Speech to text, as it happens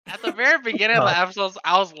At the very beginning of the episodes,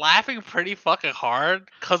 I was laughing pretty fucking hard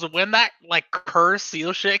because when that like cursed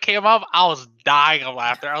seal shit came up, I was dying of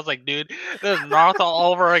laughter. I was like, dude, this is Naruto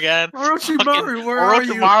all over again. Orochimaru, where are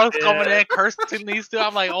you? Orochimaru's coming in, cursing these two.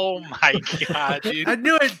 I'm like, oh my god, dude. I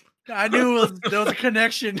knew it. I knew there was a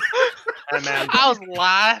connection. Hey, man. I was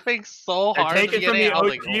laughing so They're hard at the taking from beginning. the I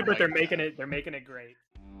was OG, like, oh but my they're God. making it great.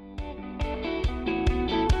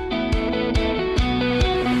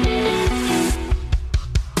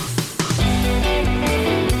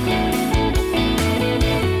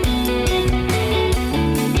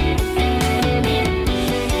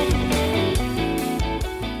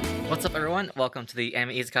 What's up, everyone? Welcome to the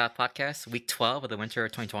Anime Izuka podcast, week 12 of the winter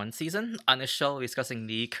 2021 season. On this show, we're discussing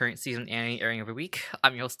the current season anime airing every week.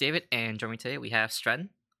 I'm your host, David, and joining me today, we have Stren.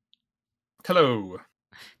 Hello.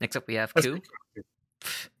 Next up, we have That's Ku.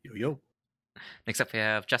 Yo. Next up, we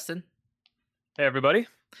have Justin. Hey, everybody.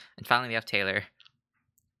 And finally, we have Taylor.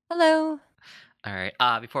 Hello. All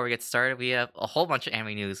right, before we get started, we have a whole bunch of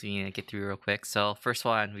anime news we need to get through real quick. So, first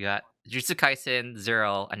one, we got Jujutsu Kaisen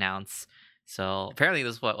Zero announced. So, apparently,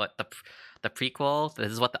 this is what the prequel.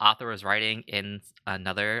 This is what the author was writing in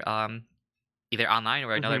another either online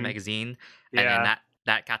or another magazine, and then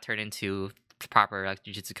that got turned into proper like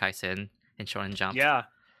Jujutsu Kaisen and Shonen Jump. Yeah,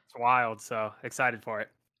 it's wild. So excited for it.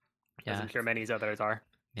 Yeah. As I'm sure many others are.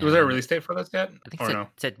 Yeah, Was there a release date for this yet? I think Or it no?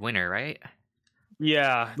 said winter, right?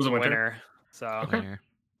 Yeah, Was it winter? winter. So Okay. Winter.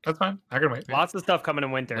 That's fine. I can wait. lots of stuff coming in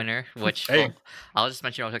winter. Winter, which Hey. I'll just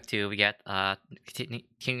mention real quick too. We get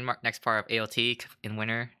next part of AOT in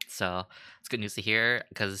winter, so it's good news to hear.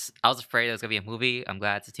 Because I was afraid it was gonna be a movie. I'm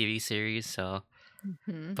glad it's a TV series. So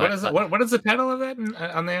Mhm. But- What is the title of that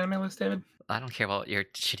on the anime list, David? I don't care what your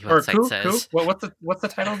shitty Or website Coop? says. What's the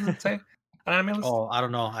title? Does it say on anime list? Oh, I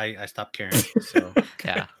don't know. I stopped caring. So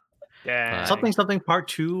Yeah, Yeah. something part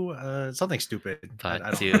 2. Something stupid. but I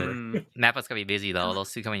don't dude, remember. Mappa's gonna be busy though.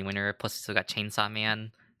 Those two coming in winter. Plus, we still got Chainsaw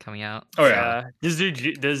Man coming out. Oh yeah. Does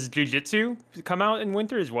Jujutsu come out in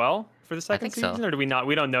winter as well for the second think so. season, or do we not?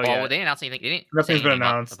 We don't know Oh, yet. they didn't announce anything. They didn't Nothing's say been anything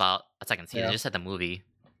announced. about a second season. Yeah. They just said the movie.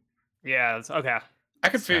 Yeah. Okay. I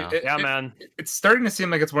could feel So- it. Yeah, man. It's starting to seem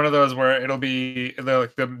like it's one of those where it'll be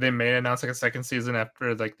they may announce like a second season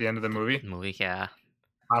after like the end of the movie, Movie, yeah,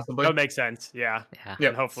 possibly. That makes sense. Yeah. yeah. Yeah.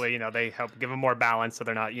 And hopefully, they help give them more balance so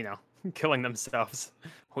they're not, killing themselves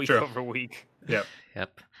week Sure. over week. Yep.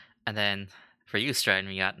 And then for you, Stratton,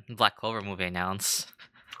 we got Black Clover movie announced.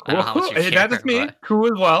 I don't know how much you Hey, care. that is me. but- Cool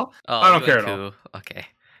as well. Oh, I don't you care and at all. Ku. Okay.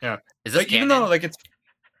 Yeah. Is this Like even canon? though like it's,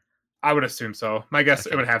 I would assume so. My guess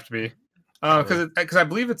Okay. it would have to be, because I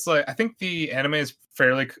believe it's like I think the anime is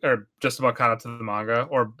fairly or just about caught up to the manga,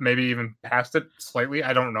 or maybe even past it slightly.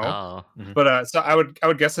 I don't know. Oh, But so I would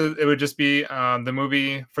guess it would just be the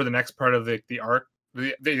movie for the next part of the arc,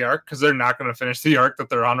 the arc, because they're not going to finish the arc that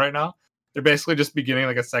they're on right now. They're basically just beginning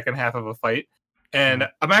like a second half of a fight, and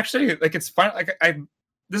I'm actually like it's fine. Like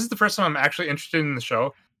this is the first time I'm actually interested in the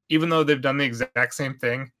show, even though they've done the exact same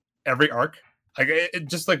thing every arc. Like it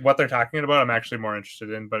just like what they're talking about, I'm actually more interested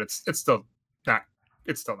in, but it's still not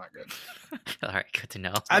good. all right. Good to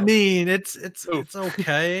know. I mean, it's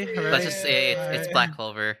okay. Right? Let's just say it's Yeah. Black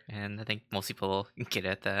Clover, and I think most people will get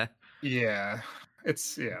at that. Yeah,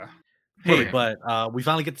 it's yeah. Hey, Okay. but we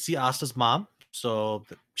finally get to see Asta's mom, so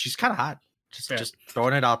she's kind of hot. Yeah. Just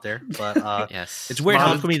throwing it out there. But Yes. it's weird how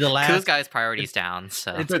Mom- it's gonna be the Ku's last. got his priorities down,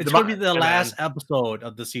 so It's The gonna be mom- the the last episode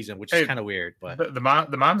of the season, which Hey, is kind of weird. But The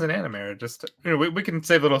mom's an anime. Or just we can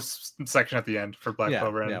save a little section at the end for Black Yeah,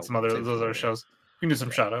 Clover and yeah, some other save those it, other yeah. shows. We can do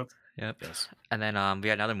some shout outs. yep. yes. And then we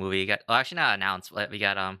got another movie. We got actually not announced, but we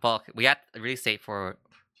got we got a release date for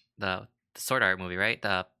the Sword Art movie, right?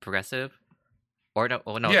 The Progressive. Or no,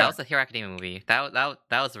 that Yeah. was the Hero Academia movie. That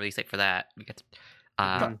was the release date for that. We got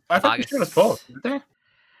I thought they August. showed us both, didn't they?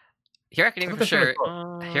 Hero I Academia thought for they showed us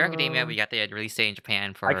sure. both. Hero Academia, we got the release date in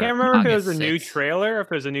Japan for. I can't remember if it was a August new 6th. trailer or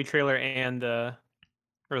if it was a new trailer and the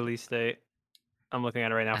release date. I'm looking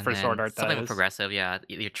at it right now And for then Sword Art. something That with is. Progressive, yeah.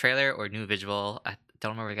 Either trailer or new visual. I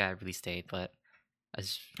don't remember if we got a release date, but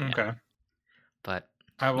yeah. Okay, But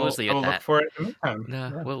I will. Mostly I at will look that. for it in the meantime.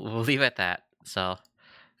 no, Yeah. we'll leave it at that. So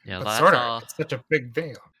yeah, But that's sort all. of. It's such a big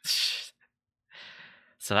deal.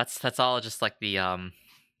 So that's all. Just like the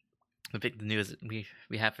big news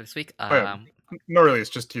we have for this week. yeah. No, really, it's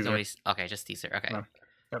just teaser. Okay, just teaser. Okay. No.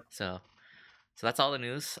 Yep. So that's all the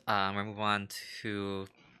news. We'll move on to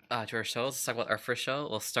our shows. Let's talk about our first show.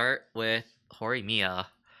 We'll start with Horimiya,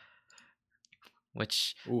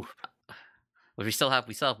 which Oof. we still have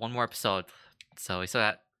one more episode, so we still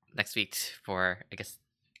got next week for I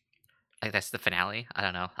guess the finale. I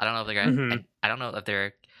don't know if they're gonna. Mhm. I don't know if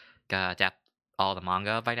they're gonna adapt all the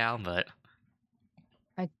manga by now, but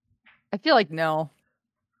I I feel like no.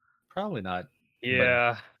 Probably not.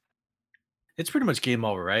 Yeah. It's pretty much game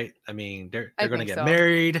over, right? I mean, they're I gonna think get so.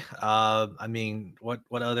 married. I mean, what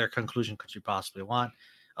other conclusion could you possibly want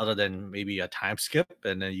other than maybe a time skip,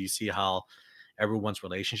 and then you see how everyone's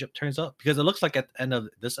relationship turns out? Because it looks like at the end of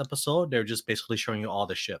this episode, they're just basically showing you all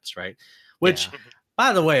the ships, right? Which, Yeah.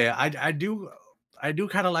 by the way, I do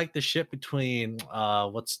kind of like the ship between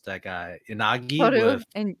what's that guy Inagi Toru with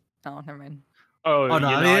and never mind. Oh, Oh, no,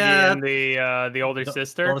 I Yanagi mean, yeah, and the older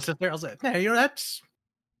sister. older sister. I was like, man, that's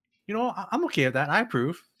I'm okay with that. I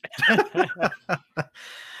approve.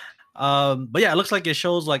 But yeah, it looks like it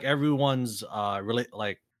shows like everyone's really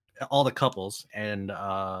like all the couples, and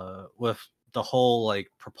with the whole like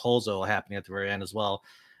proposal happening at the very end as well.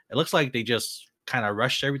 It looks like they just kind of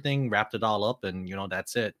rushed everything, wrapped it all up, and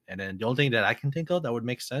that's it. And then the only thing that I can think of that would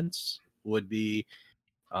make sense would be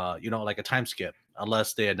like a time skip,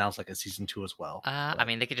 unless they announce like a season 2 as well. I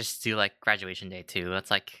mean, they could just do like graduation day too.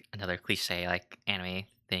 That's like another cliche like anime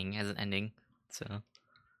thing as an ending. So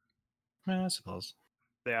I suppose.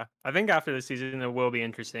 Yeah, I think after the season it will be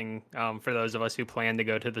interesting for those of us who plan to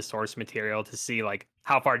go to the source material to see like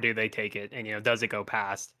how far do they take it, and does it go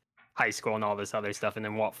past high school and all this other stuff, and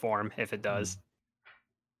in what form if it does.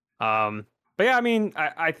 But yeah, I mean,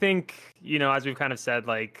 I think as we've kind of said,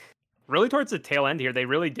 like really towards the tail end here, they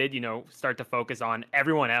really did start to focus on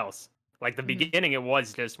everyone else. Like the beginning, it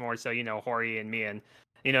was just more so Hori and me, and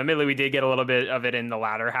admittedly we did get a little bit of it in the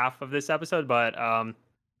latter half of this episode, but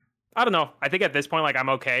I don't know. I think at this point, like I'm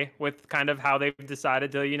okay with kind of how they've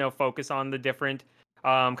decided to, focus on the different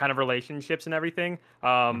kind of relationships and everything.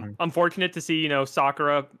 Unfortunate to see,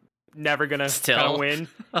 Sakura never gonna kind of win,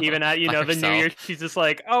 even at by the New herself. Year. She's just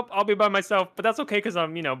like, oh, I'll be by myself, but that's okay because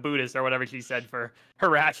I'm Buddhist or whatever she said for her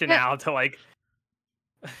rationale to like,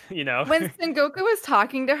 When Sengoku was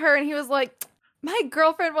talking to her and he was like, my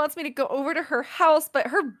girlfriend wants me to go over to her house, but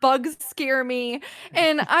her bugs scare me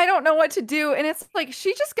and I don't know what to do. And it's like,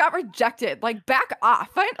 she just got rejected. Like, back off.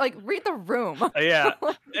 Read the room. Yeah.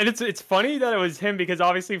 And it's funny that it was him because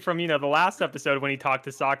obviously from, the last episode when he talked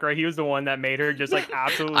to Sakura, he was the one that made her just like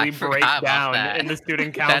absolutely break forgot about down that. in the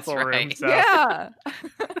student That's council room. right. So Yeah.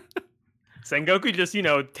 Sengoku just,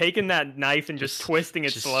 taking that knife and just twisting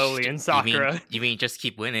it slowly in Sakura. You mean just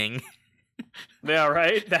keep winning? Yeah,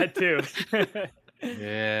 right? That too.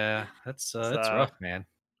 Yeah, that's rough, man.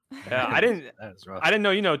 Yeah, That is rough. I didn't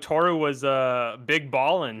know, Toru was big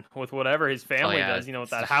ballin' with whatever his family yeah. does, with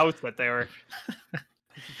that house that they were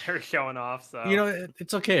showing off. So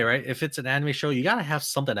It's okay, right? If it's an anime show, you gotta have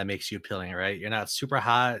something that makes you appealing, right? You're not super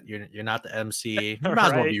hot. You're not the MC. You might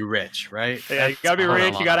as well Right. be rich, right? yeah, you gotta be Hold on,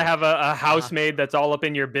 rich. You hold gotta on. have a housemaid that's all up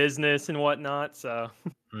in your business and whatnot. So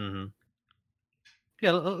hmm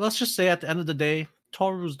Yeah, let's just say at the end of the day,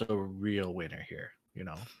 Toru's the real winner here.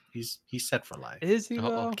 He's set for life. is he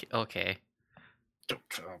Oh, okay.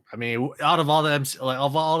 I mean, out of all the MC, like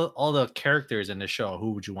of all the characters in the show,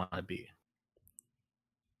 who would you want to be?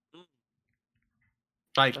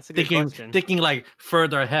 Like That's a good question. thinking like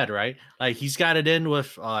further ahead, right? Like he's got it in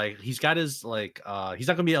with he's got his like he's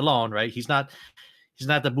not gonna be alone, right? He's not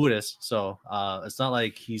the Buddhist, so it's not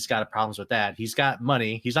like he's got problems with that. He's got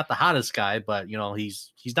money. He's not the hottest guy, but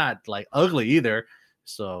he's not like ugly either.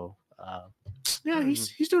 So yeah,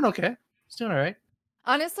 he's doing okay. He's doing all right.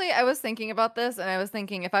 Honestly, I was thinking about this and I was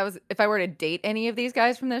thinking if I were to date any of these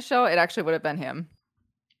guys from this show, it actually would have been him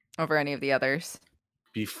over any of the others.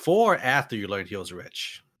 Before, or after you learned he was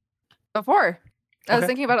rich. Before. I was Okay.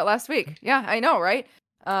 thinking about it last week. Yeah, I know, right?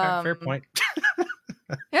 Fair point.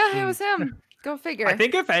 Yeah, it was him. Go figure. I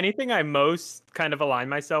think if anything, I most kind of align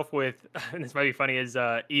myself with, and this might be funny, is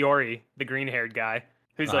Iori, the green-haired guy,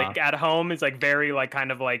 who's like at home is like very like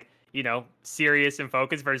kind of like serious and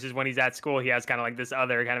focused, versus when he's at school, he has kind of like this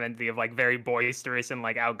other kind of entity of like very boisterous and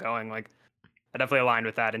like outgoing. Like I definitely aligned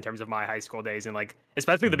with that in terms of my high school days and like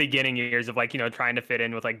especially the beginning years of like trying to fit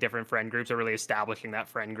in with like different friend groups or really establishing that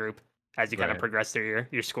friend group as you kind of Right. progress through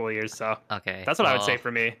your school years. So Okay. that's what I would say well,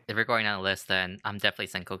 for me. If we're going down the list, then I'm definitely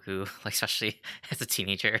Sengoku, like especially as a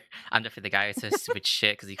teenager. I'm definitely the guy who says stupid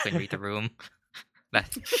shit because he couldn't read the room. That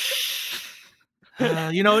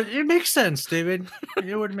It makes sense, David.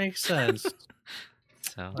 It would make sense.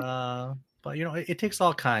 so. But it takes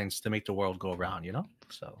all kinds to make the world go around.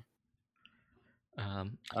 So.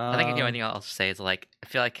 I think the only thing I'll say is like I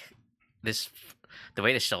feel like the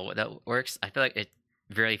way the show that works, I feel like it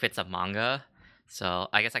really fits a manga. So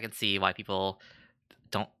I guess I can see why people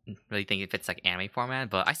don't really think it fits like anime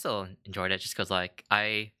format, but I still enjoyed it just because like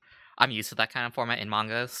I'm used to that kind of format in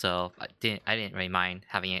manga, so I didn't really mind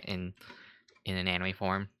having it in an anime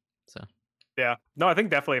form. So Yeah. No, I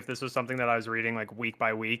think definitely if this was something that I was reading like week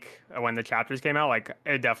by week when the chapters came out, like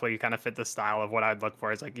it definitely kind of fit the style of what I'd look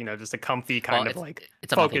for. It's like, just a comfy kind of like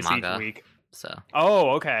it's a monthly focus each manga, week. so.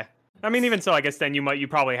 Oh, okay. I mean, even so, I guess then you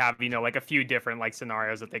probably have, like a few different like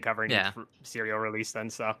scenarios that they cover in each serial release then.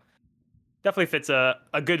 So definitely fits a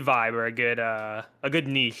good vibe or a good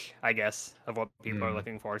niche, I guess, of what people are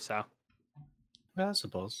looking for. So I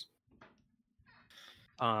suppose.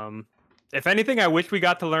 If anything, I wish we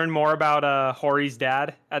got to learn more about Hori's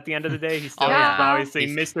dad at the end of the day. He's still obviously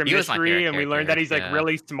Mr. Mystery, and we learned that he's like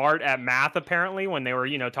really smart at math apparently when they were,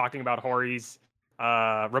 talking about Hori's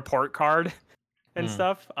report card and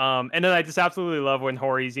stuff. And then I just absolutely love when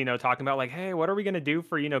Hori's, talking about like, hey, what are we gonna do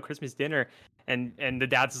for, Christmas dinner? And the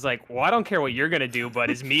dad's is like, well, I don't care what you're gonna do, but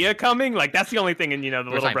is Mia coming? Like that's the only thing. And the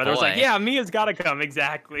little brother was like, yeah, Mia's gotta come.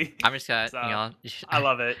 Exactly. I'm just gonna, so, I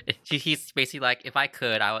love it. He's basically like, if I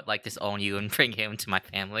could, I would like disown you and bring him to my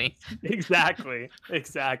family. Exactly.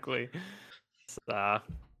 So,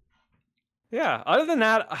 yeah. Other than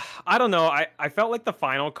that, I don't know. I felt like the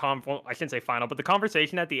final I shouldn't say final, but the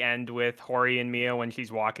conversation at the end with Hori and Mia when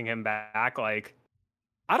she's walking him back, like,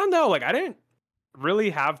 I don't know. Like, I didn't really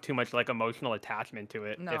have too much like emotional attachment to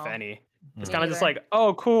it, if any. It's kind of just like,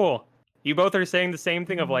 oh, cool. You both are saying the same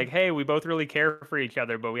thing of like, hey, we both really care for each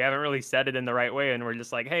other, but we haven't really said it in the right way, and we're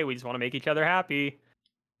just like, hey, we just want to make each other happy.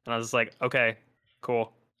 And I was just like, okay,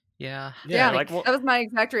 cool. Yeah. Like that was my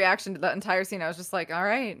exact reaction to that entire scene. I was just like, all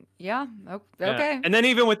right, okay. Yeah. And then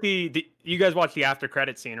even with the you guys watched the after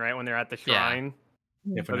credit scene, right? When they're at the shrine.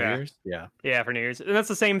 Yeah, for New Year's. Yeah, for New Year's. And that's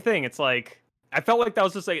the same thing. It's like I felt like that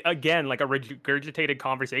was just like again like a regurgitated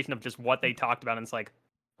conversation of just what they talked about, and it's like,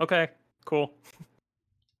 okay, cool.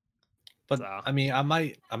 But so. I mean, I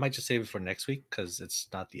might just save it for next week because it's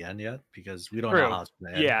not the end yet because we don't know how it's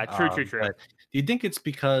gonna end. Yeah, true. But do you think it's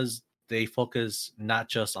because they focus not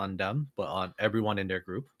just on them but on everyone in their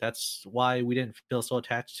group? That's why we didn't feel so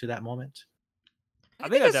attached to that moment. I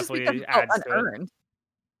think that definitely adds unearned.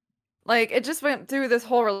 Like it just went through this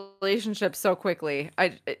whole relationship so quickly.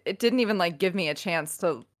 It didn't even like give me a chance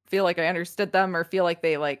to feel like I understood them or feel like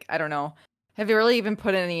they like, I don't know, have you really even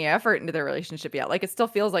put any effort into their relationship yet? Like it still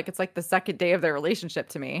feels like it's like the second day of their relationship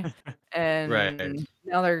to me. And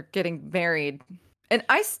now they're getting married. And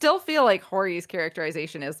I still feel like Hori's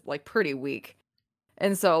characterization is like pretty weak.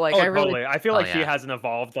 And so like I feel like she hasn't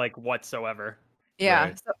evolved like whatsoever.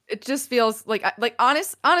 Yeah, so it just feels like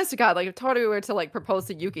honest to God, like if Tori were to like propose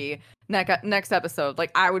to Yuki next episode,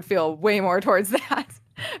 like I would feel way more towards that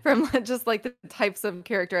from just like the types of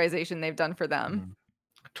characterization they've done for them.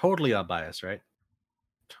 Totally unbiased, right?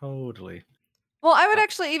 Totally. Well, I would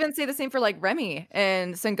actually even say the same for like Remy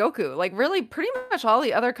and Sengoku. Like really pretty much all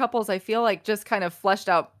the other couples I feel like just kind of fleshed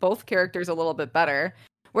out both characters a little bit better.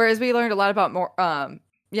 Whereas we learned a lot about more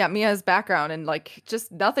Mia's background and like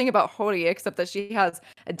just nothing about Hori except that she has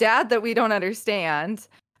a dad that we don't understand,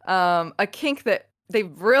 a kink that they've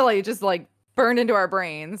really just like burned into our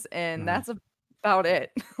brains, and that's about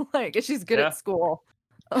it. Like she's good at school.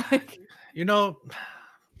 Like,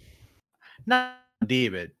 not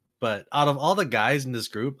David, but out of all the guys in this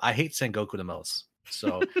group, I hate Sengoku the most.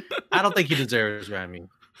 So I don't think he deserves Remy.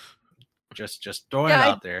 Just throwing it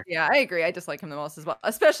out there. Yeah, I agree. I dislike him the most as well.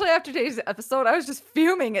 Especially after today's episode. I was just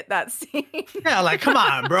fuming at that scene. Yeah, like, come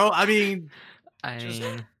on, bro. I mean,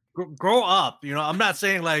 grow up. I'm not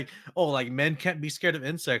saying like, oh, like men can't be scared of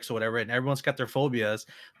insects or whatever, and everyone's got their phobias.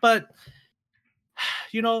 But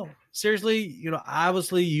seriously,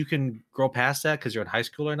 obviously you can grow past that because you're in high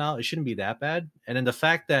school now. It shouldn't be that bad. And then the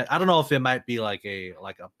fact that I don't know if it might be like a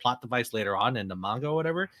plot device later on in the manga or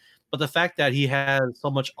whatever. But the fact that he has so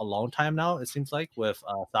much alone time now, it seems like, with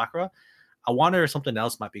Sakura, I wonder if something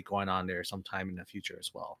else might be going on there sometime in the future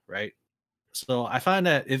as well, right? So I find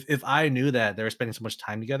that if I knew that they're spending so much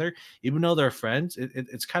time together, even though they're friends,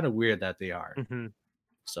 it's kind of weird that they are.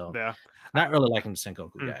 So not really liking the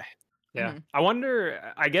Sengoku guy. Yeah. I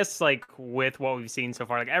wonder, I guess, like, with what we've seen so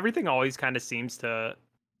far, like, everything always kind of seems to...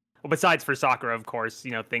 Well, besides for Sakura, of course,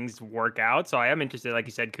 things work out. So I am interested, like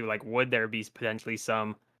you said, Ku, like, would there be potentially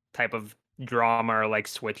some type of drama or like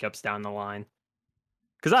switch ups down the line?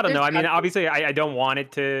 Because I don't know. I mean, obviously I don't want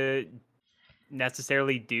it to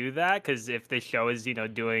necessarily do that, because if the show is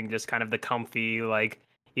doing just kind of the comfy like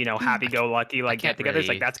happy-go-lucky like get-togethers,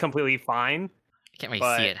 like that's completely fine. I can't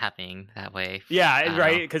really see it happening that way. Yeah,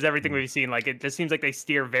 right, because everything we've seen, like, it just seems like they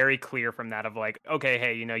steer very clear from that of like, okay,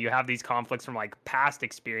 hey, you have these conflicts from like past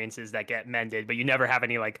experiences that get mended, but you never have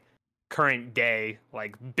any like current day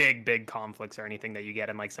like big conflicts or anything that you get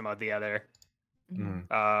in like some of the other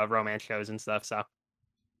romance shows and stuff. So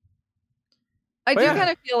I do kind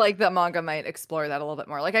of feel like the manga might explore that a little bit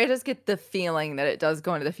more. Like I just get the feeling that it does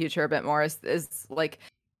go into the future a bit more. Is like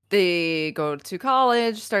they go to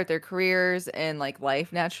college, start their careers, and like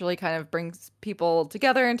life naturally kind of brings people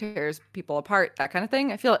together and tears people apart, that kind of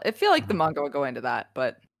thing. I feel like the manga would go into that,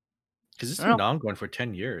 but because it's been ongoing for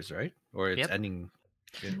 10 years, right? Or it's ending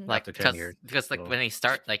like after 10 years. Because like when they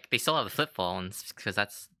start, like they still have the flip phones because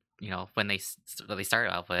that's when they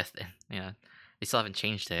started out with, and they still haven't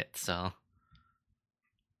changed it. So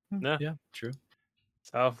yeah, true.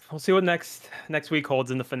 So we'll see what next week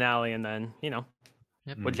holds in the finale, and then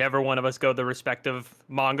whichever one of us go to the respective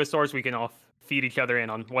manga stores, we can all feed each other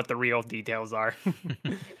in on what the real details are.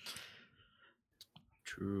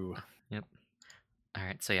 True. Yep. All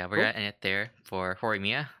right, so we're gonna end it there for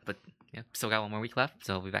Horimiya, but still got one more week left,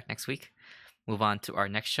 so we'll be back next week. Move on to our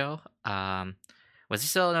next show. Was this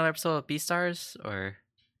still another episode of Beastars, or?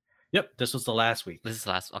 Yep, this was the last week. This is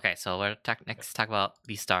the last. Okay, so we're talk about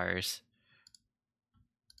Beastars.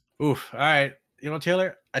 Oof. All right.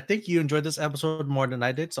 Taylor, I think you enjoyed this episode more than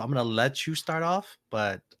I did, so I'm gonna let you start off,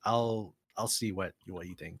 but I'll see what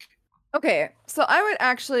you think. Okay, so I would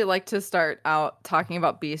actually like to start out talking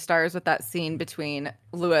about Beastars with that scene between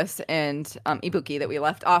Lewis and Ibuki that we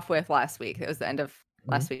left off with last week. It was the end of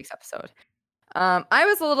last week's episode. I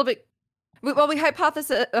was a little bit. We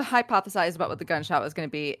hypothesized about what the gunshot was going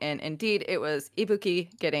to be, and indeed, it was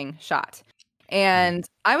Ibuki getting shot. And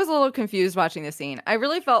I was a little confused watching the scene. I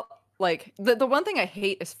really felt like the one thing I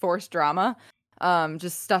hate is forced drama.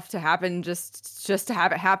 Just stuff to happen, just to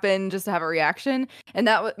have it happen, just to have a reaction. And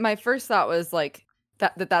my first thought was like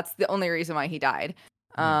that's the only reason why he died.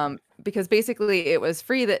 Because basically it was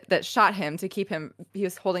Free that shot him to keep him. He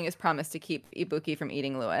was holding his promise to keep Ibuki from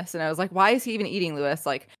eating Lewis. And I was like, why is he even eating Lewis?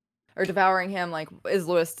 Like, or devouring him? Like, is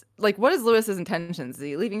Lewis like, what is Lewis's intentions? Is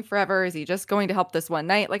he leaving forever? Is he just going to help this one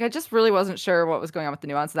night? Like, I just really wasn't sure what was going on with the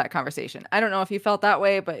nuance of that conversation. I don't know if you felt that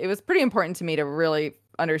way, but it was pretty important to me to really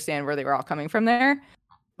understand where they were all coming from there.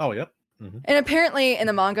 Oh, yep. And apparently in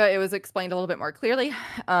the manga, it was explained a little bit more clearly.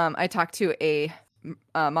 I talked to a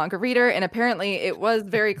manga reader, and apparently it was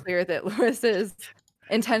very clear that Lewis's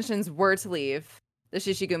intentions were to leave the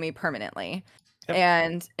Shishigumi permanently. Yep.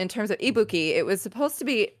 And in terms of Ibuki, it was supposed to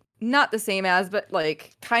be not the same as, but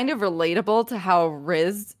like kind of relatable to how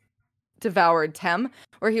Riz devoured Tem,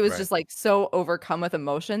 where he was just like so overcome with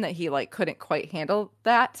emotion that he like couldn't quite handle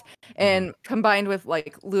that. And combined with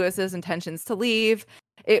like Lewis's intentions to leave,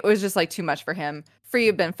 it was just like too much for him. Free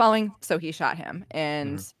had been following, so he shot him.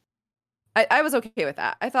 And I was okay with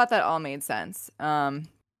that. I thought that all made sense. And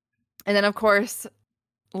then of course,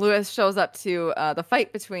 Lewis shows up to the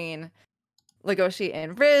fight between Legoshi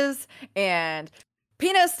and Riz, and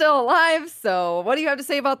Pina's still alive, so what do you have to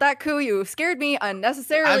say about that, Ku? You scared me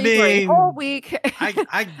unnecessarily for a whole week.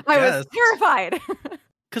 I was terrified.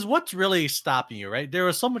 Because what's really stopping you, right? There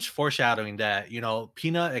was so much foreshadowing that,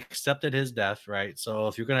 Pina accepted his death, right? So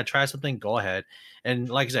if you're going to try something, go ahead. And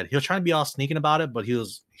like I said, he was trying to be all sneaking about it, but he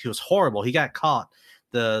was horrible. He got caught.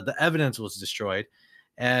 The evidence was destroyed.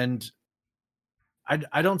 And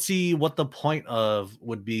I don't see what the point of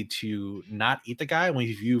would be to not eat the guy when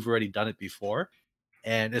you've already done it before.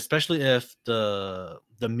 And especially if the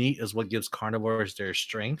meat is what gives carnivores their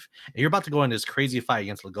strength. And you're about to go in this crazy fight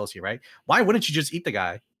against Legoshi, right? Why wouldn't you just eat the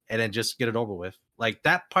guy and then just get it over with? Like,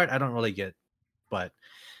 that part I don't really get. But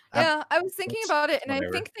yeah, I was thinking about it, and I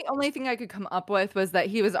think the only thing I could come up with was that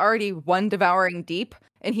he was already one devouring deep,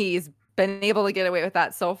 and he's been able to get away with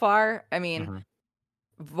that so far. I mean,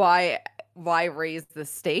 why raise the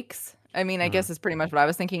stakes? I mean, I guess is pretty much what I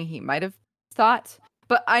was thinking he might have thought.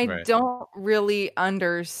 But I don't really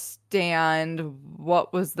understand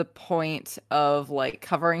what was the point of like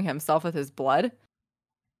covering himself with his blood.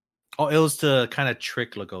 Oh, it was to kind of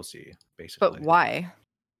trick Legoshi, basically. But why?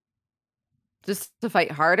 Just to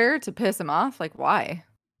fight harder, to piss him off? Like, why?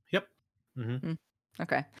 Yep.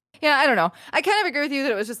 Okay. Yeah, I don't know. I kind of agree with you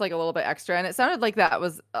that it was just like a little bit extra, and it sounded like that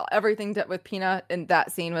was everything with Pina in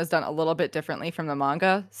that scene was done a little bit differently from the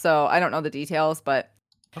manga. So I don't know the details, but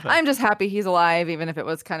I'm just happy he's alive, even if it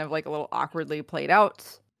was kind of like a little awkwardly played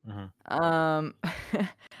out. I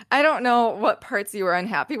don't know what parts you were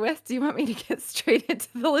unhappy with. Do you want me to get straight into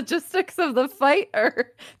the logistics of the fight,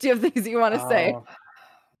 or do you have things you want to say?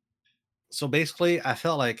 So basically, I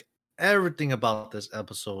felt like everything about this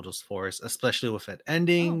episode was forced, especially with it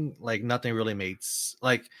ending. Like, nothing really made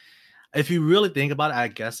like, if you really think about it, I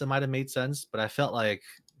guess it might have made sense, but I felt like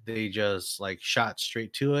they just like shot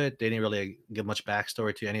straight to it. They didn't really give much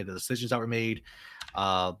backstory to any of the decisions that were made.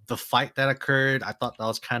 The fight that occurred, I thought that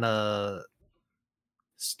was kind of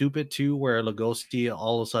stupid too, where Lugosi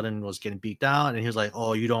all of a sudden was getting beat down, and he was like,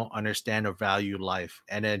 "Oh, you don't understand or value life."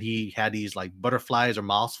 And then he had these like butterflies or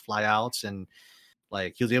moths fly outs, and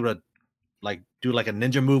like he was able to like do like a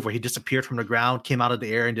ninja move where he disappeared from the ground, came out of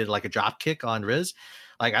the air, and did like a drop kick on Riz.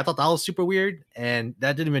 Like I thought that was super weird, and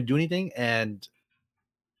that didn't even do anything. And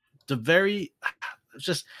it's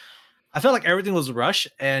just I felt like everything was rushed,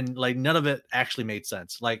 and like none of it actually made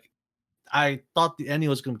sense. Like I thought the ending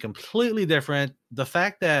was going to be completely different. The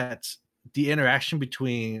fact that the interaction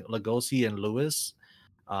between Lugosi and Lewis,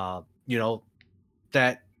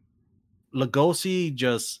 that Lugosi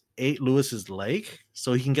just ate Lewis's leg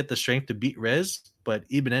so he can get the strength to beat Riz, but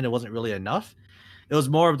even then it wasn't really enough. It was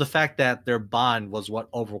more of the fact that their bond was what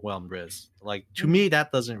overwhelmed Riz. Like to me,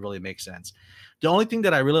 that doesn't really make sense. The only thing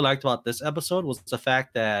that I really liked about this episode was the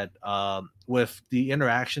fact that with the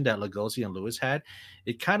interaction that Lugosi and Lewis had,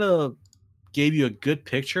 it kind of gave you a good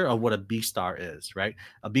picture of what a B-star is, right?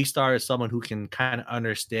 A B-star is someone who can kind of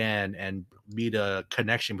understand and be the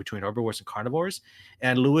connection between herbivores and carnivores.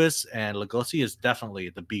 And Lewis and Lugosi is definitely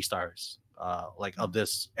the B-stars, like of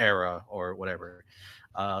this era or whatever.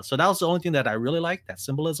 So that was the only thing that I really liked, that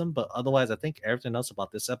symbolism. But otherwise, I think everything else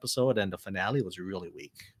about this episode and the finale was really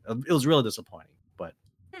weak. It was really disappointing. But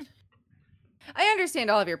I understand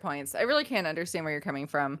all of your points. I really can understand where you're coming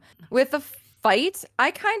from. With the fight,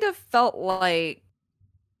 I kind of felt like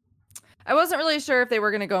I wasn't really sure if they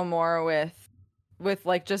were going to go more with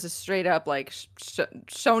like just a straight up like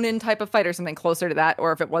shonen type of fight or something closer to that,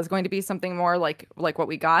 or if it was going to be something more like what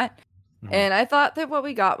we got. Mm-hmm. And I thought that what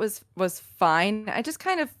we got was fine. I just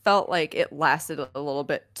kind of felt like it lasted a little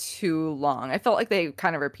bit too long. I felt like they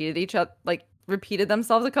kind of repeated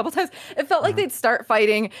themselves a couple times. It felt like they'd start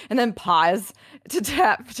fighting and then pause to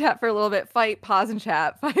chat for a little bit, fight, pause and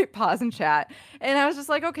chat, fight, pause and chat. And I was just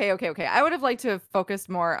like, okay. I would have liked to have focused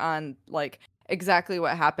more on like exactly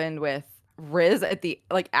what happened with Riz at the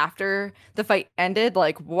after the fight ended.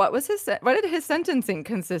 Like what did his sentencing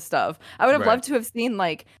consist of? I would have loved to have seen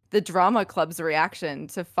like the drama club's reaction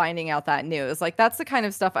to finding out that news. Like that's the kind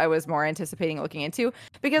of stuff I was more anticipating looking into,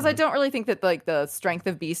 because I don't really think that like the strength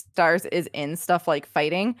of B-stars is in stuff like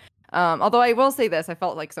fighting. Although I will say this, I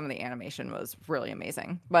felt like some of the animation was really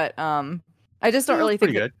amazing, but I just don't really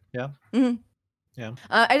think good. Yeah. Mm-hmm. Yeah.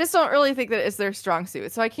 I just don't really think that it's their strong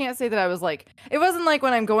suit. So I can't say that I was like, it wasn't like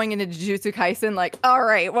when I'm going into Jujutsu Kaisen, like, all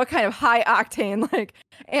right, what kind of high octane like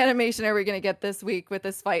animation are we going to get this week with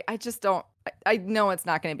this fight? I just don't, I know it's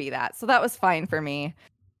not going to be that. So that was fine for me.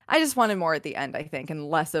 I just wanted more at the end, I think, and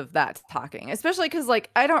less of that talking, especially because like,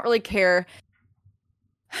 I don't really care.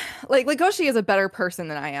 Like Legoshi is a better person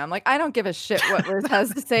than I am. Like, I don't give a shit what Riz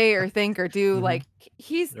has to say or think or do. Mm-hmm. Like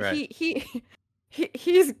he's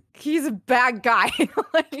a bad guy.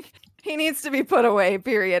 Like he needs to be put away,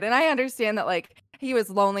 period. And I understand that like he was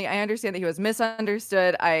lonely. I understand that he was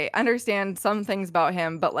misunderstood. I understand some things about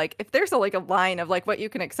him, but like if there's a line of like what you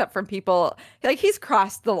can accept from people, like he's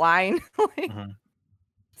crossed the line. Like,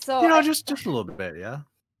 so just a little bit, yeah.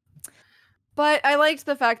 But I liked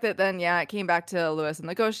the fact that then, it came back to Lewis and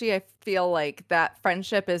Legoshi. I feel like that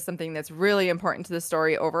friendship is something that's really important to the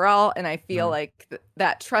story overall. And I feel like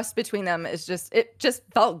that trust between them is it just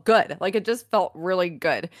felt good. Like it just felt really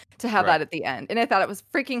good to have that at the end. And I thought it was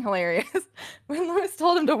freaking hilarious when Lewis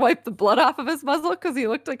told him to wipe the blood off of his muzzle because he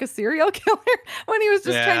looked like a serial killer when he was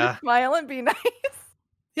just trying to smile and be nice.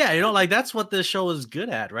 Yeah, like that's what this show is good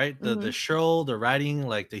at, right? The show, the writing,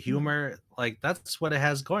 like the humor, like that's what it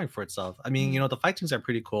has going for itself. I mean, the fight scenes are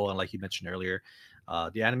pretty cool, and like you mentioned earlier,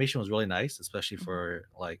 the animation was really nice, especially for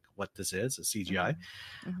like what this is, a CGI.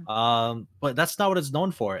 But that's not what it's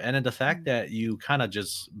known for. And then the fact that you kind of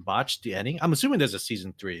just botched the ending. I'm assuming there's a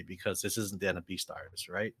season 3 because this isn't the end of B-Stars,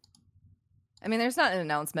 right? I mean, there's not an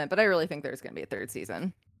announcement, but I really think there's going to be a 3rd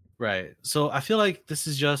season. Right. So I feel like this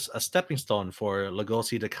is just a stepping stone for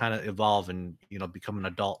Lugosi to kind of evolve and, become an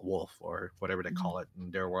adult wolf or whatever they call it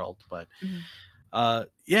in their world. But it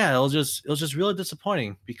was just really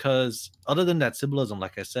disappointing because other than that symbolism,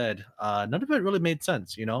 like I said, none of it really made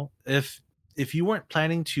sense. If you weren't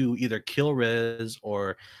planning to either kill Riz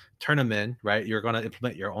or turn him in, right, you're going to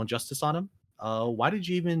implement your own justice on him. Why did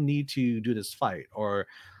you even need to do this fight? Or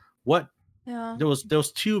what? Yeah. There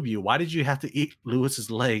was 2 of you. Why did you have to eat Lewis's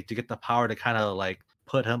leg to get the power to kind of like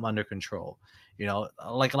put him under control?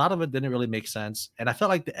 Like a lot of it didn't really make sense. And I felt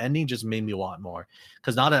like the ending just made me want more.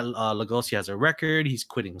 Because now that Lugosi has a record, he's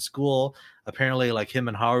quitting school. Apparently, like him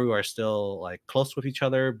and Haru are still like close with each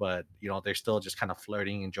other, but they're still just kind of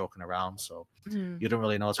flirting and joking around. So you don't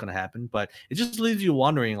really know what's going to happen. But it just leaves you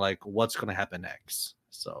wondering like what's going to happen next.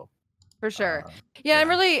 So. For sure. I'm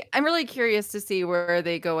really curious to see where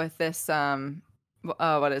they go with this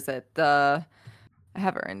what is it? I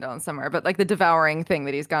have it written down somewhere, but like the devouring thing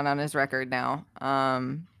that he's got on his record now.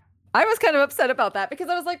 I was kind of upset about that because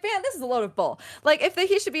I was like, man, this is a load of bull. Like, if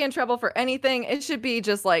he should be in trouble for anything, it should be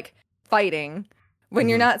just like fighting when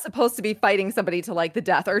you're not supposed to be fighting somebody to like the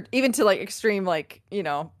death or even to like extreme, like,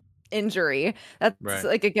 injury. That's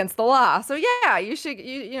like against the law. So yeah, you should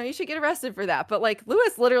get arrested for that. But like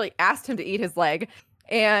Lewis literally asked him to eat his leg,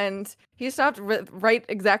 and he stopped right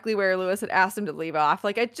exactly where Lewis had asked him to leave off.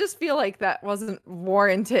 Like, I just feel like that wasn't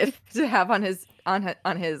warranted to have on his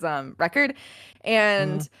record.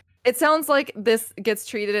 And it sounds like this gets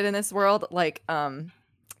treated in this world like kind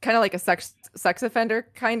of like a sex offender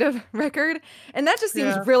kind of record, and that just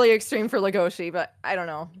seems really extreme for Legoshi. But I don't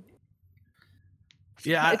know.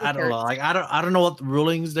 Yeah, I don't know. Like, I don't know what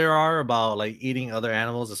rulings there are about like eating other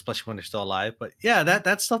animals, especially when they're still alive. But yeah,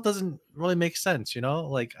 that stuff doesn't really make sense,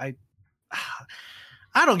 Like I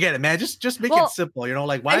don't get it, man. Just make it simple,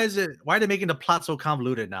 Like why are they making the plot so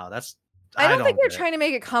convoluted now? I don't think they're trying to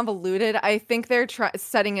make it convoluted. I think they're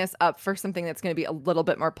setting us up for something that's going to be a little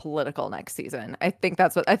bit more political next season. I think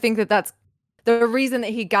that's the reason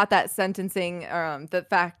that he got that sentencing. The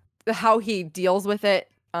fact how he deals with it,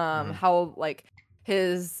 how like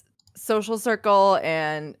his social circle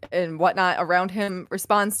and whatnot around him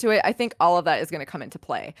responds to it. I think all of that is going to come into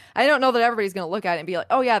play. I don't know that everybody's going to look at it and be like,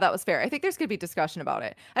 oh yeah, that was fair. I think there's going to be discussion about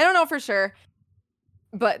it. I don't know for sure,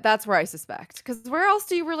 but that's where I suspect. Because where else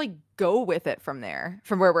do you really go with it from there,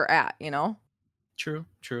 from where we're at, True.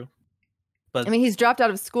 But I mean, he's dropped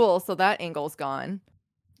out of school, so that angle's gone.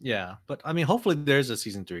 Yeah, but I mean, hopefully there's a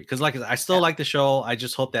season 3. Because like I still like the show. I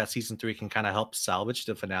just hope that season 3 can kind of help salvage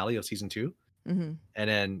the finale of season 2. And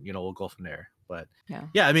then we'll go from there. But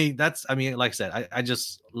yeah, I mean like I said, I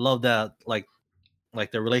just love that like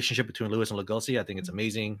the relationship between Lewis and Legoshi. I think it's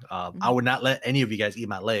amazing. I would not let any of you guys eat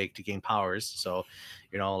my leg to gain powers. So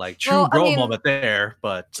like true moment there.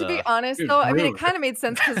 But to be honest though, I mean it kind of made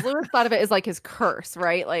sense because Lewis thought of it as like his curse,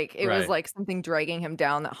 right? Like it was like something dragging him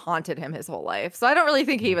down that haunted him his whole life. So I don't really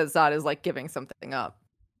think he even saw it as like giving something up.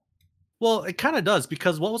 Well, it kind of does,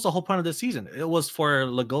 because what was the whole point of this season? It was for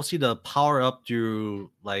Legoshi to power up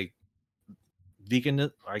through like vegan,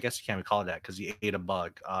 or I guess you can't even call it that because he ate a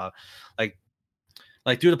bug.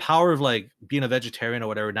 Like through the power of like being a vegetarian or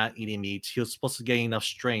whatever, not eating meat, he was supposed to gain enough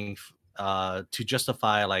strength to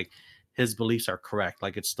justify like his beliefs are correct.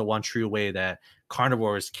 Like it's the one true way that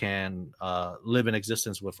carnivores can live in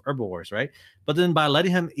existence with herbivores, right? But then by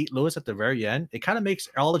letting him eat Lewis at the very end, it kind of makes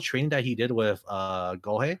all the training that he did with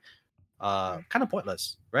Gohei kind of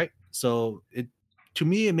pointless, right? So to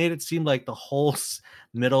me, it made it seem like the whole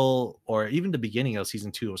middle or even the beginning of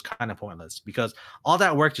season 2 was kind of pointless because all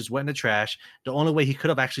that work just went in the trash. The only way he could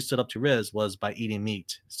have actually stood up to Riz was by eating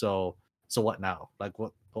meat. So what now? Like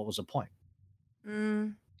what was the point?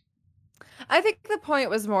 I think the point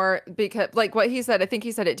was more because like what he said, I think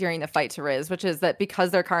he said it during the fight to Riz, which is that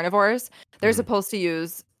because they're carnivores, they're supposed to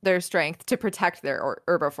use their strength to protect their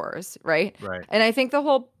herbivores, right? Right. And I think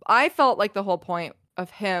I felt like the whole point of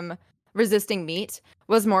him resisting meat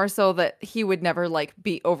was more so that he would never like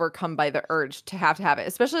be overcome by the urge to have it,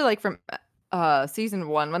 especially like from season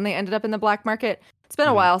 1 when they ended up in the black market. It's been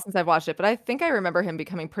a while since I've watched it, but I think I remember him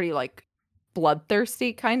becoming pretty like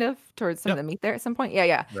bloodthirsty kind of towards some of the meat there at some point.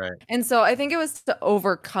 Yeah. Right. And so I think it was to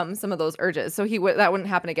overcome some of those urges. So that wouldn't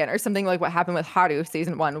happen again, or something like what happened with Haru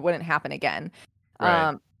season 1 wouldn't happen again.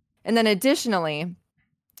 Right. And then additionally,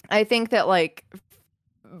 I think that like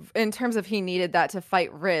in terms of he needed that to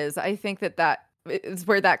fight Riz, I think that is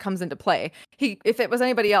where that comes into play. If it was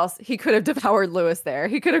anybody else, he could have devoured Lewis there.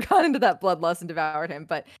 He could have gone into that bloodlust and devoured him.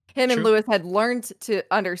 But him and Lewis had learned to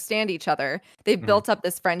understand each other. They built up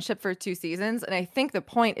this friendship for 2 seasons. And I think the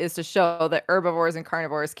point is to show that herbivores and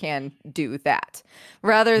carnivores can do that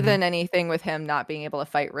rather than anything with him not being able to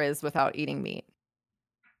fight Riz without eating meat.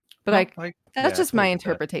 But that's just my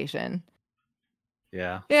interpretation.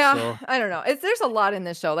 Yeah. So, I don't know. There's a lot in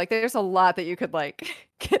this show. Like, there's a lot that you could like.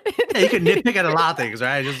 You could nitpick at a lot of things,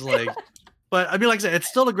 right? Just like, but I mean, like I said, it's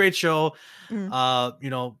still a great show.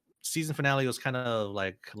 Season finale was kind of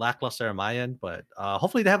like lackluster on my end, but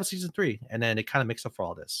hopefully they have a season 3, and then it kind of makes up for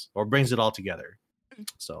all this or brings it all together.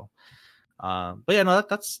 So, but yeah, no,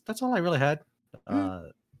 that's all I really had.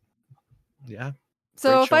 Yeah.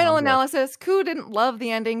 So final analysis, Ku didn't love the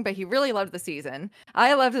ending, but he really loved the season.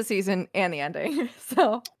 I loved the season and the ending.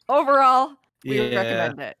 So overall, we would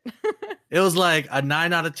recommend it. It was like a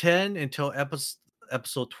 9 out of 10 until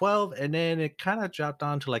episode 12, and then it kind of dropped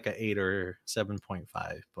down to like an 8 or 7.5.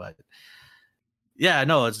 But yeah,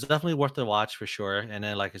 no, it's definitely worth the watch for sure. And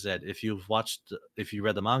then, like I said, if you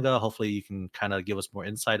read the manga, hopefully you can kind of give us more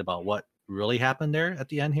insight about what really happened there at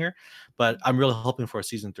the end here. But I'm really hoping for a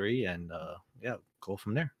season 3 and go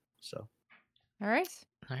from there. So All right.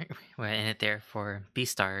 All right, we're in it there for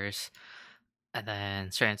Beastars, and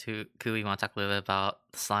then straight into we want to talk a little bit about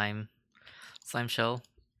the slime show.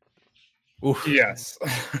 oof. Yes.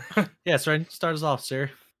 Yeah, start us off,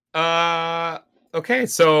 sir. Okay,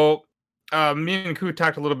 so me and Ku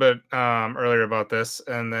talked a little bit earlier about this,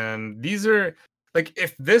 and then these are like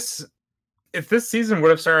if this season would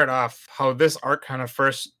have started off how this arc kind of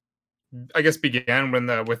first, I guess, began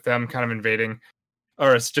with them kind of invading,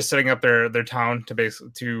 or it's just setting up their town to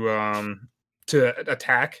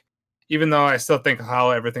attack. Even though I still think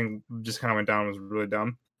how everything just kind of went down was really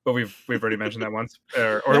dumb, but we've already mentioned that once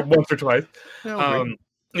or once or twice.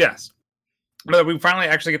 Yes, but we finally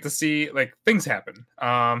actually get to see like things happen.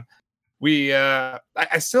 I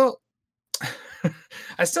still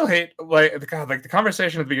I still hate like the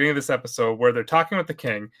conversation at the beginning of this episode where they're talking with the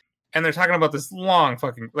king and they're talking about this long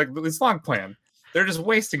plan. They're just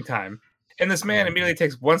wasting time. And this man immediately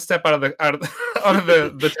takes one step out of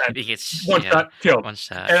the tent. He gets one shot killed. One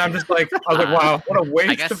shot. And I'm just like, I was like, wow, what a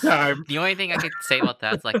waste of time. The only thing I could say about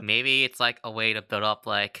that is like maybe it's like a way to build up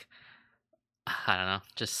like I don't know,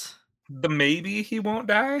 just the maybe he won't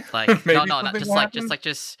die. Like no, not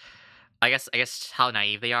just I guess how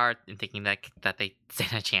naive they are in thinking that they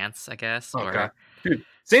stand a chance. I guess. Oh, God. Dude,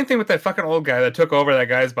 same thing with that fucking old guy that took over that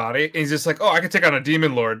guy's body. And he's just like, oh, I could take on a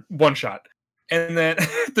demon lord one shot. And then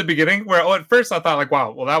at the beginning, where at first I thought like,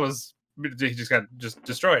 wow, well he just got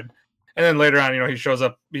destroyed. And then later on, he shows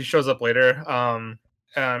up later.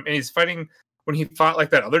 And he's fighting when he fought like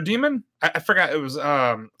that other demon. I forgot it was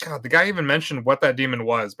God, the guy even mentioned what that demon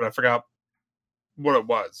was, but I forgot what it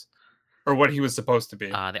was or what he was supposed to be.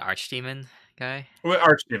 The archdemon guy. Well,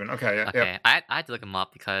 archdemon. Okay, yeah. Okay, I had to look him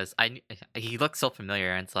up because he looked so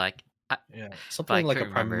familiar, and it's like. Something like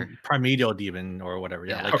a primordial demon or whatever.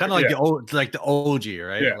 Yeah, like kind of like the OG,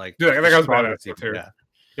 right? Yeah, like dude, that guy's badass too.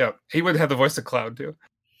 Yeah, he would have the voice of Cloud too.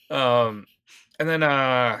 And then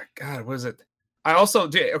God, what is it? I also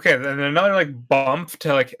then another like bump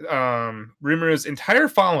to like Rimuru's entire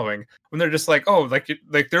following when they're just like, oh, like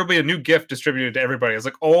there'll be a new gift distributed to everybody. I was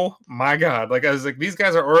like, oh my God, like I was like, these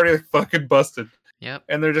guys are already like fucking busted. Yep.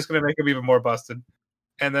 And they're just gonna make them even more busted.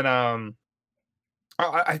 And then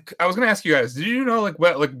I was gonna ask you guys, did you know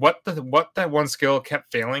what that one skill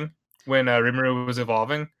kept failing when Rimuru was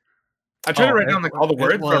evolving? I tried to write down like all the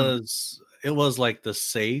words. It was like the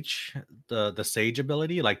sage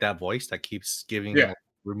ability, like that voice that keeps giving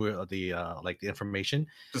Rimuru the like the information.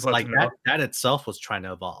 Just like that itself was trying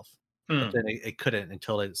to evolve, but then it couldn't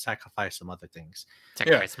until it sacrificed some other things.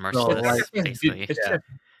 Sacrifice merciless, basically.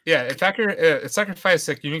 It sacrificed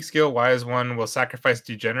like unique skill. Wise one will sacrifice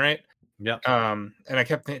degenerate. Yeah. And I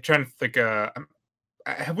kept trying to think.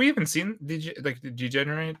 Have we even seen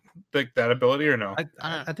degenerate like that ability or no?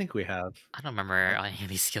 I think we have. I don't remember any of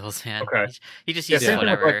these skills, man. Okay. He just uses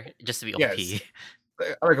whatever just to be OP. Yes.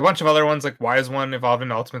 Like a bunch of other ones, like Wise One evolved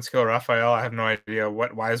into Ultimate Skill Raphael. I have no idea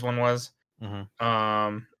what Wise One was.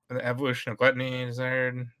 Mm-hmm. The evolution of Gluttony,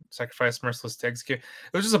 Desired, Sacrifice, Merciless to Execute.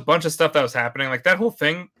 It was just a bunch of stuff that was happening. Like that whole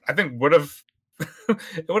thing, I think would have.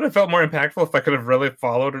 It would have felt more impactful if I could have really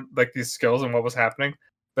followed like these skills and what was happening,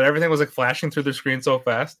 but everything was like flashing through the screen so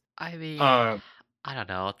fast. I mean, I don't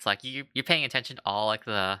know. It's like you're paying attention to all like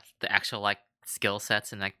the actual like skill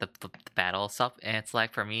sets and like the battle stuff, and it's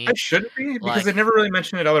like for me, I shouldn't be because they never really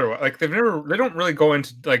mentioned it otherwise. Like they don't really go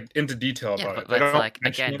into detail about it. But it's like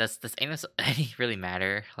again, does any really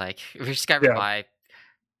matter? Like we just gotta revive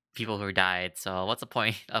people who died. So what's the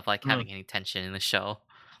point of like having any tension in the show?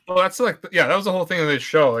 Well, that's like that was the whole thing of this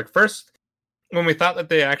show. Like first, when we thought that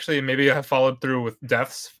they actually maybe have followed through with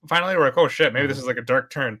deaths, finally we're like, oh shit, maybe this is like a dark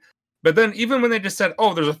turn. But then even when they just said,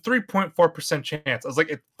 oh, there's a 3.4% chance, I was like,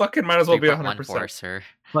 it fucking might as well be 100%.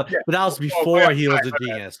 But that was before he was a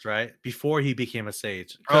genius, right? Before he became a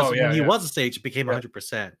sage. Because when he was a sage, it became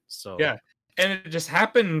 100%. So yeah. And it just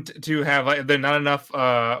happened to have like they're not enough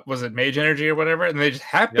was it mage energy or whatever, and they just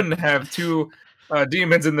happened to have two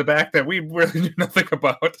demons in the back that we really knew nothing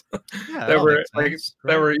about. That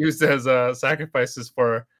were used as sacrifices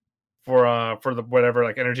for the whatever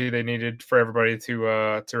like energy they needed for everybody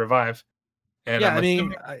to revive. And I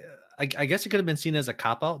mean, I guess it could have been seen as a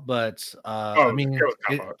cop out, but I mean,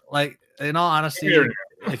 like in all honesty,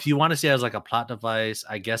 if you want to see it as like a plot device,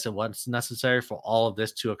 I guess it was necessary for all of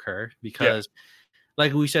this to occur because.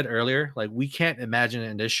 Like we said earlier, like we can't imagine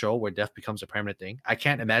in this show where death becomes a permanent thing. I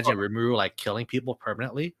can't imagine Rimuru like killing people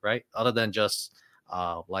permanently, right? Other than just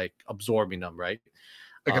like absorbing them, right?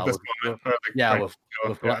 Like at this moment,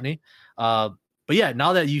 with gluttony. But but yeah,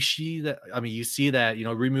 now that you see that, I mean, you see that, you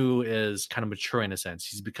know, Rimu is kind of mature in a sense.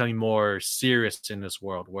 He's becoming more serious in this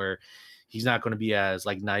world where he's not going to be as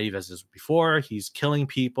like naive as this before. He's killing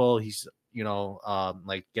people. He's, you know,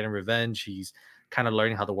 like getting revenge. He's kind of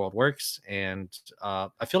learning how the world works. And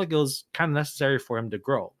I feel like it was kind of necessary for him to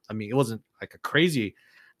grow. I mean, it wasn't like a crazy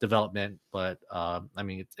development, but I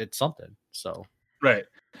mean, it's something. So Right.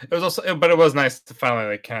 It was also, but it was nice to finally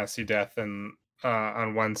like kind of see death and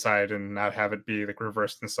on one side and not have it be like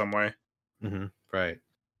reversed in some way. Right.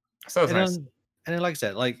 So that was nice. And then, like I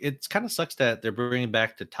said, like it kind of sucks that they're bringing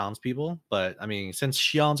back the townspeople, but I mean, since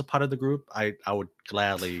Shion's a part of the group, I would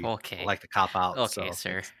gladly like to cop out. Okay, so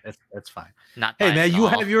sir. It's fine. Not hey man, biased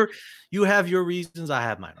at all. you have your reasons, I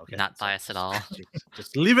have mine. Okay, Not biased at all.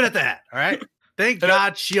 Just leave it at that. All right. Thank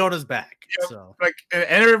God Shiona's back. Yeah, So like, and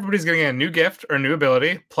everybody's getting a new gift or new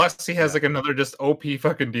ability. Plus, he has like another just OP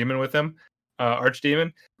fucking demon with him,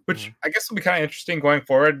 archdemon, which I guess will be kind of interesting going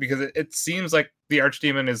forward because it seems like the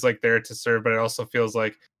archdemon is like there to serve, but it also feels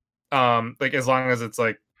like as long as it's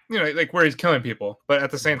like, you know, like where he's killing people, but at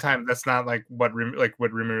the same time, that's not like what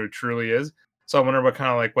Rimuru truly is. So I wonder what kind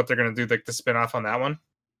of like what they're gonna do like to spin off on that one,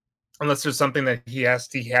 unless there's something that he has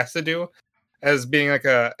to do as being like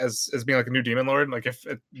a new demon lord, like if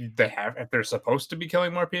they're supposed to be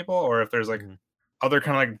killing more people, or if there's like other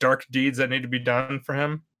kind of like dark deeds that need to be done for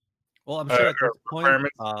him. Well, I'm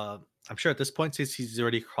sure at this point, since he's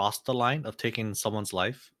already crossed the line of taking someone's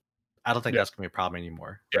life, I don't think that's gonna be a problem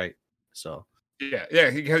anymore, right? So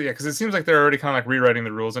because it seems like they're already kind of like rewriting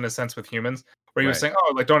the rules in a sense with humans, where he was saying,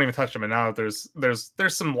 "Oh, like don't even touch them," and now there's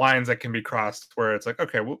some lines that can be crossed where it's like,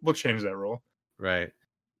 okay, we'll change that rule, right?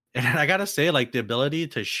 And I gotta say, like the ability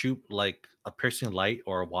to shoot like a piercing light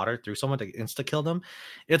or water through someone to insta kill them,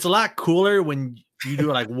 it's a lot cooler when you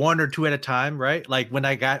do like one or two at a time, right? Like when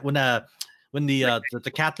the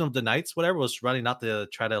captain of the knights, whatever, was running out to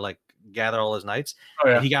try to like gather all his knights,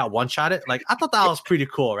 and he got one shot it. Like I thought that was pretty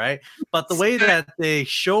cool, right? But the way that they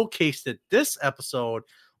showcased it this episode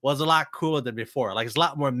was a lot cooler than before. Like it's a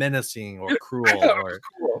lot more menacing or cruel.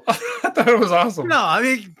 I thought it was awesome. No, I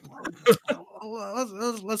mean,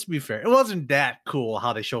 let's be fair. It wasn't that cool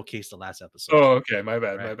how they showcased the last episode. Oh, okay, my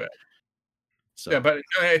bad. So yeah, but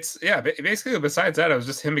it's basically besides that, it was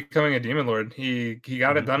just him becoming a demon lord. He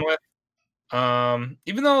got it done with.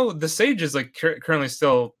 Even though the sage is like currently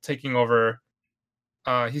still taking over.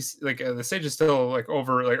 He's like the sage is still like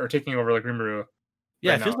over like or taking over like Rimuru.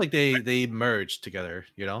 Yeah, it feels like they merged together,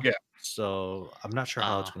 you know? Yeah. So I'm not sure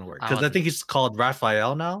how it's going to work. Because I think he's called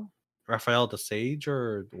Raphael now. Raphael the Sage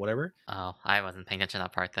or whatever. Oh, I wasn't paying attention to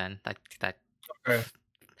that part then. That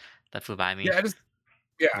flew by me. Yeah,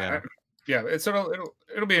 it's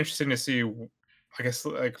it'll be interesting to see, I guess,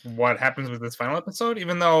 like what happens with this final episode,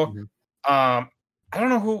 even though I don't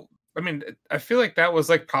know who. I mean, I feel like that was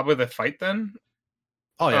like probably the fight then.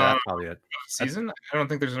 Oh yeah, that's probably it. Season. I don't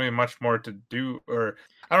think there's gonna be much more to do, or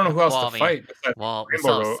I don't know who else to fight. Well, we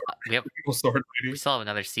still have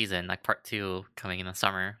another season, like part 2, coming in the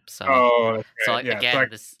summer. So, again,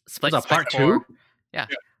 this split part 2. Yeah.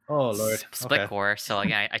 Oh Lord. Split core. So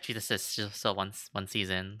again, I treat this as just still one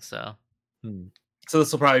season. So. So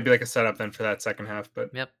this will probably be like a setup then for that second half,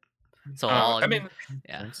 but yep. So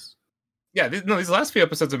these last few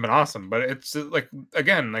episodes have been awesome, but it's like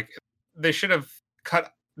again, like they should have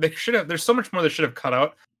cut. There's so much more they should have cut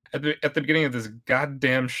out at the beginning of this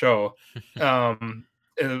goddamn show,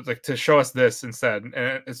 like to show us this instead,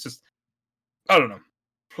 and it's just I don't know.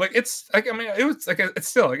 Like it's like I mean it was like it's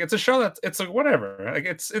still like it's a show that's it's like whatever like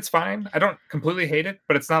it's fine. I don't completely hate it,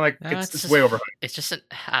 but it's not like it's way overhyped. It's just an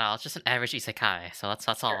average isekai. So that's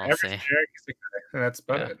all I'll say. And that's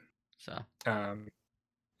about it. So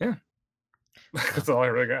yeah, that's all I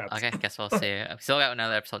really got. Okay, I guess we'll see. We still got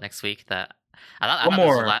another episode next week. That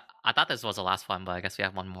I thought this was the last one, but I guess we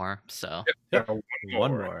have one more. So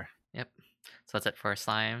one more. Yep. So that's it for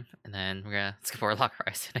Slime, and then we're gonna skip over Lock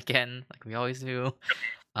Horizon again, like we always do.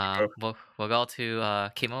 We'll go to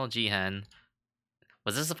Kemono Jihen.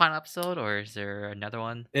 Was this the final episode, or is there another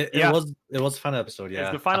one? It was the final episode. Yeah,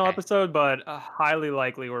 it's the final episode, but highly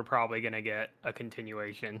likely we're probably gonna get a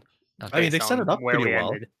continuation. Okay. I mean, they set it up pretty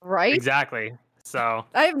well, right? Exactly. So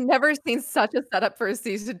I've never seen such a setup for a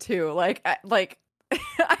season 2. Like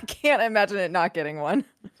I can't imagine it not getting one.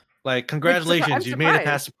 Like, congratulations, you made it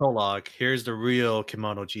past the prologue. Here's the real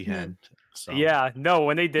Kemono Jihen. So. Yeah, no,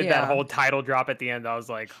 when they did that whole title drop at the end, I was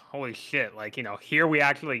like, holy shit, like, you know, here we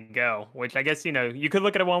actually go. Which I guess, you know, you could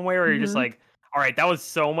look at it one way where you're just like, all right, that was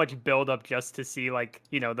so much build up just to see, like,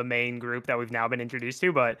 you know, the main group that we've now been introduced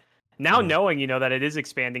to. But now knowing, you know, that it is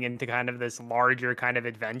expanding into kind of this larger kind of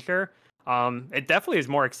adventure, it definitely is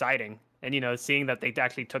more exciting. And seeing that they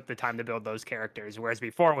actually took the time to build those characters, whereas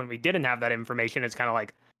before when we didn't have that information, it's kind of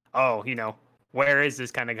like, oh, where is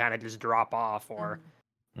this kind of just drop off or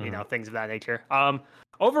things of that nature.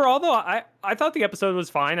 Overall though, I thought the episode was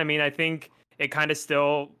fine. I mean, I think it kind of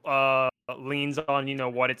still leans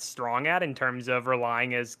on what it's strong at in terms of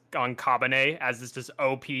relying on Kabane as this just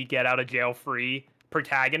OP get out of jail free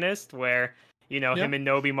protagonist, where him and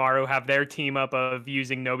Nobimaru have their team up of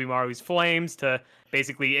using Nobimaru's flames to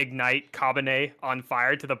basically ignite Kabane on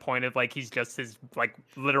fire to the point of like he's just his like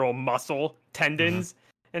literal muscle tendons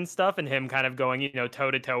and stuff, and him kind of going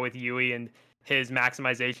toe to toe with Yui and his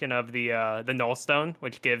maximization of the Null Stone,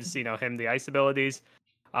 which gives him the ice abilities.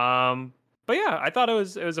 But yeah, I thought it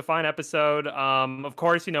was a fine episode. Of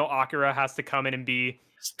course, Akira has to come in and be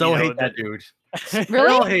still hate that dude.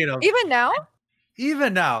 Really? Hate him. Even now?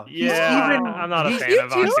 Even now. Yeah, I'm not a fan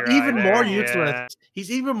of Akira. He's even either. more useless.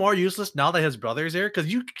 He's even more useless now that his brother's here,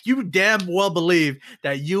 because you damn well believe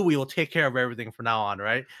that Yui will take care of everything from now on,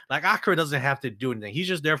 right? Like Akira doesn't have to do anything. He's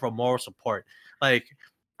just there for moral support. Like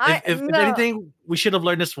if anything, we should have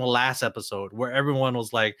learned this from the last episode where everyone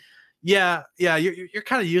was like, yeah, you're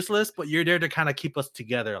kind of useless, but you're there to kind of keep us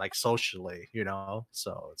together, like socially,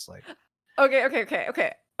 So it's like,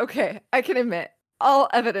 okay. I can admit all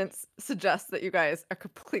evidence suggests that you guys are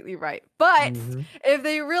completely right. But if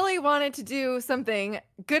they really wanted to do something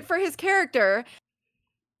good for his character,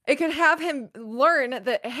 it could have him learn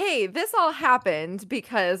that, hey, this all happened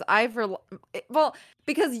because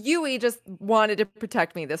because Yui just wanted to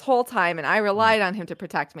protect me this whole time, and I relied on him to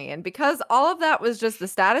protect me. And because all of that was just the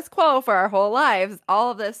status quo for our whole lives,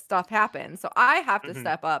 all of this stuff happened. So I have to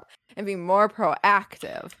step up and be more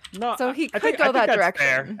proactive. No, so he I could go that direction.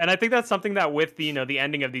 Fair. And I think that's something that with the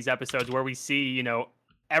ending of these episodes where we see,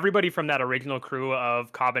 everybody from that original crew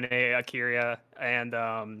of Kabane, Akira, and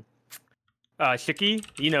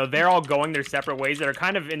Shiki, they're all going their separate ways that are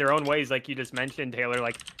kind of in their own ways, like you just mentioned, Taylor.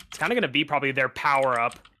 Like it's kind of going to be probably their power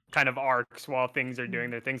up kind of arcs while things are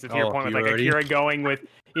doing their things. So to your point with like Akira going with,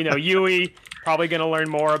 Yui probably going to learn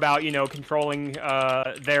more about, controlling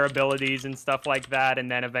their abilities and stuff like that,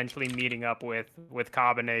 and then eventually meeting up with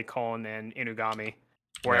Kabane, Kon, and Inugami,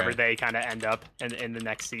 wherever they kind of end up in the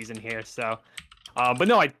next season here. So, but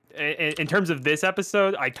no, in terms of this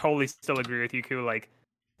episode, I totally still agree with you, Ku. Like,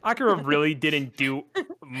 Akira really didn't do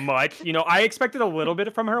much. I expected a little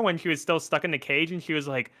bit from her when she was still stuck in the cage and she was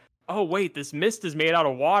like, oh, wait, this mist is made out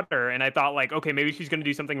of water. And I thought like, okay, maybe she's going to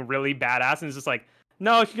do something really badass. And it's just like,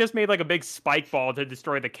 no, she just made like a big spike ball to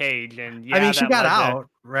destroy the cage. And yeah, I mean, she got out,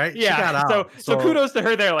 right? Yeah. She got out. So kudos to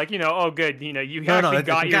her there. Like, oh, good. You actually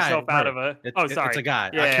got yourself out of a... Sorry. It's a guy.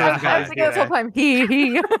 Yeah. I was thinking this whole time.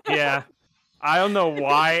 Yeah. I don't know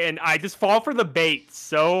why, and I just fall for the bait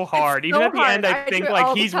so hard. Even at the end, I think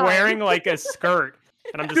like he's wearing like a skirt,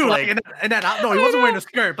 and I'm just like, and that no, he wasn't wearing a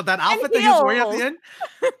skirt, but that outfit that he was wearing at the end,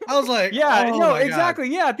 I was like, yeah, oh no, my exactly,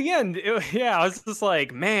 God. yeah. At the end, I was just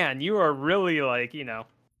like, man, you are really like,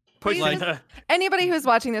 pushing. Anybody who's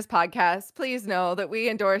watching this podcast, please know that we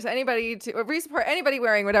endorse anybody we support anybody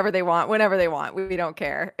wearing whatever they want, whenever they want. We don't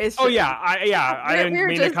care. It's just, I didn't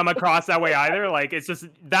mean to come across that way either. Like, it's just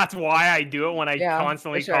that's why I do it when I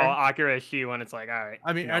constantly call Akira she when it's like, all right.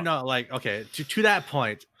 I mean, I know, like, okay, to that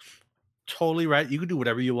point, totally right. You can do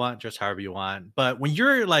whatever you want, just however you want. But when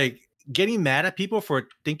you're like getting mad at people for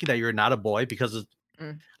thinking that you're not a boy because of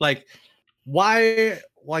like, why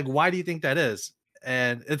do you think that is?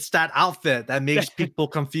 And it's that outfit that makes people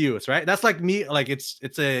confused, right? That's like me, like it's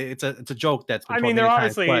a joke that's been told they're many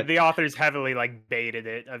obviously times, but... the authors heavily like baited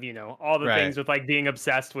it of all the things with like being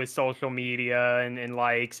obsessed with social media and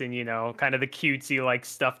likes and kind of the cutesy like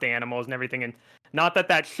stuffed animals and everything, and not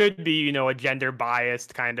that should be a gender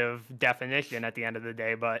biased kind of definition at the end of the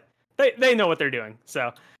day, but they know what they're doing.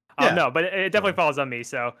 So no, but it definitely falls on me.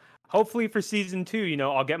 So hopefully for season 2,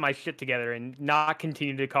 I'll get my shit together and not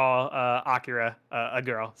continue to call Akira a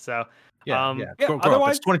girl. So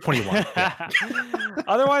otherwise, it's 2021.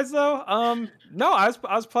 Otherwise, though, no, I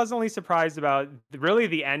was pleasantly surprised about really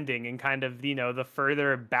the ending and kind of the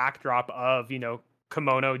further backdrop of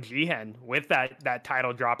Kimono Jihen with that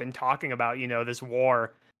title drop and talking about this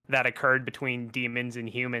war that occurred between demons and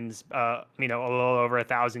humans, a little over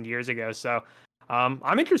 1,000 years ago. So.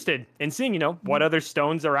 I'm interested in seeing, what other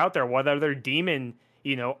stones are out there, what other demon,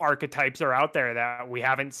 archetypes are out there that we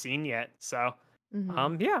haven't seen yet. So,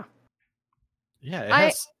 yeah. Yeah. It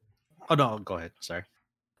has... Oh no, go ahead. Sorry.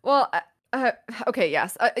 Well, okay.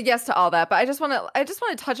 Yes. Yes to all that. But I just want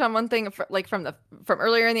to touch on one thing from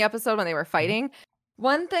earlier in the episode when they were fighting.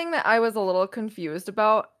 One thing that I was a little confused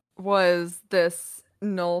about was this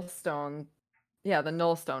Null Stone Yeah, the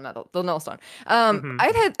Nullstone, not the Nullstone.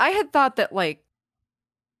 Mhm. I had thought that like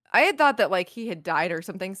he had died or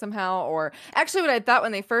something somehow, or actually what I thought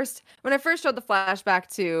when I first showed the flashback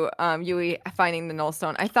to Yui finding the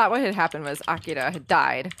Nullstone, I thought what had happened was Akira had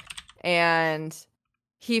died, and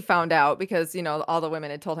he found out because all the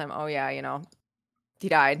women had told him, oh yeah, he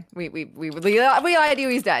died. We lied to you,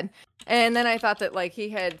 he's dead. And then I thought that like he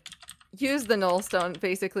had used the Nullstone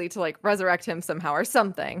basically to like resurrect him somehow or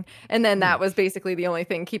something, and then that was basically the only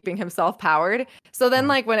thing keeping himself powered. So then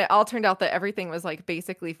like when it all turned out that everything was like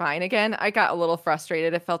basically fine again, I got a little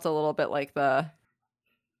frustrated. It felt a little bit like the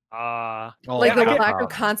lack of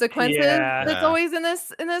consequences that's always in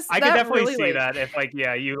this. I could definitely really, see that if like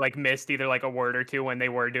you like missed either like a word or two when they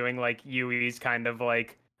were doing like Yui's kind of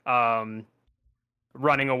like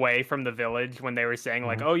running away from the village, when they were saying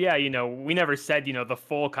like, oh yeah, we never said the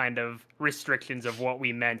full kind of restrictions of what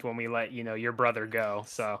we meant when we let your brother go.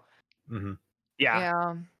 So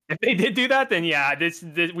yeah, if they did do that, then yeah, this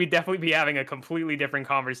we'd definitely be having a completely different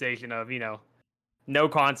conversation of no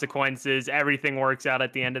consequences, everything works out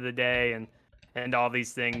at the end of the day, and all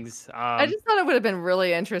these things. I just thought it would have been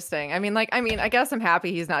really interesting. I mean, I guess I'm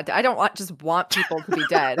happy he's not dead. I don't just want people to be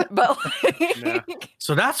dead, but like...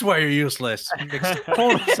 So that's why you're useless. Makes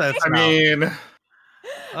total sense. I mean,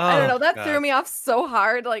 I don't know. That threw me off so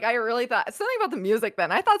hard. Like I really thought something about the music.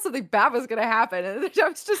 Then I thought something bad was gonna happen, and I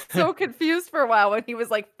was just so confused for a while when he was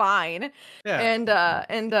like fine. Yeah.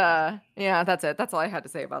 And yeah, that's it. That's all I had to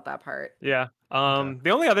say about that part. Yeah. The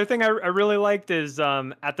only other thing I really liked is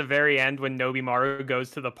at the very end when Nobimaru goes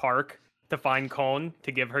to the park to find Kon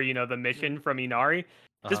to give her the mission from Inari.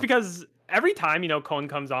 Just because every time Kon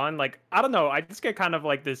comes on, like I don't know, I just get kind of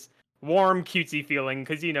like this warm cutesy feeling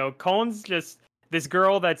because Kon's just this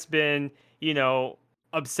girl that's been,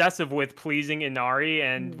 obsessive with pleasing Inari,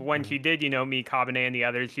 and when she did, meet Kabane and the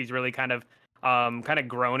others, she's really kind of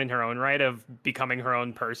grown in her own right of becoming her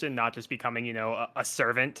own person, not just becoming, a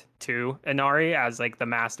servant to Inari as like the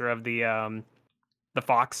master of the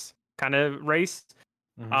fox kind of race.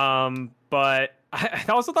 But I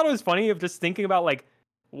also thought it was funny of just thinking about like,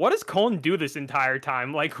 what does Kon do this entire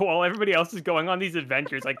time? Like while everybody else is going on these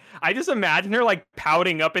adventures, like I just imagine her like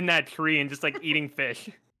pouting up in that tree and just like eating fish.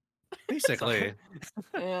 Basically.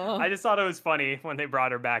 Yeah. I just thought it was funny when they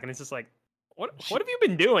brought her back, and it's just like, what have you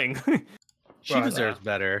been doing? She deserves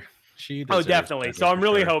better. She deserves definitely. Better, so I'm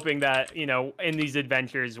really hoping that in these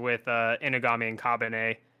adventures with Inugami and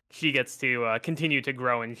Kabane, she gets to continue to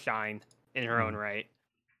grow and shine in her own right.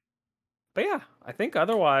 But yeah, I think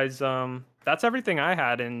otherwise, that's everything I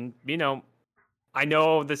had. And, I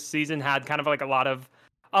know this season had kind of like a lot of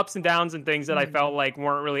ups and downs and things that I felt like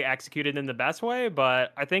weren't really executed in the best way.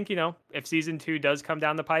 But I think, if season 2 does come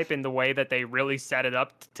down the pipe in the way that they really set it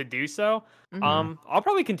up to do so, I'll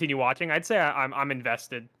probably continue watching. I'd say I'm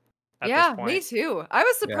invested. Yeah, me too. I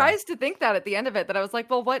was surprised to think that at the end of it, that I was like,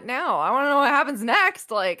 well, what now? I want to know what happens next.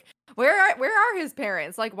 Like, where are his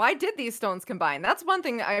parents? Like, why did these stones combine? That's one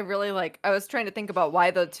thing that I really like. I was trying to think about why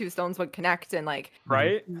the two stones would connect and like,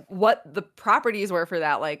 what the properties were for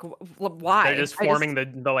that. Like, why? They're just forming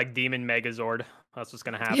the like demon Megazord. That's what's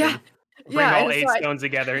gonna happen. Yeah. Bring all 8 stones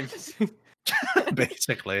together and just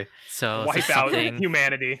basically. So wipe out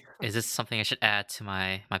humanity. Is this something I should add to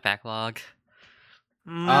my backlog?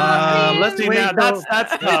 Let's see.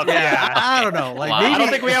 That's tough. Yeah, I don't know. Like, maybe I don't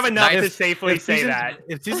think we have enough to safely say that.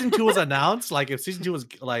 If season 2 was announced, like if season 2 was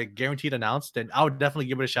like guaranteed announced, then I would definitely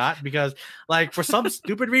give it a shot because, like, for some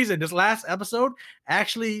stupid reason, this last episode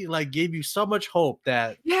actually like gave you so much hope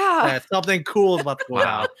that something cool is about to go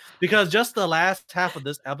out. Because just the last half of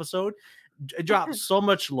this episode, it dropped so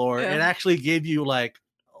much lore. It actually gave you like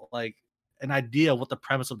an idea of what the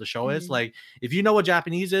premise of the show is. Like, if you know what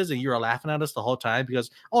Japanese is and you're laughing at us the whole time because,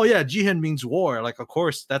 oh yeah, Jihen means war. Like, of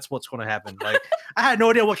course, that's what's going to happen. Like, I had no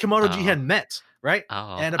idea what Kimono Jihen meant, right?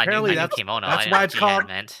 Oh, and apparently that's why it's called.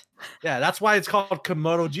 Yeah, that's why it's called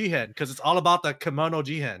Kimono Jihen, because it's all about the Kimono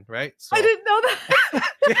Jihen, right? So, I didn't know that.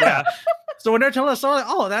 Yeah. So when they're telling us, like,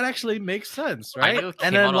 oh, that actually makes sense, right? I knew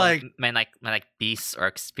and then like beasts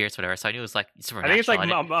or spirits, whatever. So I knew it was like supernatural. I think it's like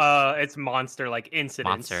it's monster, like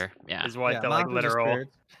incidents. Monster, is what the like literal.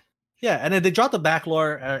 Yeah, and then they dropped the back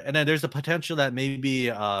lore, and then there's the potential that maybe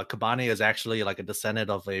Kabane is actually like a descendant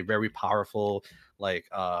of a very powerful like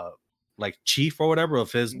chief or whatever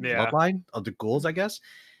of his bloodline of the ghouls, I guess.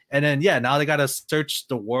 And then now they gotta search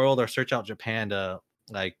the world or search out Japan to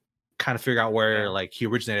like kind of figure out where like he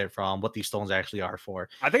originated from, what these stones actually are for.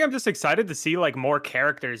 I think I'm just excited to see like more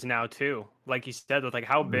characters now too, like you said, with like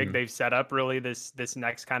how big they've set up really this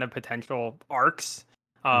next kind of potential arcs.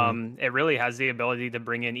 It really has the ability to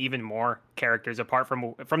bring in even more characters apart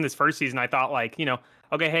from this first season. I thought like,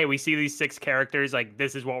 okay, hey, we see these 6 characters, like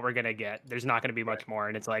this is what we're gonna get. There's not gonna be much more,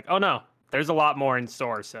 and it's like, oh no, there's a lot more in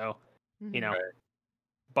store. So,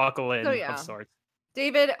 buckle in of sorts.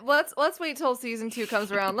 David, let's wait till season 2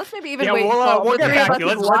 comes around. Let's maybe even wait we'll get back to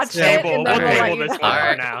you. Let's table this one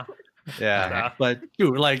Alright. for now. Yeah, but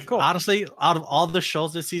dude, like honestly, out of all the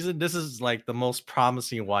shows this season, this is like the most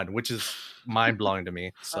promising one, which is mind blowing to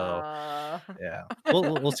me. So yeah,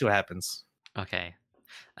 we'll see what happens. Okay,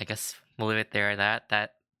 I guess we'll leave it there.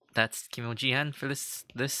 That's Kim Ji-hyun for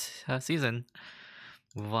this season.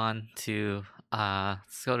 Move on to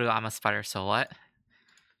let's go to I'm a Spider. So what?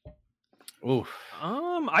 Ooh.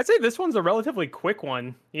 I'd say this one's a relatively quick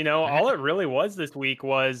one. All it really was this week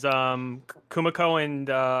was Kumiko and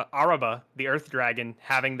Araba, the Earth Dragon,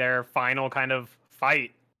 having their final kind of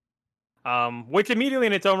fight. Which immediately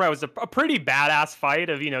in its own right was a pretty badass fight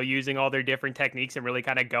of, using all their different techniques and really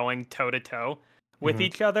kind of going toe to toe with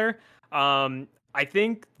each other. I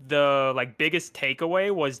think the biggest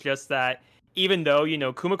takeaway was just that even though,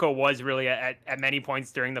 Kumiko was really at many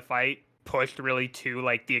points during the fight pushed really to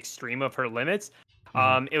the extreme of her limits.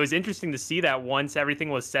 It was interesting to see that once everything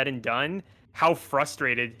was said and done, how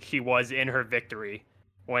frustrated she was in her victory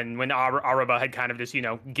when Araba had kind of just,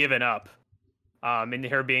 given up. And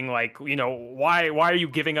her being like, why are you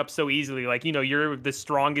giving up so easily? Like, you're the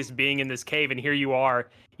strongest being in this cave, and here you are,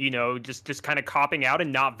 just kind of copping out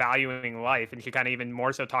and not valuing life. And she kind of even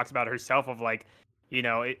more so talks about herself of like,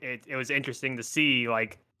 it was interesting to see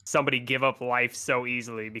somebody give up life so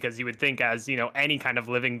easily, because you would think as, any kind of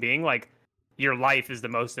living being, your life is the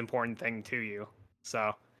most important thing to you.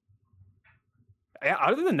 So yeah,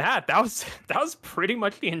 other than that was pretty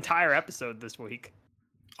much the entire episode this week.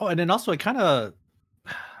 Oh, and then also it kind of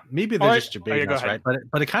maybe they're just debating us, right?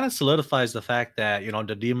 But it kind of solidifies the fact that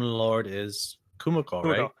the Demon Lord is Kumiko,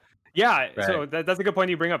 right? Yeah, right. So that's a good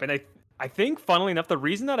point you bring up, and I think, funnily enough, the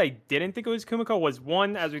reason that I didn't think it was Kumiko was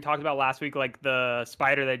one, as we talked about last week, the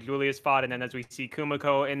spider that Julius fought, and then as we see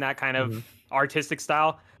Kumiko in that kind of artistic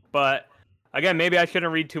style. But again, maybe I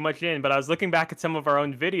shouldn't read too much in, but I was looking back at some of our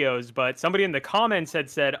own videos, but somebody in the comments had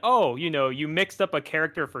said, oh, you mixed up a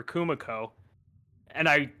character for Kumiko. And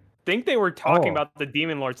I think they were talking about the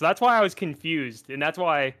Demon Lord. So that's why I was confused. And that's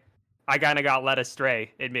why I kind of got led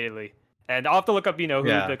astray, admittedly. And I'll have to look up, who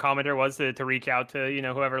the commenter was to reach out to,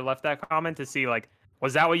 whoever left that comment to see,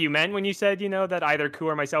 was that what you meant when you said, that either Ku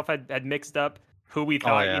or myself had mixed up who we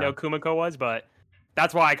thought, Kumiko was? But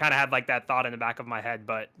that's why I kind of had that thought in the back of my head.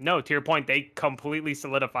 But no, to your point, they completely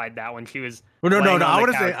solidified that when she was. Well, no. I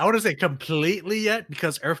wouldn't say completely yet,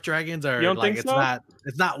 because Earth Dragons are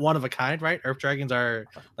it's not one of a kind, right? Earth Dragons are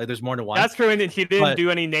there's more than one. That's true, and she didn't do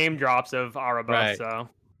any name drops of Araba, right. So.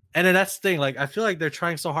 And then that's the thing. I feel like they're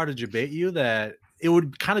trying so hard to debate you that it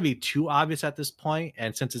would kind of be too obvious at this point.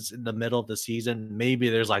 And since it's in the middle of the season, maybe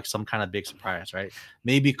there's some kind of big surprise, right?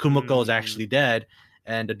 Maybe Kumiko is actually dead,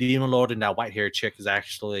 and the Demon Lord and that white-haired chick is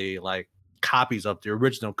actually copies of the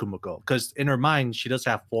original Kumiko. Because in her mind, she does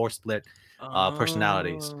have 4 split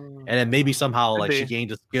personalities, and then maybe somehow she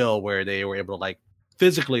gained a skill where they were able to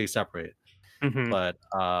physically separate. But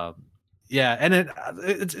yeah, and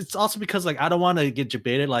it's also because I don't want to get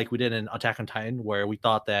debated like we did in Attack on Titan, where we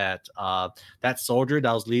thought that that soldier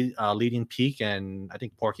that was leading Peak and I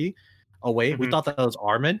think Porky away, we thought that was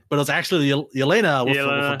Armin, but it was actually Yelena with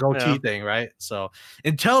a goatee thing, right? So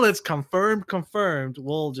until it's confirmed,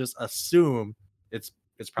 we'll just assume it's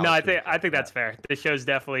probably. No, I think that's fair. The show's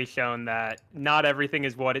definitely shown that not everything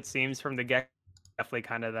is what it seems from the get. Definitely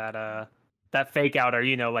kind of that fake out or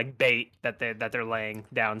bait that they're laying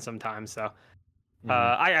down sometimes. So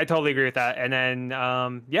I totally agree with that. And then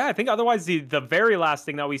I think otherwise the very last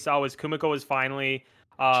thing that we saw was Kumiko was finally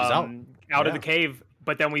out of the cave,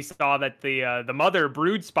 but then we saw that the mother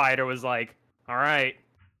brood spider was like, all right,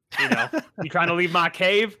 you trying to leave my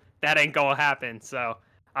cave? That ain't gonna happen. So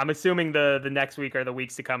I'm assuming the next week or the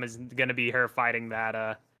weeks to come is gonna be her fighting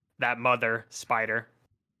that mother spider.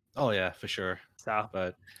 Oh yeah, for sure. So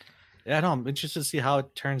but yeah, no, I'm interested to see how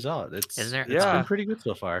it turns out. It's been pretty good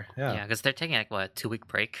so far. Yeah, because they're taking a 2-week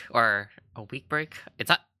break or a week break. It's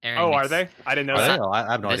not airing. Oh, are they? I didn't know that.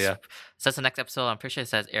 I have no idea. Says the next episode. I'm pretty sure it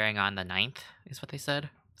says airing on the 9th is what they said.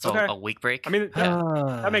 So a week break. I mean,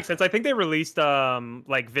 that makes sense. I think they released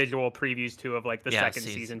visual previews too of the second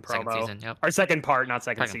season promo. Second season, yep. Or second part, not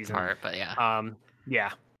second season. Part, but yeah. Yeah.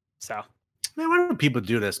 So. Man, why do people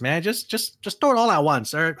do this, man? Just throw it all at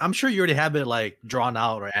once. Or I'm sure you already have it drawn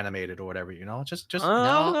out or animated or whatever, Just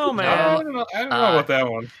no, man. I don't know about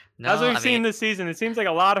that one. As we've seen this season, it seems like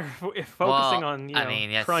a lot of focusing on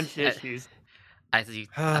crunch issues. I see.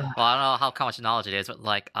 Well, I don't know how much knowledge it is, but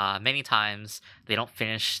like many times they don't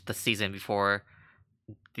finish the season before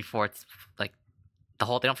it's like the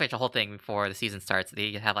whole. They don't finish the whole thing before the season starts.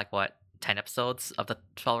 They have like 10 episodes of the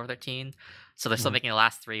 12 or 13, so they're still making the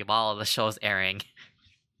last 3 while the show's airing.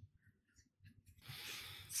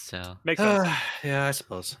 So makes sense. Yeah, I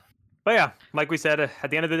suppose. But yeah, like we said, at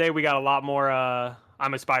the end of the day, we got a lot more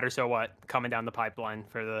I'm a Spider, so what coming down the pipeline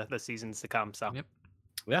for the seasons to come. So Yep.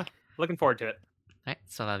 Yeah, looking forward to it. Alright,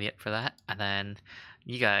 so that'll be it for that. And then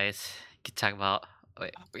you guys can talk about.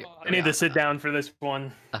 Wait, I need to sit down for this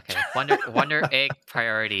one. Okay, Wonder Egg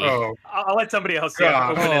priority. Oh, I'll let somebody else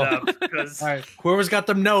God. open it up. Because all right. Whoever's got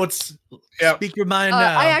them notes, Yep. speak your mind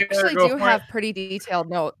now. I actually go do for have it. pretty detailed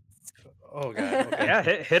notes. Oh god. Okay. yeah,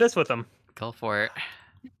 hit us with them. Go for it.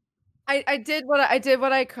 I did what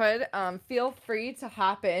I could. Feel free to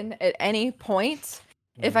hop in at any point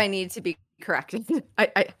if I need to be corrected.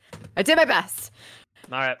 I did my best.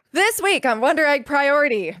 All right. This week on Wonder Egg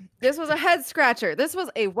Priority, this was a head scratcher. This was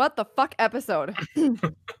a what the fuck episode.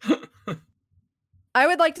 I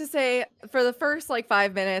would like to say for the first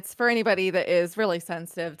 5 minutes, for anybody that is really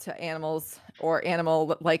sensitive to animals or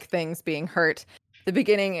animal-like things being hurt, the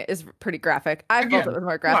beginning is pretty graphic. I felt it was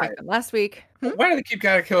more graphic than last week. Why do they keep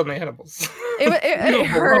gotta killing the animals? It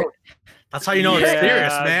hurt. That's how you know it's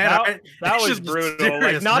serious, man. That It's was just brutal.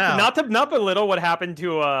 serious Not now. to belittle what happened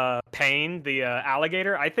to Payne, the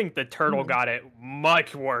alligator. I think the turtle got it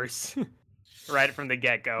much worse, right from the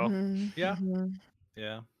get go. Yeah. Mhm.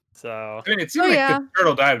 Yeah. So I mean, it seemed like the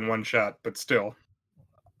turtle died in one shot, but still.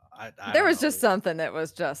 I There don't was know. just something that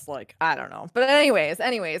was just I don't know. But anyways,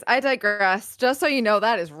 I digress. Just so you know,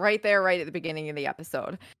 that is right there, right at the beginning of the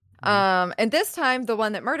episode. And this time, the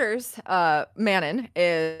one that murders Manon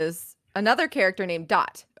is another character named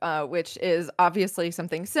Dot, which is obviously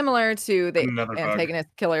something similar to the Another bug. antagonist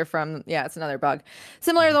killer from, it's another bug.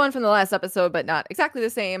 Similar to the one from the last episode, but not exactly the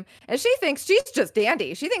same. And she thinks she's just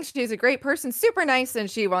dandy. She thinks she's a great person, super nice,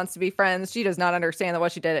 and she wants to be friends. She does not understand that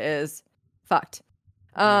what she did is fucked.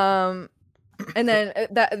 And then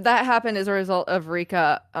that happened as a result of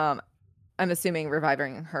Rika, I'm assuming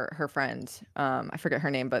reviving her friend. I forget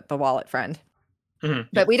her name, but the wallet friend.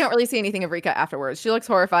 But we don't really see anything of Rika afterwards. She looks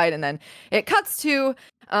horrified, and then it cuts to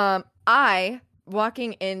I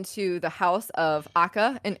walking into the house of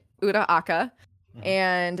Akka and Ura Akka.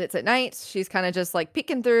 And it's at night. She's kind of just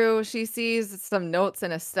peeking through. She sees some notes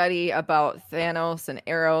in a study about Thanos and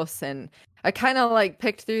Eros, and I kind of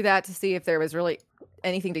picked through that to see if there was really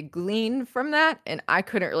anything to glean from that, and I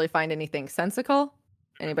couldn't really find anything sensical.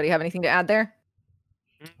 Anybody have anything to add there?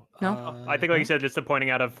 No? I think, like you said, just the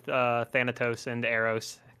pointing out of Thanatos and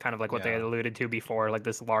Eros, kind of like what they had alluded to before,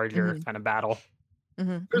 this larger kind of battle.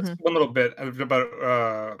 There's one little bit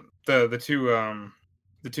about the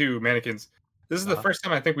two mannequins. This is the first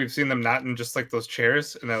time I think we've seen them not in just those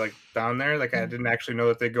chairs and they're down there. I didn't actually know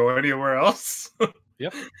that they go anywhere else.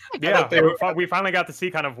 Yep. Yeah, we finally got to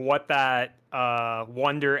see kind of what that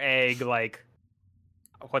Wonder Egg,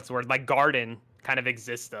 what's the word, garden kind of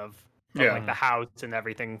exists of. The house and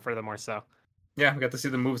everything furthermore, so. Yeah, we got to see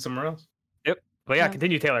them move somewhere else. Yep. But yeah,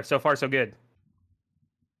 continue, Taylor. So far, so good.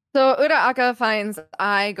 So Ura Akka finds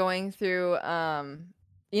I going through,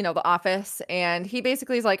 the office, and he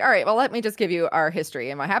basically is like, all right, well, let me just give you our history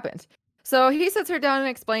and what happened. So he sits her down and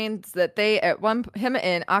explains that him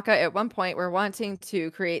and Akka at one point were wanting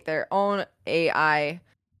to create their own AI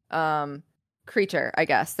creature, I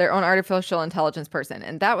guess, their own artificial intelligence person.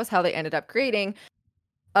 And that was how they ended up creating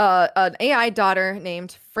an AI daughter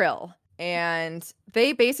named Frill. And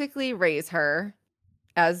they basically raise her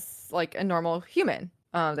as a normal human.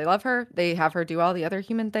 They love her. They have her do all the other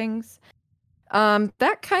human things.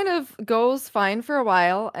 That kind of goes fine for a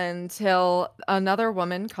while until another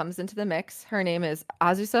woman comes into the mix. Her name is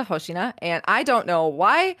Azusa Hoshina, and I don't know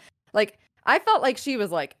why. I felt like she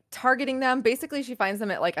was targeting them. Basically, she finds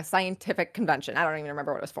them at a scientific convention. I don't even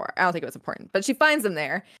remember what it was for. I don't think it was important, but she finds them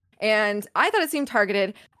there. And I thought it seemed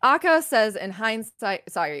targeted. Akka says in hindsight,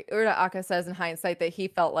 Ura Akka says in hindsight that he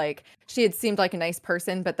felt like she had seemed like a nice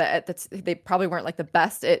person, but that they probably weren't the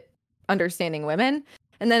best at understanding women.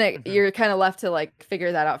 And then you're kind of left to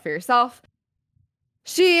figure that out for yourself.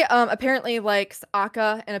 She apparently likes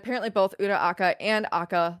Akka, and apparently both Ura Akka and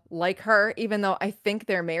Akka like her, even though I think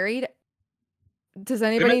they're married. Does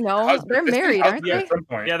anybody know? They're married, aren't they? At some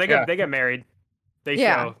point. Yeah, they get married. They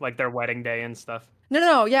show their wedding day and stuff.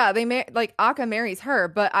 No, yeah, they Akka marries her,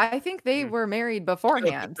 but I think they were married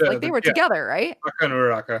beforehand. They were together, right? Akka and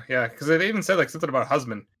Ura Akka, yeah, because they even said something about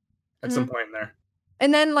husband at some point in there.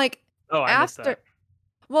 And then I missed that.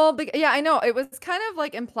 Well, yeah, I know it was kind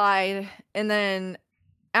of implied, and then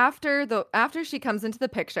after she comes into the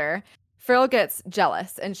picture, Frill gets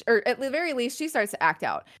jealous, or at the very least, she starts to act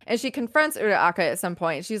out, and she confronts Uraraka at some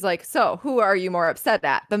point. She's like, "So, who are you more upset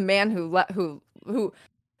at? The man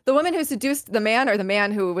the woman who seduced the man, or the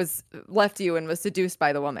man who was left you and was seduced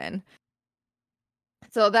by the woman?"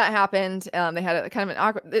 So that happened. They had a kind of an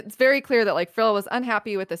awkward. It's very clear that like Frill was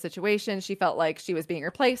unhappy with the situation. She felt like she was being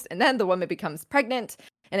replaced, and then the woman becomes pregnant,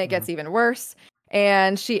 and it gets even worse.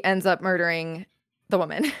 And she ends up murdering the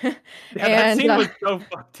woman. Yeah, that scene was so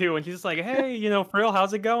fucked too. And she's just like, "Hey, Frill,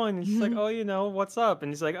 how's it going?" And she's like, "Oh, what's up?"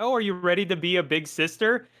 And he's like, "Oh, are you ready to be a big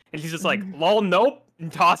sister?" And she's just like, "Lol, nope."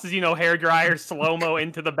 And tosses, hair dryer slow-mo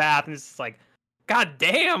into the bath. And it's just like, God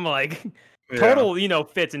damn, like total,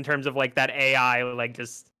 fits in terms of like that AI, like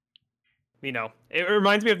just, it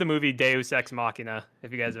reminds me of the movie Deus Ex Machina.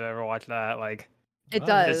 If you guys have ever watched that, like it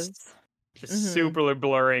does. Just super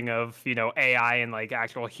blurring of AI and like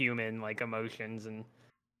actual human like emotions, and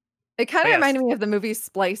it kind of reminded me of the movie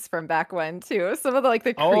Splice from back when too. Some of the like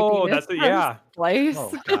the creepiness. Splice.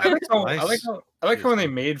 I like how when they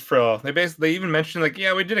made Frill, they even mentioned like,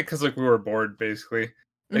 yeah, we did it because like we were bored, basically.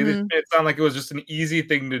 Like they made it sound like it was just an easy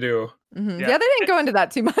thing to do. Yeah, they didn't go into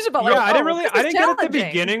that too much about. Like, I didn't get at the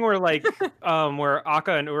beginning where like where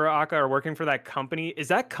Akka and Uraraka are working for that company. Is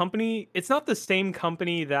that company? It's not the same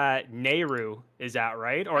company that Nehru is at,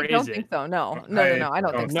 right? Or I don't think so. No. I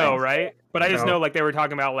don't think so. No, right? But I just know like they were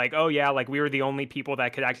talking about like, oh yeah, like we were the only people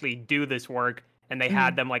that could actually do this work, and they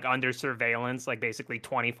had them like under surveillance, like basically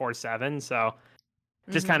 24/7. So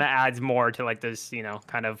just kind of adds more to like this,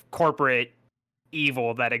 kind of corporate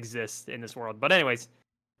evil that exists in this world. But anyways,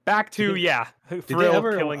 back to Frill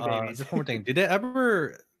killing babies. Just one more thing. Did they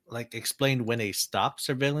ever like explain when they stopped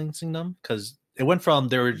surveillancing them? Because it went from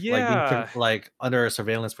they were like under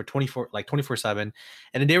surveillance for 24/7, and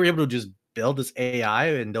then they were able to just build this AI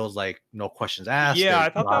and there was like no questions asked. Yeah, I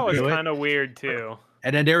thought that was kind of weird too.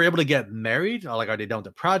 And then they were able to get married. Like, are they done with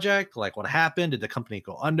the project? Like, what happened? Did the company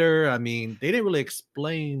go under? I mean, they didn't really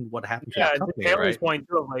explain what happened to that company, Taylor's point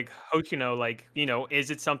too, like Hoshino, like, is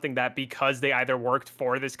it something that because they either worked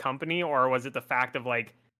for this company, or was it the fact of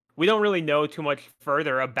like, we don't really know too much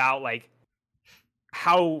further about like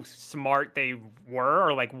how smart they were,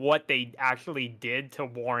 or like what they actually did to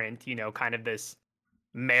warrant, kind of this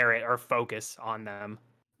merit or focus on them.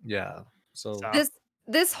 Yeah. So.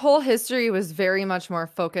 This whole history was very much more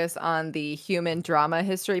focused on the human drama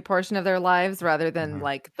history portion of their lives rather than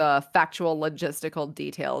like the factual logistical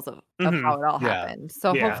details of how it all happened.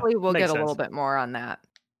 So hopefully we'll get a little bit more on that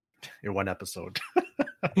in one episode.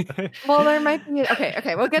 Well, there might be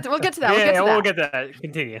okay. We'll get to that. We'll get to that.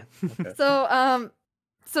 Continue. Okay.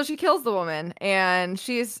 So she kills the woman and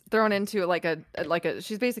she's thrown into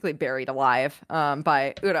she's basically buried alive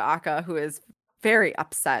by Uraraka, who is very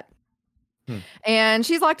upset. And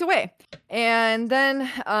she's locked away. And then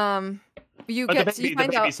you find out the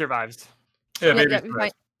baby survives.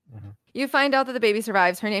 You find out that the baby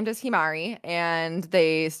survives. Her name is Himari, and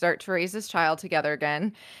they start to raise this child together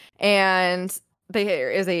again. And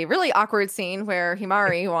there is a really awkward scene where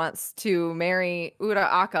Himari wants to marry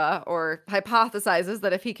Uraraka, or hypothesizes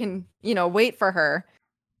that if he can, wait for her,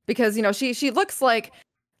 because she looks like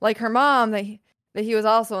her mom that he was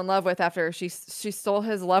also in love with after she stole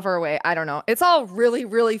his lover away. I don't know. It's all really,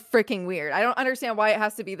 really freaking weird. I don't understand why it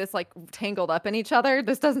has to be this like tangled up in each other.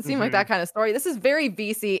 This doesn't seem like that kind of story. This is very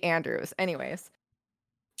VC Andrews. Anyways.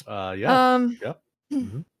 Yeah.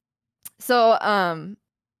 So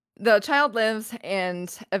the child lives,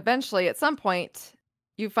 and eventually at some point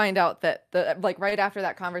you find out that right after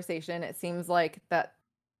that conversation, it seems like that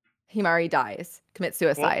Himari dies, commits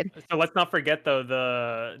suicide. Well, so let's not forget though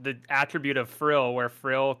the attribute of Frill, where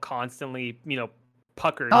Frill constantly,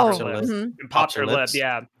 puckers her lips and pops her lip.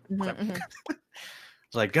 Yeah. It's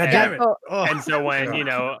like, God damn it. And so when,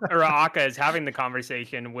 Uraraka is having the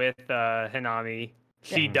conversation with Hinami,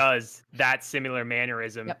 she does that similar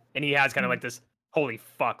mannerism. And he has kind of like this, holy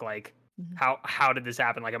fuck, like how did this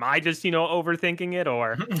happen? Like, am I just, overthinking it,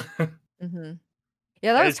 or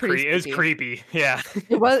Yeah, that was pretty it was creepy. Yeah.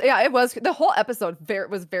 It was. Yeah, it was. The whole episode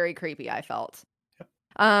was very creepy, I felt.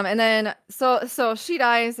 And then so she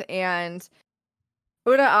dies, and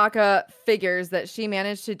Uraraka figures that she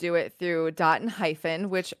managed to do it through Dot and Hyphen,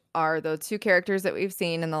 which are the two characters that we've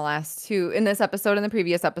seen in this episode and the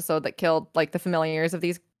previous episode that killed like the familiars of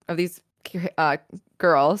these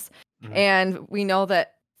girls. And we know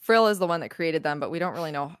that Frill is the one that created them, but we don't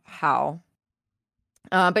really know how.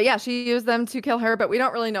 But yeah, she used them to kill her, but we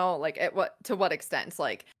don't really know like to what extent.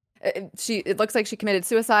 Like it looks like she committed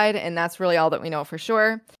suicide, and that's really all that we know for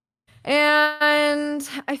sure. And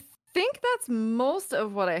I think that's most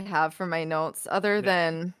of what I have for my notes, other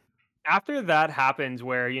than after that happens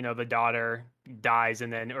where, you know, the daughter dies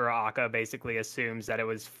and then Uraraka basically assumes that it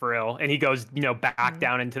was Frill, and he goes, you know, back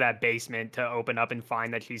down into that basement to open up and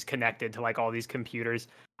find that she's connected to like all these computers.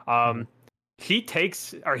 He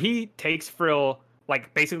takes Frill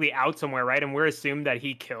like basically out somewhere, right? And we're assumed that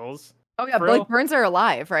he kills. Oh yeah, Frill. like burns her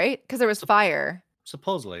alive, right? Because there was fire.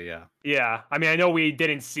 Supposedly, yeah. Yeah, I mean, I know we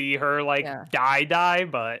didn't see her like die,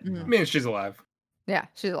 but I mean, she's alive. Yeah,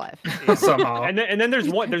 she's alive. Somehow. And then there's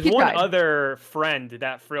one died. other friend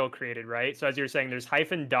that Frill created, right? So as you're saying, there's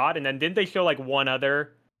Hyphen Dot, and then didn't they show like one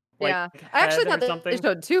other? Like, yeah, I actually thought they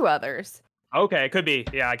showed 2 others. Okay, it could be.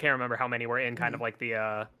 Yeah, I can't remember how many were in kind of like the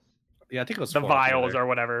Yeah, I think it was the 4 vials together. or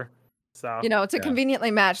whatever. So You know, to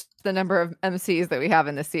conveniently match the number of MCs that we have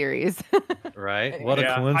in the series. Right? What a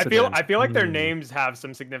yeah, coincidence. I feel like their names have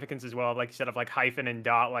some significance as well, like you said, of like Hyphen and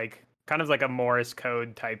Dot, like kind of like a Morse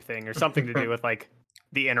code type thing or something to do with like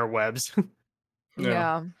the interwebs.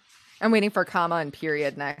 Yeah. I'm waiting for comma and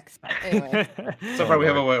period next. Anyway. So far, we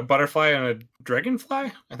have a butterfly and a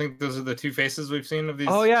dragonfly. I think those are the 2 faces we've seen of these.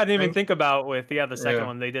 Oh yeah, I didn't even things. think about with the second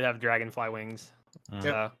one. They did have dragonfly wings.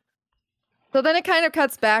 So then it kind of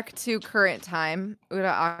cuts back to current time.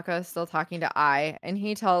 Uraraka is still talking to Ai, and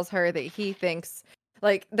he tells her that he thinks,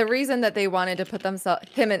 like, the reason that they wanted to put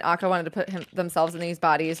him and Akka wanted to put themselves in these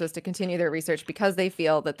bodies was to continue their research because they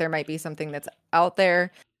feel that there might be something that's out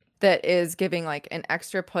there that is giving like an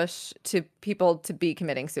extra push to people to be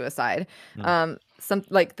committing suicide. Some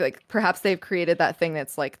like perhaps they've created that thing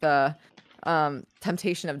that's like the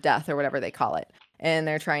temptation of death or whatever they call it. And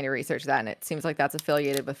they're trying to research that, and it seems like that's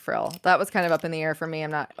affiliated with Frill. That was kind of up in the air for me.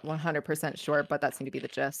 I'm not 100% sure, but that seemed to be the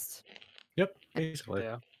gist. Yep, basically.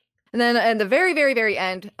 Yeah. And then at the very, very, very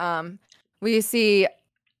end, we see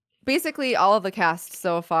basically all of the cast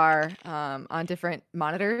so far on different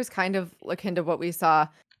monitors, kind of akin to what we saw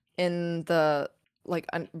in the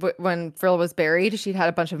when Frill was buried. She'd had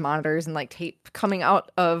a bunch of monitors and like tape coming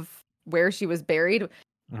out of where she was buried.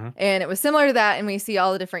 And it was similar to that, and we see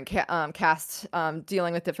all the different casts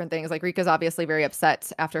dealing with different things. Like Rika's obviously very upset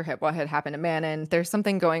after what had happened to Manon. There's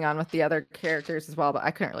something going on with the other characters as well, but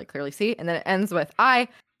I couldn't really clearly see. And then it ends with Ai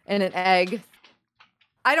and an egg.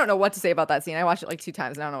 I don't know what to say about that scene. I watched it like 2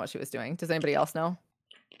 times, and I don't know what she was doing. Does anybody else know?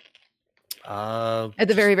 At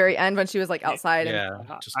the very, very end when she was like outside. Yeah,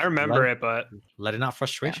 I remember it, but letting out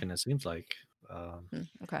frustration. It seems like.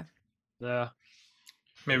 Okay. Yeah.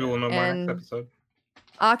 Maybe we'll know more next episode.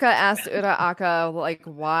 Akka asked Uraraka like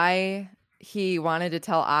why he wanted to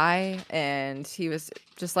tell Ai, and he was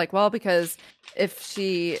just like, well, because if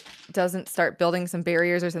she doesn't start building some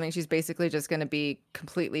barriers or something, she's basically just going to be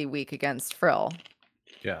completely weak against Frill.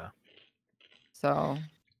 Yeah. So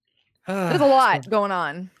there's a lot going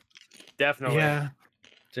on. Definitely. Yeah.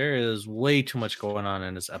 There is way too much going on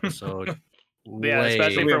in this episode. Yeah,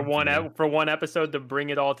 especially for one episode to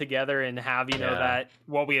bring it all together and have know that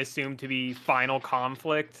what we assume to be final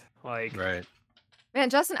conflict, like right.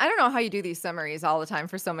 Man, Justin, I don't know how you do these summaries all the time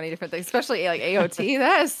for so many different things, especially like AOT.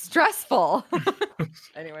 That is stressful.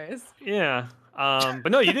 Anyways. Yeah.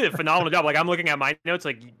 But no, you did a phenomenal job. Like I'm looking at my notes,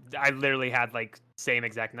 like I literally had like same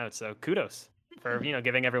exact notes. So kudos for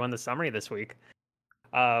giving everyone the summary this week.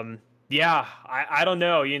 Yeah, I don't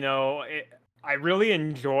know. I really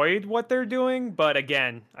enjoyed what they're doing, but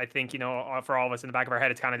again, I think, for all of us in the back of our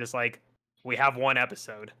head, it's kind of just like, we have one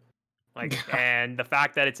episode. And the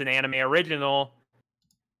fact that it's an anime original,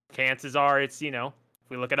 chances are it's, if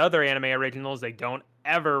we look at other anime originals, they don't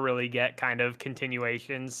ever really get kind of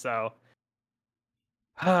continuations. So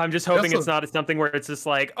I'm just hoping it's not something where it's just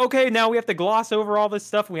like, okay, now we have to gloss over all this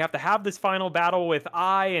stuff. And we have to have this final battle with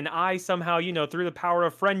Ai somehow, through the power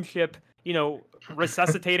of friendship,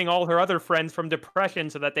 resuscitating all her other friends from depression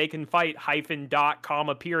so that they can fight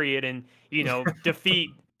 (dot, period, and defeat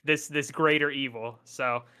this greater evil.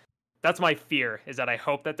 So that's my fear, is that I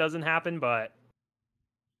hope that doesn't happen, but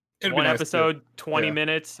one episode, 20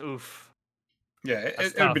 minutes, oof. Yeah,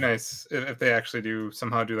 it would be nice if they actually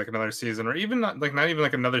somehow do like another season, or even not even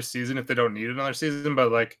like another season if they don't need another season,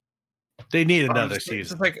 but like they need another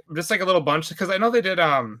season. Just like a little bunch, because I know they did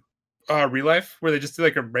Real Life, where they just did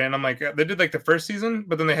like a random they did like the first season,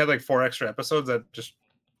 but then they had like 4 extra episodes that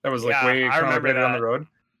was like way later on the road.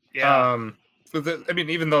 Yeah. I mean,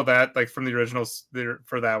 even though that like from the originals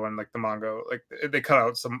for that one, like the manga, like they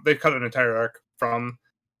cut an entire arc from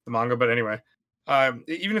the manga. But anyway,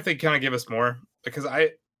 even if they kind of give us more, because a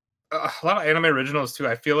lot of anime originals too,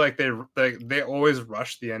 I feel like they always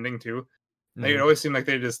rush the ending too. Mm-hmm. Like, it always seemed like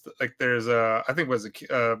they just like there's I think where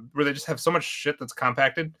they just have so much shit that's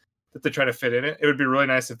compacted that they try to fit in it. It would be really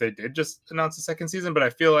nice if they did just announce the second season, but I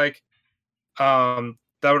feel like that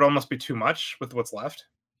would almost be too much with what's left.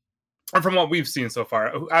 Or from what we've seen so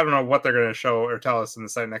far. I don't know what they're going to show or tell us in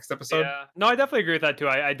the next episode. Yeah. No, I definitely agree with that too.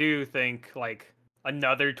 I do think like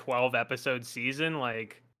another 12 episode season,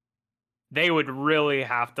 like they would really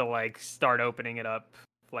have to like start opening it up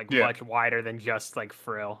like much wider than just like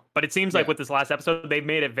Frill. But it seems like with this last episode, they've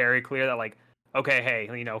made it very clear that like, okay, hey,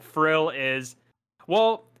 you know, Frill is,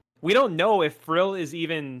 well, we don't know if Frill is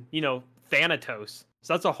even, you know, Thanatos.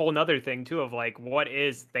 So that's a whole nother thing too of like, what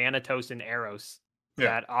is Thanatos and Eros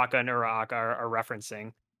that Akka and Uraraka are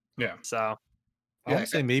referencing? Yeah. So I would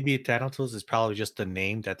say maybe Thanatos is probably just the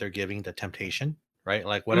name that they're giving the temptation, right?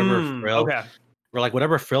 Like whatever Frill, or like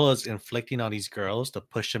whatever Frill is inflicting on these girls to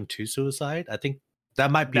push them to suicide. I think that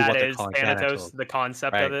might be what they're calling Thanatos. The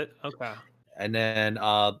concept of it. Okay. And then,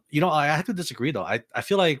 you know, I have to disagree though. I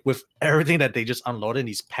feel like with everything that they just unloaded in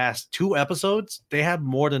these past 2 episodes, they have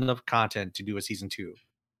more than enough content to do a season 2.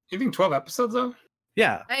 You think 12 episodes though?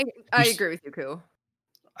 Yeah, I agree with you, Koo.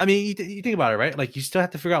 I mean, you think about it, right? Like, you still have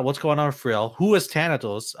to figure out what's going on with Frill. Who is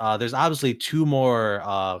Thanatos? There's obviously 2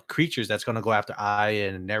 more creatures that's going to go after Ai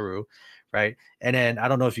and Neru, right? And then, I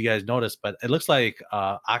don't know if you guys noticed, but it looks like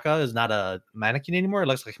Akka is not a mannequin anymore. It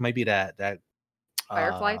looks like maybe that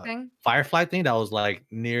Firefly thing? Firefly thing that was, like,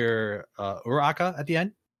 near Uraraka at the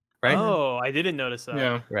end, right? Oh, I didn't notice that.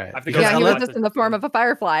 Yeah. Right. Yeah, he was just in the form of a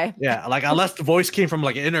firefly. Yeah, like, unless the voice came from,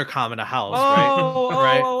 like, an intercom in a house, right?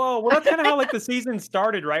 Right? Well, that's kind of how, like, the season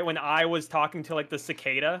started, right? When I was talking to, like, the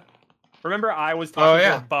cicada. Remember, I was talking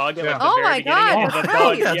to a bug at like, the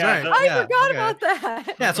very beginning. God! Bug, I forgot about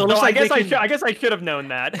that. Yeah, so it looks like I guess I should have known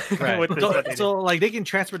that. Right. With this, so like they can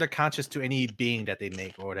transfer their conscious to any being that they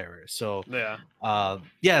make or whatever. So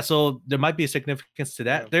so there might be a significance to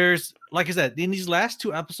that. There's, like I said, in these last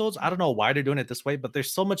 2 episodes, I don't know why they're doing it this way, but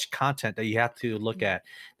there's so much content that you have to look at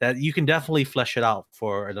that you can definitely flesh it out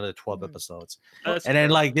for another 12 episodes. And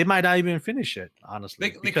then like they might not even finish it,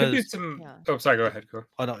 honestly. They could do some. Oh, sorry. Go ahead. Go.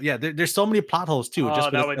 Oh no, yeah. There's so many plot holes too. Just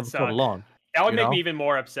for this episode alone. That would make me even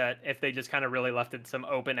more upset if they just kind of really left it some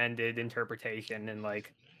open-ended interpretation and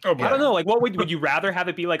like. I don't know. Like, what would you rather have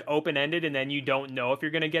it be like open-ended and then you don't know if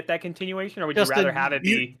you're going to get that continuation, or would you rather have it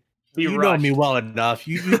be? You know me well enough.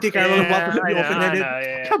 You think I really want to be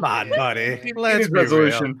open-ended? Come on, buddy. Let's be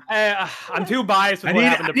resolution. I'm too biased with what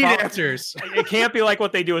happened to answers. It can't be like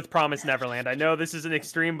what they do with Promised Neverland. I know this is an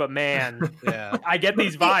extreme, but man, I get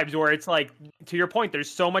these vibes where it's like, to your point, there's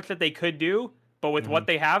so much that they could do, but with what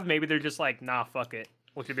they have, maybe they're just like, nah, fuck it,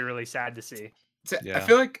 which would be really sad to see. I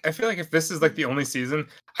feel like if this is like the only season,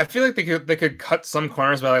 I feel like they could cut some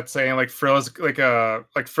corners by like saying like Frill is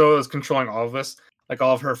Frill is controlling all of this. Like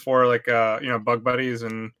all of her 4 like bug buddies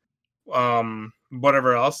and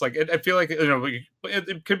whatever else. Like I feel like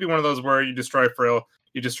it could be one of those where you destroy Frill,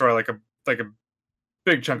 you destroy like a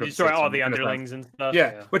big chunk of destroy all the underlings and stuff.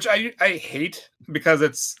 Yeah, which I hate because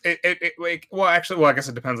it like I guess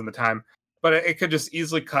it depends on the time, but it could just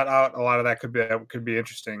easily cut out a lot of that. Could be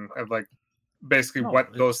interesting of like basically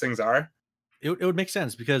what those things are. It would make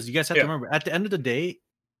sense because you guys have to remember at the end of the day,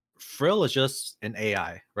 Frill is just an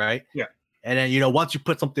AI, right? Yeah. And then, once you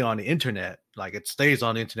put something on the internet, like it stays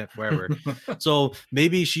on the internet forever. So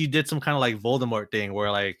maybe she did some kind of like Voldemort thing where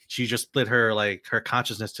like she just split her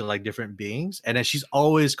consciousness to like different beings. And then she's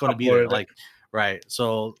always going to be there, like, right.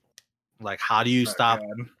 So like, how do you stop?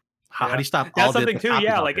 How do you stop? That's something too.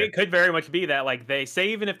 Yeah. Like it could very much be that like they say,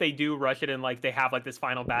 even if they do rush it and like they have like this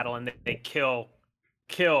final battle and they kill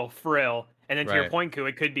Frill. And then to your point, Koo,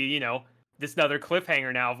 it could be, this another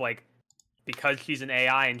cliffhanger now of like, because she's an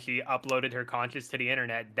AI and she uploaded her conscious to the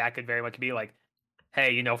internet, that could very much be like,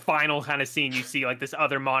 hey, final kind of scene. You see like this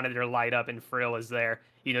other monitor light up and Frill is there,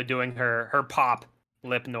 doing her pop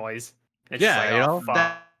lip noise. It's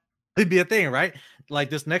that could be a thing, right? Like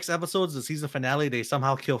this next episode is the season finale. They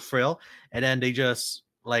somehow kill Frill and then they just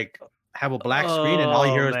like have a black screen and all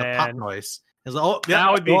you hear is the pop noise. It's like,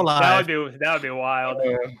 that would be wild.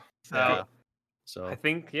 So I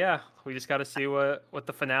think, we just got to see what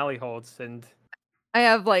the finale holds. And I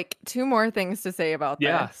have like 2 more things to say about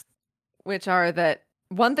this, which are that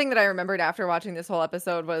one thing that I remembered after watching this whole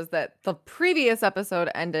episode was that the previous episode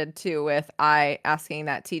ended too with I asking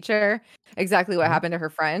that teacher exactly what happened to her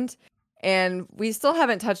friend. And we still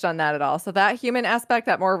haven't touched on that at all. So that human aspect,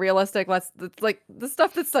 that more realistic, like the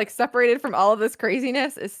stuff that's like separated from all of this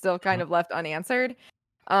craziness is still kind of left unanswered.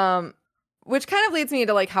 which kind of leads me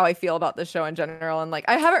to like how I feel about the show in general. And like,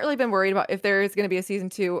 I haven't really been worried about if there is going to be a season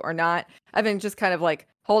 2 or not. I've been just kind of like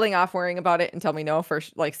holding off worrying about it until we know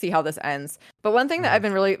first, like see how this ends. But one thing that I've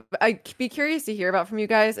been I'd be curious to hear about from you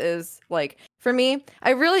guys is like, for me,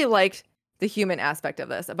 I really liked the human aspect of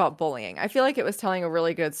this about bullying. I feel like it was telling a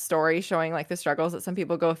really good story, showing like the struggles that some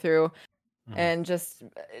people go through. And just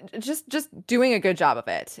doing a good job of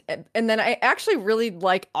it. And then I actually really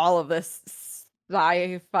like all of this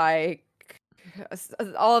sci-fi,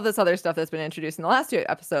 all of this other stuff that's been introduced in the last 2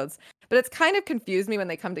 episodes, but it's kind of confused me when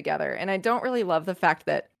they come together. And I don't really love the fact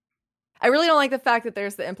that I really don't like the fact that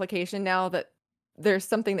there's the implication now that there's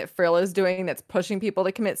something that Frill is doing that's pushing people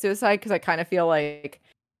to commit suicide, because I kind of feel like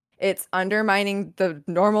it's undermining the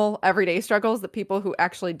normal everyday struggles that people who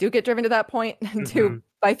actually do get driven to that point do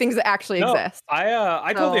by things that actually exist.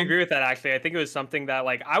 I totally agree with that. Actually, I think it was something that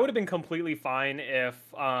like I would have been completely fine if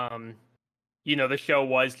the show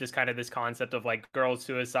was just kind of this concept of like girl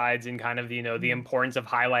suicides and kind of the importance of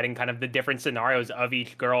highlighting kind of the different scenarios of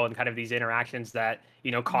each girl and kind of these interactions that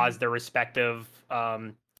cause their respective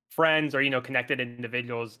friends or connected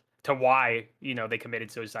individuals to why they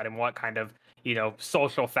committed suicide and what kind of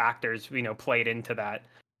social factors played into that.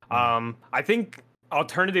 I think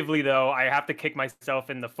alternatively though, I have to kick myself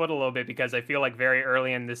in the foot a little bit, because I feel like very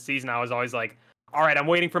early in this season I was always like, all right, I'm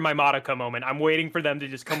waiting for my Madoka moment. I'm waiting for them to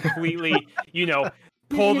just completely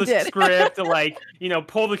pull the script, like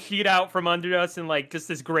pull the sheet out from under us, and like just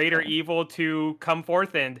this greater evil to come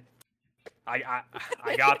forth. And I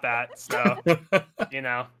got that. So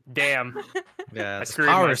damn. Yeah, I screwed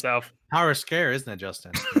myself. Power scare, isn't it,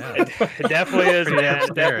 Justin? Yeah. It definitely is, man.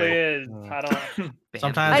 It definitely is. I don't.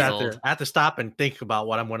 Sometimes I have to stop and think about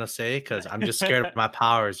what I'm going to say, because I'm just scared of my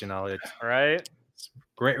powers. It's right. It's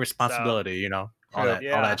great responsibility. All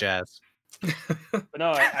that jazz. But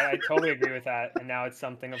no, I totally agree with that. And now it's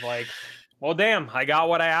something of like, well, damn, I got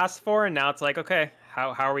what I asked for, and now it's like, okay,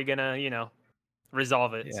 how are we gonna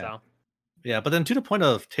resolve it? Yeah. So. Yeah, but then to the point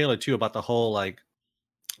of Taylor too, about the whole like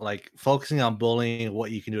focusing on bullying, what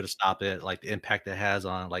you can do to stop it, like the impact it has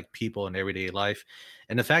on like people in everyday life,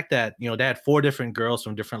 and the fact that they had 4 different girls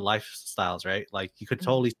from different lifestyles, right? Like you could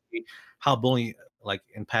totally see how bullying like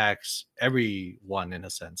impacts everyone in a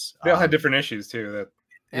sense. They all had different issues too.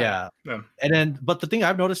 Yeah. And then, but the thing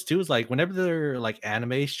I've noticed too is like whenever they're like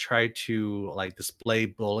animes try to like display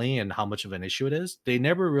bullying and how much of an issue it is, they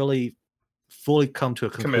never really fully come to a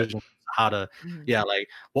conclusion how to like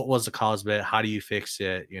what was the cause of it, how do you fix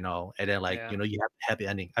it, and then like you have a happy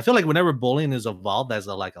ending. I feel like whenever bullying is evolved as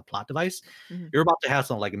a plot device, you're about to have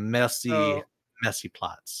some like messy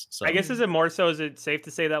plots. So I guess is it safe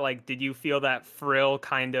to say that like did you feel that Frill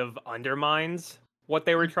kind of undermines what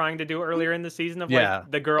they were trying to do earlier in the season of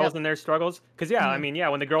like the girls and their struggles? Because I mean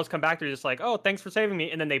when the girls come back, they're just like, oh, thanks for saving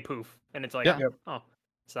me, and then they poof, and it's like oh,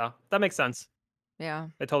 so that makes sense. Yeah,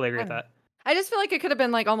 I totally agree with that. I just feel like it could have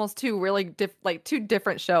been like almost 2 really 2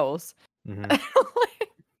 different shows. There's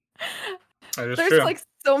true. like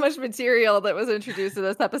so much material that was introduced in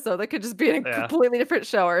this episode that could just be in a completely different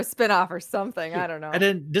show or a spinoff or something. I don't know. And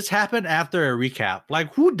then this happened after a recap.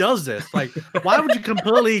 Like, who does this? Like, why would you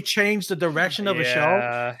completely change the direction of a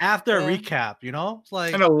show after a recap? It's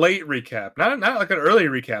like and a late recap, not like an early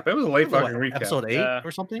recap. It was a late fucking recap. Episode 8 or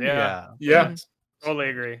something. Yeah. Totally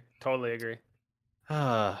agree.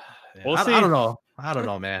 We'll see. I don't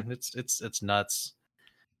know, man. It's nuts.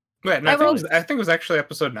 Wait, no, I think it was actually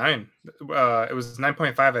episode 9. It was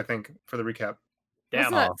 9.5, I think, for the recap.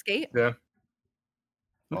 Wasn't that Skate? Yeah.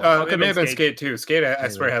 It may have been Skate too. Skate, I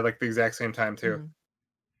swear, had like the exact same time too.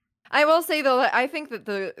 I will say though that I think that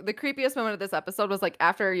the creepiest moment of this episode was like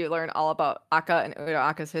after you learn all about Akka and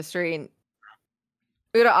Urara's history, and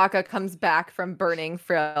Uraraka comes back from burning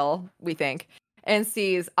Frill, we think, and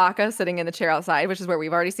sees Akka sitting in the chair outside, which is where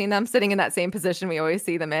we've already seen them, sitting in that same position we always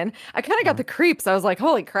see them in. I kind of got the creeps. I was like,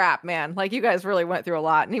 holy crap, man. Like, you guys really went through a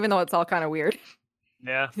lot. And even though it's all kind of weird.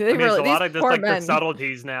 Yeah. There's a lot of just like the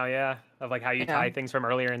subtleties now, of like how you tie things from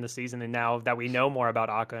earlier in the season. And now that we know more about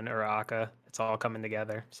Akka and Uraraka, it's all coming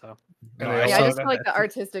together. So, I just feel like the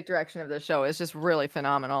artistic direction of the show is just really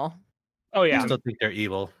phenomenal. Oh yeah, I still think they're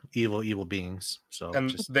evil beings. So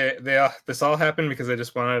and this all happened because they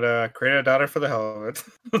just wanted to create a daughter for the hell of it.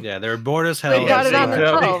 Yeah, they're bored as hell. They got it on the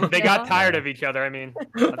 12, they got tired of each other. I mean,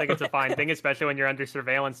 I think it's a fine thing, especially when you're under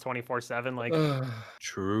surveillance 24/7. Like,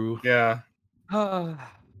 true. Yeah. But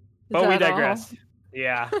we digress.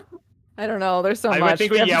 Yeah. I don't know. There's so much. I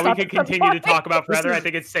think we could continue to talk about forever. I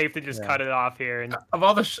think it's safe to just cut it off here. And of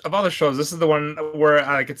all the shows, this is the one where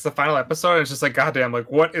like it's the final episode, and it's just like, goddamn,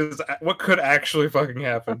 like what could actually fucking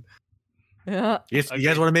happen? Yeah. You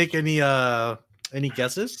guys want to make any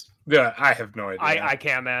guesses? Yeah, I have no idea. I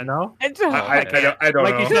can't, man. No. I don't Like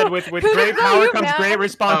know. you said, with great power You comes mad? great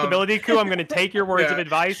responsibility. Ku, I'm going to take your words Yeah. of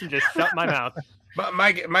advice and just shut my mouth. But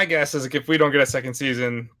my guess is like, if we don't get a second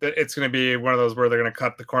season, it's going to be one of those where they're going to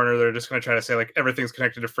cut the corner. They're just going to try to say like everything's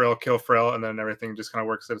connected to Frill, kill Frill, and then everything just kind of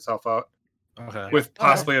works itself out Okay. with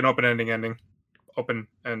possibly an open ending, open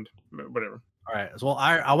end, whatever. All right. Well,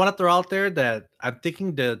 I want to throw out there that I'm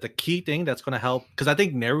thinking the key thing that's going to help, because I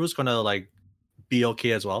think Neru's going to like be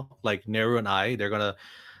okay as well. Like Neru and they're going to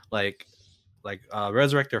like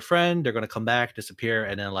resurrect their friend. They're going to come back, disappear,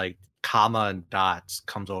 and then like Kama and Dots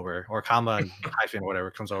comes over, or Kama and Hyphen or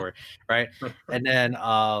whatever comes over, right? And then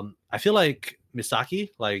I feel like Misaki,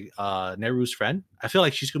 like Neru's friend, I feel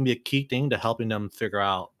like she's going to be a key thing to helping them figure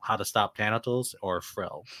out how to stop Thanatos or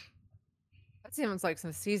Frill. That seems like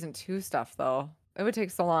some season 2 stuff, though. It would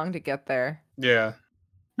take so long to get there. Yeah.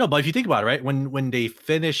 No, but if you think about it, right, when they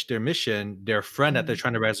finish their mission, their friend that they're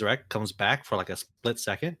trying to resurrect comes back for like a split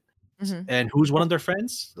second. Mhm. And who's one of their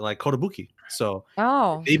friends? Like Kotobuki. So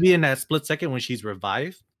Oh, maybe in that split second when she's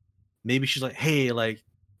revived, maybe she's like, hey, like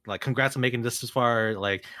congrats on making this far.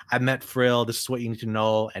 Like, I met Frill. This is what you need to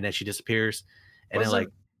know. And then she disappears. And then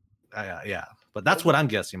yeah. But that's what I'm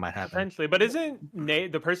guessing might happen. Potentially. But isn't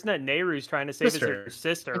the person that Neru's trying to save is her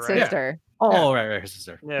sister, it's right? sister. Oh, right, her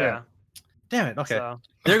sister. Yeah. Damn it. Okay. So.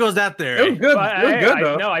 There goes that It theory. was good. But It was good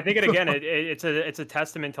though. no, I think it's a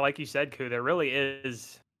testament to, like you said, Ku. There really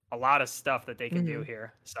is a lot of stuff that they can do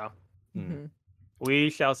here. So Mhm. we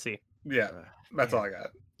shall see. Yeah, that's all I got.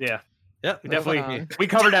 Yeah. Yeah, We That's definitely fine. we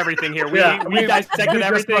covered everything here. We Yeah, we dissected just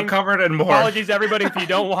everything. about covered and more. Apologies everybody if you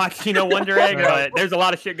don't watch, Wonder Egg, but there's a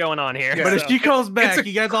lot of shit going on here. Yeah. But so. if she comes back,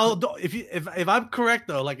 you guys all if I'm correct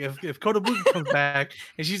though, like if Kotobuki comes back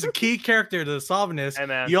and she's a key character to solving this, Hey,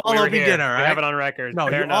 man, you all we were owe me here. dinner, We right? have it on record. No,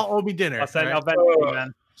 Fair you enough. all owe me dinner. I'll send. right? I'll bet you,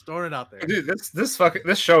 man. Just throwing it out there. Dude,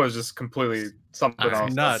 this show is just completely something Alright,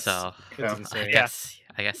 else. Nuts. So It's Yeah. insane.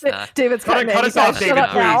 I guess David's Cut cutting in. us You off, guys David, shut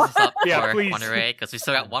up now. please. up Yeah, for please. Wonder Egg because we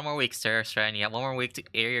still got one more week, sir. And you got one more week to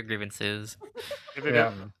air your grievances.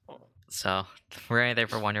 Yeah. So we're in there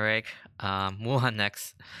for Wonder Egg. Move on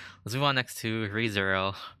next. Let's move on next to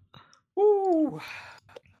ReZero. Woo.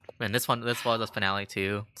 And this was the finale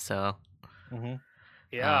too. So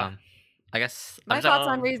Yeah. I guess My I'm thoughts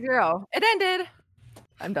done. on ReZero. It ended.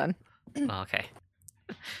 I'm done. Oh, okay.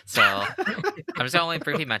 So I'm just gonna only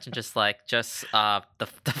briefly mention just the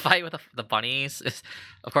fight with the bunnies is,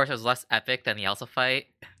 of course, it was less epic than the Elsa fight.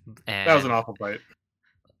 And That was an awful fight.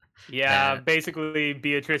 Yeah, that- basically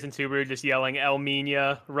Beatrice and Subaru just yelling El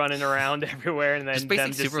Mina, running around everywhere, and then just them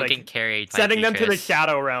basically just Subaru like getting carried, by sending them to the Beatrice.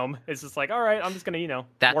 Shadow Realm. It's just like, all right, I'm just gonna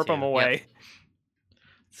That warp them too, yep. away.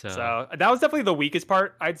 So that was definitely the weakest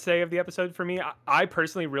part, I'd say, of the episode for me. I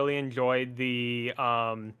personally really enjoyed the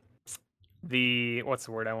what's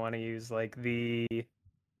the word I want to use? Like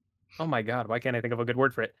oh my god, why can't I think of a good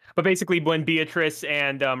word for it? But basically, when Beatrice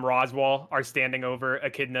and Roswell are standing over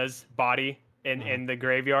Echidna's body in the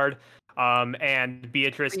graveyard, and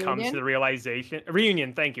Beatrice comes to the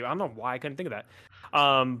reunion. Thank you. I don't know why I couldn't think of that.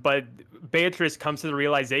 But Beatrice comes to the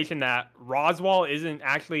realization that Roswell isn't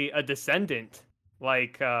actually a descendant.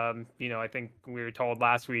 Like, I think we were told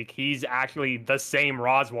last week, he's actually the same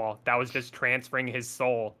Roswell that was just transferring his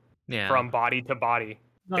soul from body to body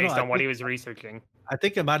based on what he was researching. I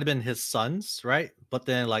think it might have been his sons, right? But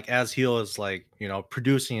then, like, as he was like,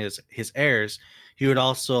 producing his heirs, he would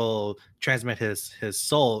also transmit his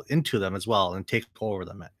soul into them as well and take over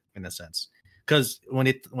them in a sense. Because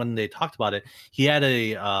when they talked about it, he had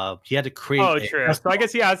to create. Oh, true. So I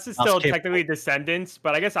guess it's still technically descendants,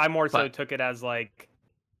 but I guess I more so But- took it as like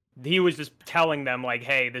he was just telling them like,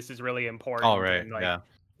 "Hey, this is really important." Oh, right. And, like, yeah.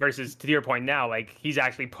 Versus to your point now, like he's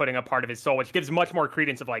actually putting a part of his soul, which gives much more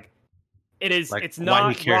credence of like it is. Like, It's why he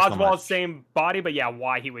not cares so Roswell's much. same body, but yeah,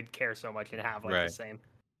 why he would care so much and have like Right. the same.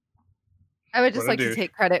 I would just What a like to douche.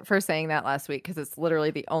 take credit for saying that last week because it's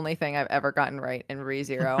literally the only thing I've ever gotten right in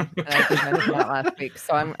ReZero. And I did mention that last week.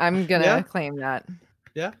 So I'm gonna Yeah. claim that.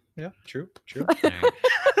 Yeah. True. Alright.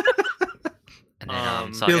 And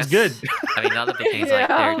then, so I Feels guess- good. I mean, another big thing is like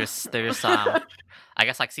Yeah. they're just I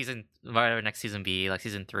guess like whatever next season be, like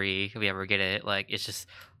season 3, if we ever get it, like it's just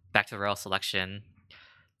back to royal selection.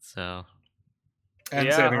 So And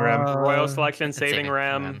Yeah, saving Rem. Royal Uh, Selection, and Saving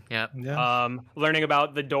Rem. Yep. Yeah. Learning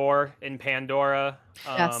about the door in Pandora.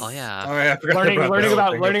 Yes. Oh yeah. Oh, yeah, I forgot learning about learning that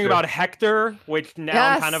about thing, learning too. about Hector, which now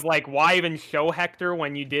I'm kind Yes. of like, why even show Hector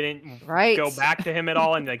when you didn't Right. go back to him at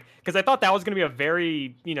all? And like, because I thought that was going to be a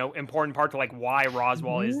very important part to like why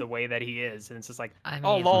Roswell is the way that he is, and it's just like, I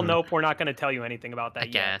oh mean, lol, nope, we're not going to tell you anything about that I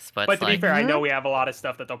yet. guess, but But it's to be like, fair, I Mhm. know we have a lot of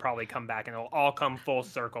stuff that they'll probably come back and it'll all come full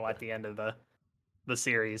circle at the end of the the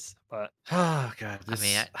series. But Oh god, I mean,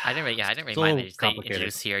 this I didn't really so mind that they complicated.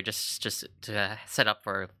 introduced here just to set up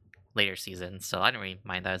for later seasons. So I didn't really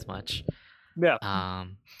mind that as much. yeah, I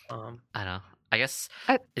don't know. I guess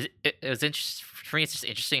I- it was interesting for me. It's just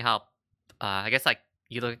interesting how I guess like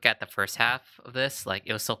you look at the first half of this, like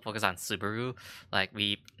it was so focused on Subaru. Like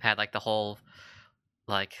we had like the whole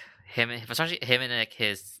like especially him and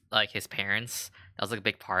his parents. That was like a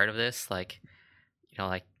big part of this. Like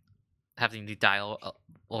like having to dial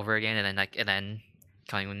over again, and then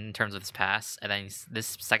coming in terms of his past, and then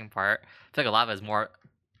this second part, I feel like a lot of it is more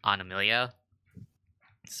on Amelia.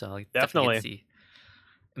 So like, definitely get to see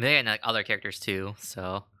Amelia and like other characters too.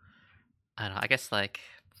 So I don't know. I guess like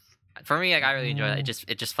for me, like I really enjoyed it.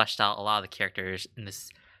 It just fleshed out a lot of the characters in this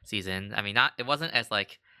season. I mean, it wasn't as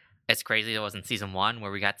like as crazy as it was in season 1,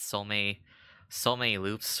 where we got so many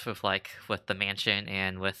loops with the mansion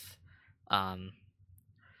and with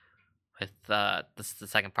the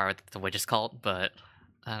second part with the witches cult. But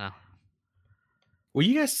I don't know. Were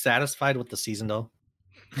you guys satisfied with the season though?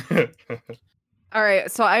 All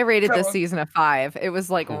right, so I rated this Go. season a 5. It was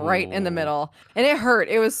like right in the Ooh. middle, and it hurt.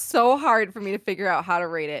 It was so hard for me to figure out how to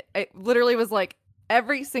rate it. It literally was like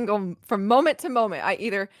every single, from moment to moment, I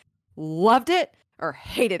either loved it or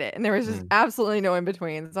hated it, and there was just absolutely no in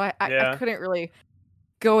between. So I couldn't really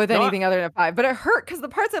go with anything other than a 5. But it hurt because the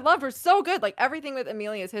parts I loved were so good, like everything with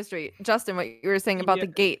Amelia's history. Justin, what you were saying about the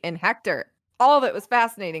gate and Hector, all of it was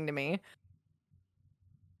fascinating to me.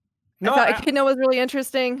 No, I thought Echidna was really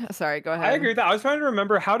interesting. Sorry, go ahead. I agree with that. I was trying to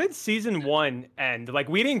remember, how did season 1 end? Like,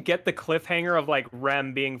 we didn't get the cliffhanger of like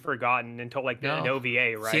Rem being forgotten until like an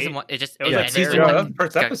OVA, right? Season 1, it was ended season with, one. That's the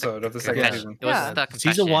first episode of the second confession. season. It was Yeah. the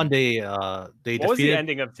Season confession. 1, they What defeated was the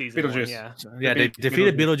ending of season 1? Beetlejuice. Yeah. they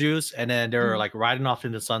defeated Beetlejuice, and then they're like riding off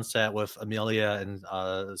into the sunset with Amelia and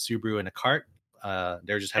Subaru in a cart.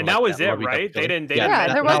 They're just having, And that like, was it, lovely right? They feeling. didn't. Yeah,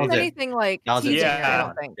 that there was wasn't it. anything like That was it. teasing it, Yeah. I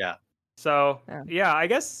don't think. Yeah. So Yeah. I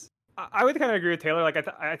guess I would kind of agree with Taylor. Like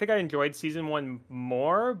I think I enjoyed season 1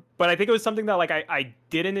 more, but I think it was something that like I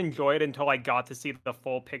didn't enjoy it until I got to see the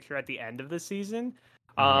full picture at the end of the season.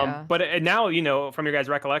 Yeah. But now, from your guys'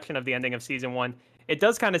 recollection of the ending of season 1, it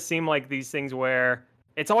does kind of seem like these things where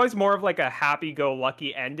it's always more of like a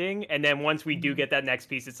happy-go-lucky ending, and then once we do get that next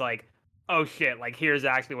piece, it's like, oh shit, like here's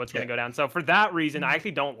actually what's going to go down. So for that reason, I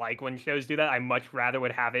actually don't like when shows do that. I much rather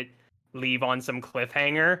would have it leave on some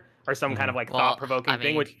cliffhanger or some kind of like thought-provoking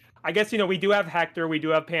thing, which I guess, we do have Hector, we do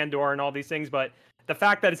have Pandora and all these things, but the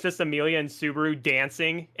fact that it's just Amelia and Subaru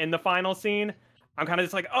dancing in the final scene, I'm kind of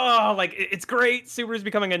just like, oh, like it's great. Subaru's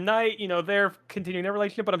becoming a knight, they're continuing their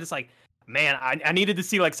relationship, but I'm just like, man, I needed to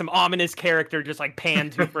see like some ominous character just like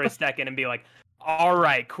pan to for a second and be like, all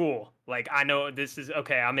right, cool. Like, I know this is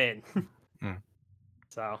okay, I'm in.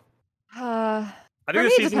 So I think the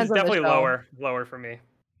season is definitely lower for me.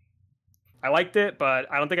 I liked it,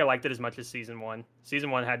 but I don't think I liked it as much as season 1. Season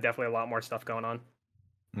 1 had definitely a lot more stuff going on.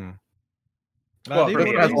 Well, They it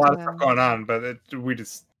were- has a lot of stuff going on, but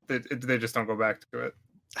they just don't go back to it.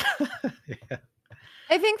 Yeah.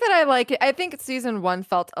 I think that I like it. I think season 1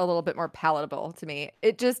 felt a little bit more palatable to me.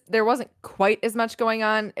 There wasn't quite as much going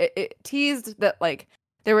on. It teased that like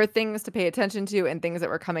there were things to pay attention to and things that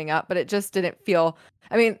were coming up, but it just didn't feel.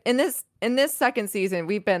 I mean, in this second season,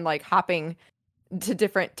 we've been like hopping to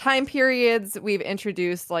different time periods. We've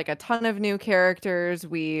introduced like a ton of new characters.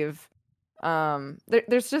 We've it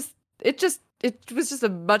was just a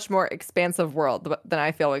much more expansive world than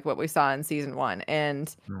I feel like what we saw in season 1.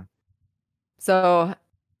 And so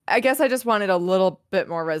I guess I just wanted a little bit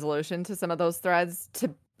more resolution to some of those threads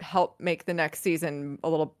to help make the next season a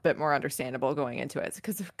little bit more understandable going into it,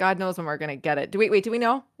 because God knows when we're going to get it. Do we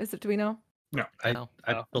know? Do we know? No,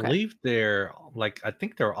 I believe they're like, I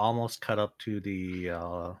think they're almost cut up to the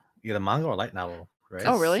either manga or light novel, right?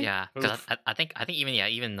 Oh, really? Yeah, because I think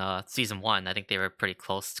even season 1, I think they were pretty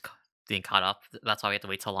close to being caught up. That's why we have to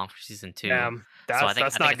wait so long for season 2. Damn, so I think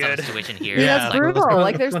that's not it's not good. a situation here. Yeah, Yeah, that's so it's brutal. gonna-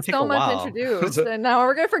 Like it's there's gonna take so a much while. introduced, and now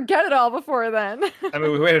we're gonna forget it all before then. I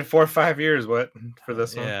mean, we waited 4 or 5 years. What for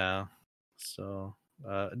this one? Yeah. So,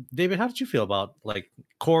 David, how did you feel about like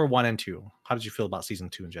core 1 and 2? How did you feel about season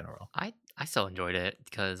 2 in general? I still enjoyed it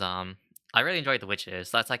because I really enjoyed the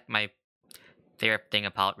witches. That's like my favorite thing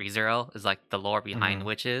about ReZero is like the lore behind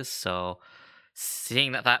witches. So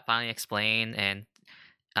seeing that finally explained, and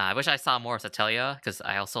I wish I saw more of Satelia because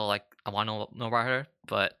I also I want to know about her.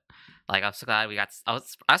 But like I'm so glad we got. I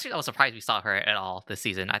was surprised we saw her at all this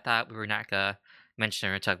season. I thought we were not gonna mention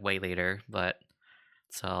her until way later. But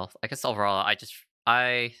so I guess overall,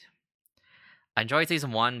 I enjoyed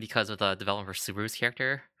season 1 because of the development for Subaru's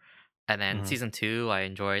character. And then season 2, I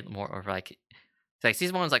enjoyed more of like like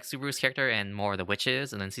season 1 was like Subaru's character and more of the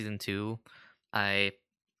witches, and then season 2, I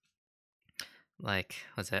like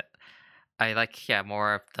I like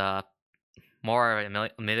more of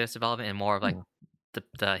Amelia's development and more of like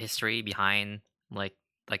the history behind like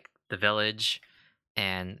the village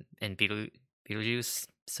and Beetlejuice.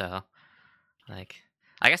 So like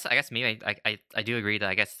I guess maybe I do agree that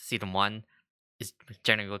I guess season 1 is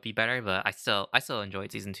generally would be better, but I still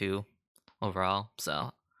enjoyed season 2 overall.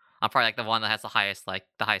 So I'm probably like the one that has the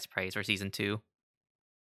highest praise for season 2.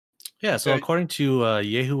 Yeah, so according to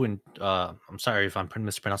Yehu, and I'm sorry if I'm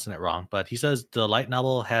mispronouncing it wrong, but he says the light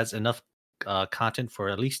novel has enough content for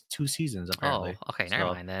at least 2 seasons, apparently. Oh, okay,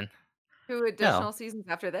 never mind then. 2 additional seasons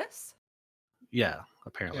after this? Yeah,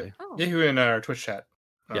 apparently. Yeah. Oh. Yehu in our Twitch chat.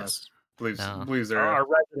 Yes. Believes they're our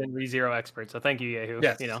resident ReZero expert. So thank you, Yehu.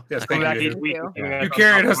 Yes, yes, thank you. You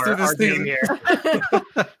carried us through this thing here.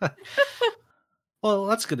 Well,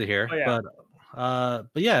 that's good to hear. Oh, yeah.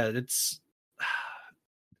 But yeah,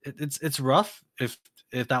 it's rough if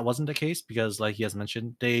that wasn't the case, because like he has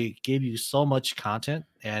mentioned, they gave you so much content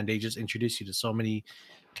and they just introduced you to so many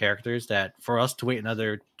characters that for us to wait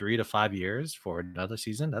another 3 to 5 years for another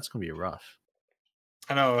season, that's gonna be rough.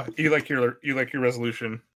 I know you like your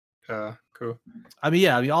resolution. Cool. I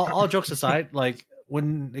mean, all jokes aside, like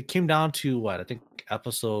when it came down to I think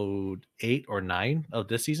episode 8 or 9 of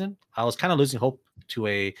this season, I was kind of losing hope to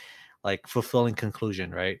a like fulfilling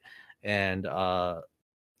conclusion, right? And I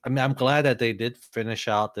mean, I'm glad that they did finish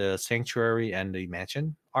out the Sanctuary and the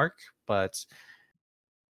Mansion arc, but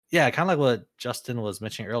yeah, kind of like what Justin was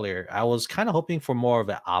mentioning earlier, I was kind of hoping for more of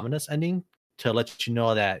an ominous ending to let you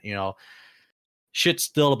know that, shit's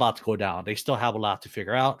still about to go down. They still have a lot to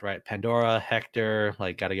figure out, right? Pandora, Hector,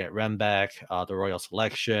 like got to get Rem back, the Royal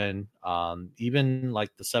Selection, even like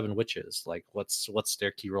the 7 Witches. Like, what's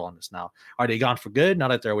their key role in this now? Are they gone for good now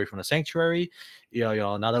that they're away from the Sanctuary?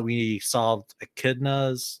 Now that we solved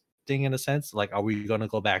Echidna's thing in a sense, like, are we going to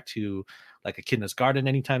go back to like Echidna's Garden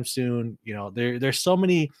anytime soon? There's so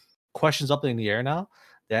many questions up in the air now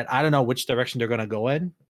that I don't know which direction they're going to go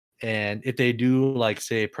in. And if they do, like,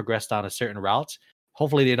 say, progress down a certain route,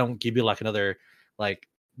 hopefully they don't give you like another like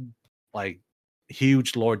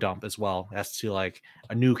huge lore dump as well as to like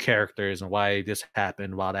a new characters and why this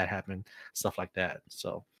happened, why that happened, stuff like that.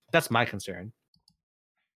 So that's my concern.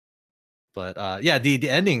 But yeah, the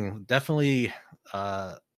ending definitely.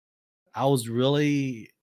 I was really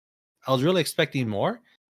expecting more.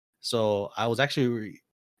 So I was actually,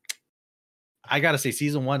 I gotta say,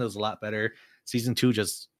 season 1 was a lot better. Season 2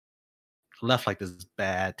 just left like this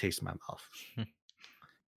bad taste in my mouth.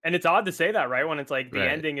 And it's odd to say that, right? When it's like the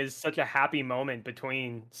ending is such a happy moment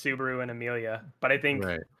between Subaru and Amelia. But I think,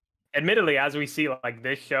 admittedly, as we see, like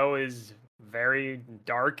this show is very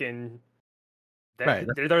dark and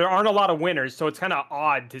there aren't a lot of winners. So it's kind of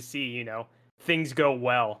odd to see, things go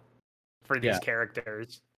well for these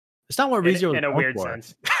characters. It's not what ReZero in a weird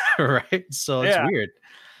sense. Right? So it's weird.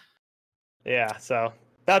 Yeah, so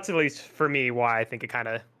that's at least for me why I think it kind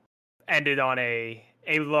of ended on a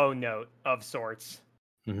low note of sorts.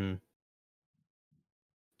 Mm-hmm.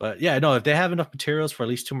 But yeah, no, if they have enough materials for at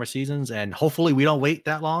least 2 more seasons, and hopefully we don't wait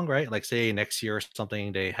that long, right? Like say next year or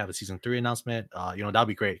something, they have a season 3 announcement. That'd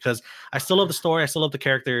be great, because I still love the story, I still love the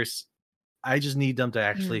characters. I just need them to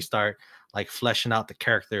actually start like fleshing out the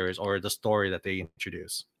characters or the story that they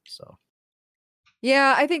introduce. So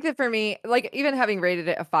yeah, I think that for me, like even having rated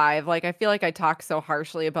it a 5, like I feel like I talk so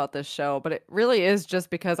harshly about this show, but it really is just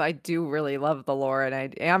because I do really love the lore and I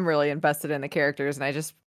am really invested in the characters, and I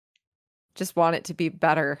just want it to be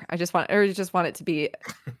better. I just want it to be.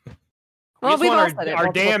 Well, we want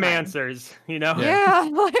our damn answers, Yeah.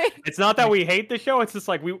 It's not that we hate the show. It's just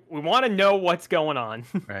like we want to know what's going on.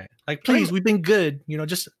 Right. Like, please, we've been good.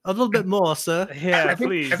 Just a little bit more, sir. Yeah,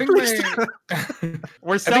 please. I think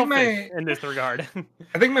we're selfish in this regard.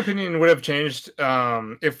 I think my opinion would have changed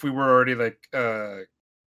if we were already like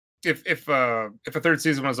if a 3rd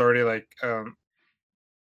season was already like a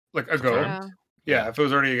go. Yeah, if it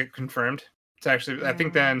was already confirmed. It's actually I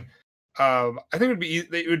think then. I think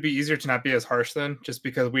it would be easier to not be as harsh then, just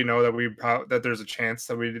because we know that that there's a chance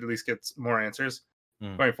that we'd at least get more answers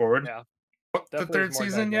going forward. Yeah, the 3rd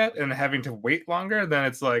season yet, and having to wait longer, then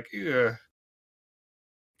it's like, ugh.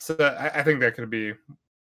 So I think that could be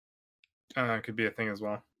a thing as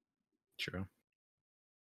well. True.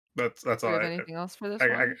 That's all. Do you have anything else for this?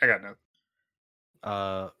 I got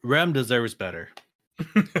nothing. Rem deserves better.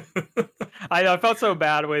 I felt so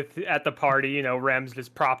bad at the party, Rem's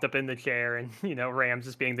just propped up in the chair and, Rams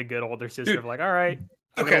just being the good older sister of like, all right.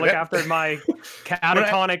 I'm gonna look after my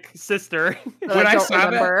catatonic sister. When I saw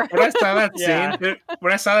that Yeah. scene,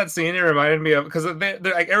 when I saw that scene, it reminded me of because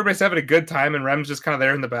like everybody's having a good time and Rem's just kind of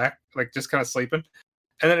there in the back, like just kind of sleeping.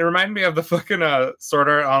 And then it reminded me of the fucking Sword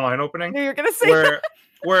Art Online opening You're gonna say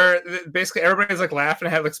where basically everybody's like laughing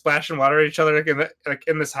and have like splashing water at each other like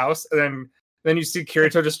in this house, and then you see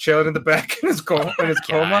Kirito just chilling in the back in his coma. And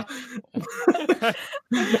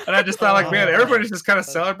I just thought, like, man, everybody's just kind of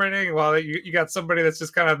celebrating while you got somebody that's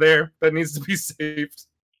just kind of there that needs to be saved.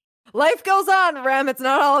 life goes on, Rem. It's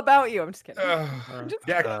not all about you. I'm just kidding. Yeah,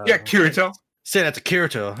 Kirito. Say that to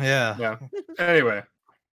Kirito. Yeah. Yeah. Anyway.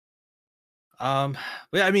 Yeah,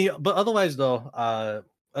 I mean, but otherwise though,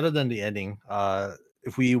 other than the ending,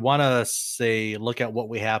 if we want to say look at what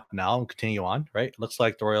we have now and continue on, right? Looks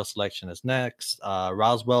like the royal selection is next.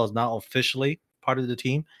 Roswell is now officially part of the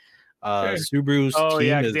team. Subaru's team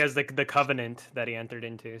yeah, is he has the covenant that he entered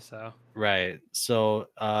into. So right. So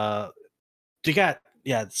you got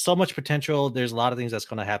so much potential. There's a lot of things that's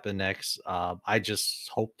going to happen next. I just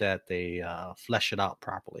hope that they flesh it out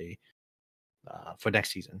properly for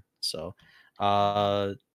next season. So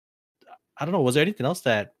I don't know. Was there anything else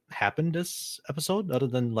that happened this episode other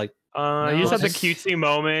than like? You just had the cutesy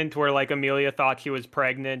moment where like Amelia thought she was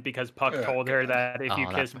pregnant because Puck told her that if you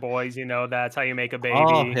kiss boys, you know that's how you make a baby.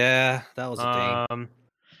 Oh yeah, that was a thing.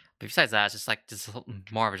 But besides that, it's just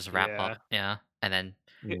more of just wrap up, yeah. And then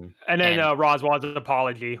Roswell's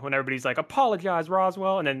apology when everybody's like, "Apologize,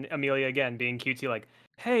 Roswell," and then Amelia again being cutesy, like,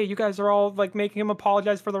 "Hey, you guys are all like making him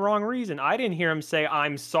apologize for the wrong reason. I didn't hear him say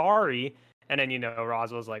I'm sorry." And then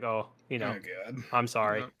Roswell's like, "Oh, I'm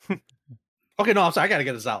sorry." Okay, no, I'm sorry. I gotta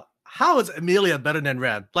get this out. How is Amelia better than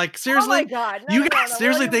Rem? Like seriously, oh my God. You guys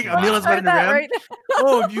seriously think Amelia's better than Rem? Right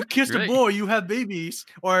Oh, if you kissed a boy, you have babies.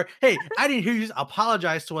 Or hey, I didn't hear you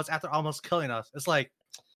apologize to us after almost killing us. It's like,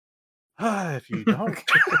 if you don't,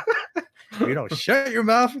 shut your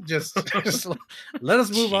mouth. Just let us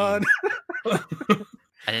move on. I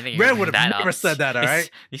didn't think Red would have never said that. All right.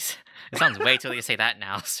 It sounds way too late to say that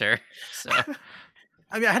now, sir. So.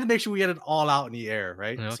 I mean, I had to make sure we get it all out in the air,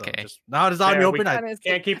 right? Okay. So now it's out in the open. I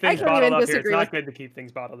can't keep things bottled up here. It's not good to keep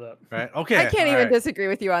things bottled up. Right. Okay. I can't even disagree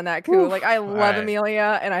with you on that, Koo. Like, I love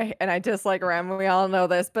Amelia and I dislike Rem. We all know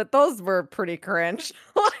this, but those were pretty cringe.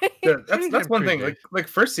 That's one thing. Like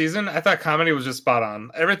first season, I thought comedy was just spot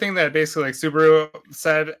on. Everything that basically like Subaru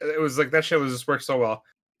said, it was like that shit was just worked so well.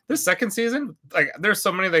 This second season, like there's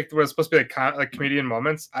so many like was supposed to be like comedian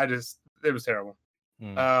moments. It was terrible.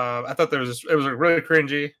 I thought it was really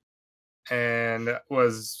cringy, and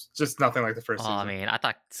was just nothing like the first season. I mean, I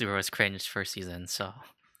thought Subaru was cringe first season, so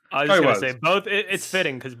I was just gonna say both. It's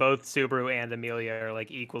fitting because both Subaru and Amelia are like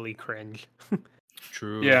equally cringe.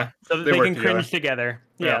 True. Yeah, so they can cringe together.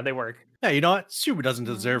 Yeah, they work. Yeah, you know what? Subaru doesn't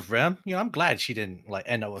deserve Rem. I'm glad she didn't like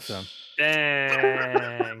end up with him.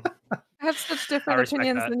 Dang. I have such different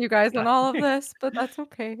opinions than you guys on all of this, but that's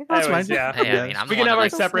okay. That's fine. Yeah. Hey, I mean, we can have our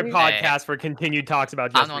separate podcast for continued talks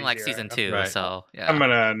about. I'm on like season 2, right. So yeah. I'm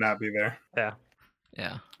gonna not be there.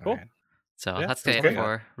 Yeah. Cool. Right. So that's it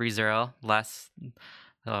for ReZero. Last,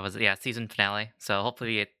 what was it? Yeah, season finale. So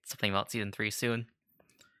hopefully we get something about season 3 soon.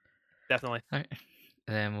 Definitely. All right.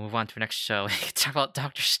 And then we'll move on to the next show. We can talk about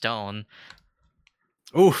Dr. Stone.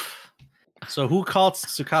 Oof. So who called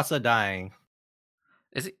Tsukasa dying?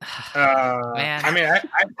 Is it? Man. I mean,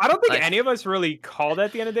 I don't think any of us really called it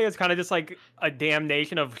at the end of the day. It's kind of just like a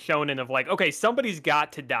damnation of shonen of like, okay, somebody's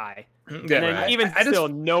got to die. Yeah, and then even still,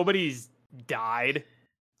 nobody's died.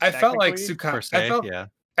 I felt like Tsukasa.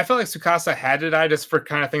 I felt like Tsukasa had to die just for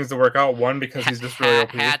kind of things to work out. One, because he's just really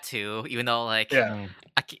OP. Had to, even though like I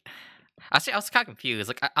was kind of confused.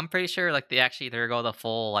 Like I'm pretty sure like they go the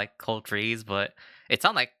full like cold freeze, but it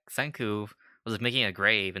sounded like Senku was making a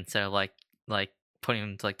grave instead of like putting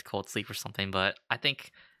him to like the cold sleep or something. But I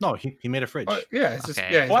think he made a fridge. Yeah, it's just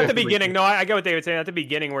well, at the beginning, I get what they were saying at the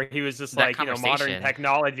beginning where he was just like modern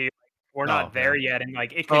technology. We're not there yet, and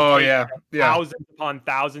like it could take thousands upon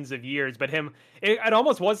thousands of years. But it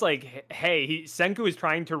almost was like, hey, Senku is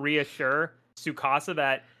trying to reassure Tsukasa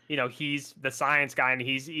that he's the science guy, and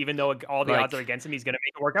he's even though all the odds are against him, he's gonna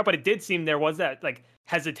make it work out. But it did seem there was that like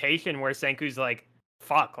hesitation where Senku's like,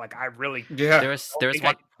 fuck, like I really there was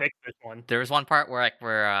one part where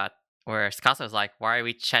Tsukasa was like, why are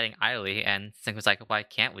we chatting idly, and Senku was like, why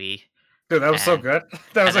can't we? Dude, that was so good.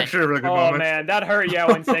 That was actually a really good moment. Oh man, that hurt. Yeah,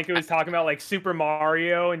 when Senku was talking about like Super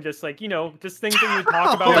Mario and just like just things that you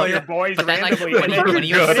talk about with your boys randomly, and then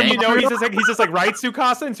he's just like right,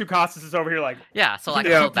 Tsukasa, and Tsukasa's just over here like so like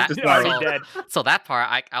so that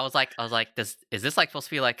part I was like is this like supposed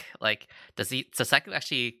to be like does Senku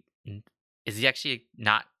actually is he actually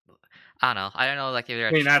not I don't know. I don't know, like if they're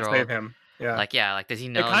Can he not throw, save him? Yeah. like like does he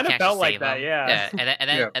know? It kind he of can't actually felt like save that, him? yeah. And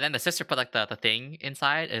Yeah. then the sister put like the thing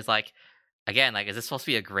inside is like, again, like is this supposed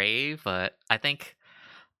to be a grave? But I think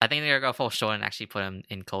they're gonna go full show and actually put him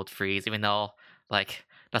in cold freeze, even though like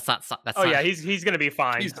that's not that's Oh not, yeah, he's gonna be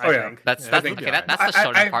fine. He's- I oh, yeah. think. that's Yeah, that's he'll be okay. alright. That's the I-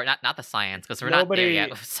 shonen I- part, not the science, because we're not there Nobody- yet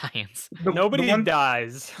with science. The Nobody one-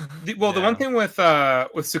 dies. The Yeah. one thing with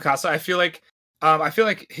Tsukasa, I feel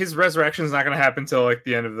like his resurrection is not going to happen until like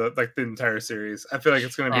the end of the entire series. I feel like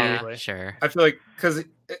it's going to be. Yeah, Probably. sure. I feel like because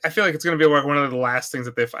I feel like it's going to be like one of the last things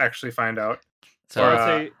that they actually find out. So I Or, would uh,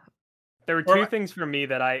 say there were or- two things for me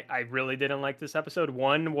that I really didn't like this episode.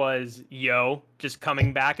 One was Yo just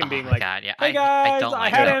coming back and being oh my like, God, yeah, "Hey I guys, don't I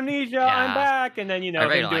like had it. amnesia, Yeah. I'm back," and then I him really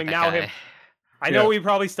doing don't like now that him. guy. I know Yeah. we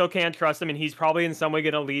probably still can't trust him, and he's probably in some way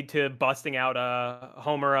going to lead to busting out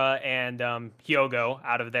Homura and Hyogo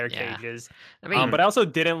out of their Yeah. cages. I mean, But I also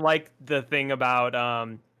didn't like the thing about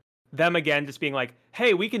them again just being like,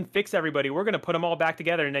 "Hey, we can fix everybody. We're going to put them all back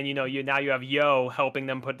together," and then now you have Yo helping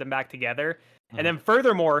them put them back together, and then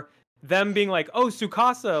furthermore, them being like, "Oh,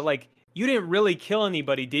 Tsukasa, like." You didn't really kill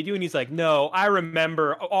anybody, did you? And he's like, "No, I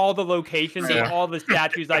remember all the locations and Yeah. all the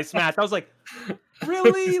statues I smashed." I was like,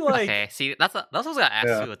 "Really? Like, okay, see, that's what I was gonna ask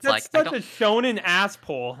Yeah. you. It's that's like I such a don't, shonen ass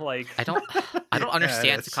pull." Like, I don't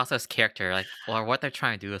understand it's- Tsukasa's character, like, or what they're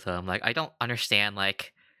trying to do with him. Like, I don't understand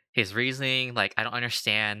like his reasoning. Like, I don't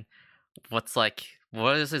understand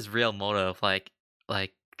what is his real motive. Like,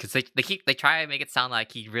 because they try to make it sound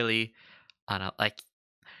like he really, I don't know, like.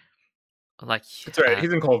 It's alright.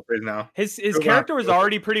 He's in cold freeze now. his Go back character to was it.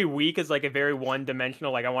 already pretty weak as like a very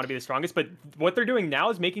one-dimensional, like I want to be the strongest, but what they're doing now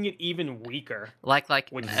is making it even weaker. like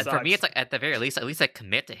Which and for me, it's sucks. like at the very least, like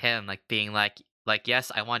commit to him, like being like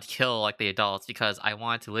yes, I want to kill like the adults because I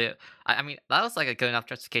want to live. I mean, that was like a good enough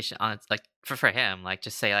justification on it's like for him, like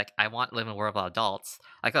just say like I want to live in a world of adults.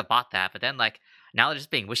 I could have bought that, but then like now they're just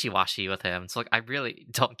being wishy washy with him. So like I really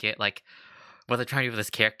don't get like what they're trying to do with this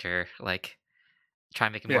character, like try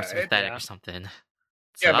and make him more Yeah, sympathetic yeah. or something.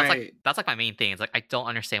 So Yeah, that's like my main thing. It's like I don't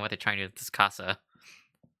understand what they're trying to do with this Casa.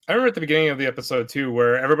 I remember at the beginning of the episode too,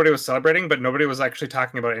 where everybody was celebrating, but nobody was actually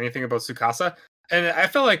talking about anything about Tsukasa. And I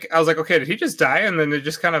felt like I was like, okay, did he just die? And then they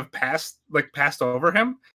just kind of passed over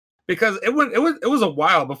him, because it was a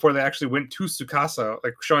while before they actually went to Tsukasa,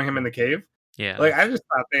 like showing him in the cave. Yeah. Like I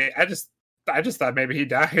just thought maybe he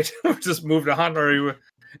died or just moved on, or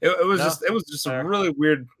it was just a fair. really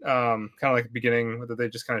weird kind of like beginning that they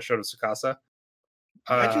just kind of showed of Tsukasa.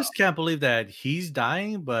 I just can't believe that he's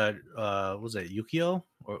dying, but was it Yukio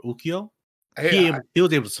or Ukio? He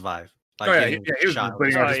was able to survive. Like Oh, yeah, getting he was shot.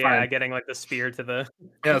 bleeding out Oh just yeah, fine. getting like the spear to the.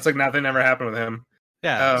 Yeah, it's like nothing ever happened with him.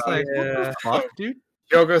 Yeah, it's like what yeah. the fuck, dude?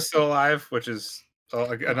 Yoga's still alive, which is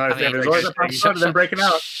another I thing. mean, There's like, always a sh- possibility of them breaking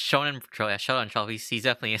out. Shonen Troll, he's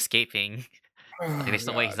definitely escaping. Like, there's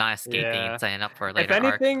no way he's not escaping Yeah. and signing up for a If later arc.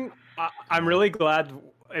 anything, I'm really glad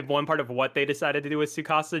one part of what they decided to do with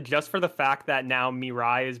Tsukasa, just for the fact that now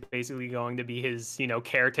Mirai is basically going to be his,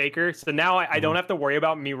 caretaker. So now I don't have to worry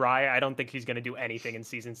about Mirai. I don't think she's going to do anything in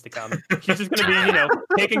seasons to come. She's just going to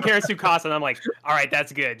be, taking care of Tsukasa. And I'm like, all right,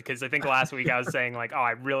 that's good. Because I think last week I was saying like, oh,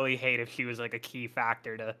 I really hate if she was like a key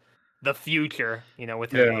factor to the future,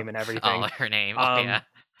 with her Yeah. name and everything. Oh, her name. Oh, Um, yeah.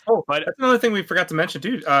 Oh, But that's another thing we forgot to mention,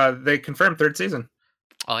 dude. They confirmed third season.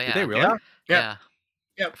 Oh, yeah. Did they really? Yeah. Yeah.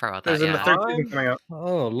 Yeah. I forgot about There's that. in the Yeah. third season coming out.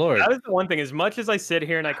 Oh lord. that is the one thing. As much as I sit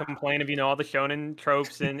here and I complain of all the shonen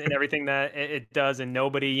tropes and everything that it does, and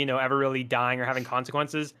nobody ever really dying or having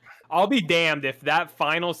consequences, I'll be damned if that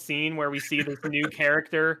final scene where we see this new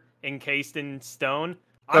character encased in stone.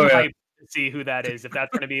 I'm Oh, yeah. hyped to see who that is. If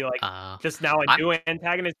that's going to be like just now a I'm- new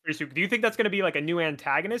antagonist. Do you think that's going to be like a new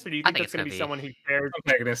antagonist, or do you I think think that's it's going to be gonna be- someone who shares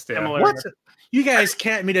Protagonist, yeah. similar? What? You guys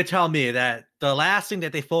can't mean to tell me that the last thing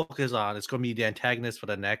that they focus on is going to be the antagonist for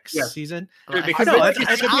the next Yeah. season. Dude, I because know it's-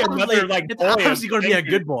 it's gonna be obviously, another, like, it's boy of obviously going to be a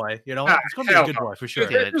thinking. good boy. Ah, It's going to be a hell good no. boy for sure.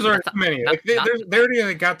 Dude, There's already that's too many. not- Like they, not- they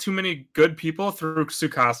already got too many good people through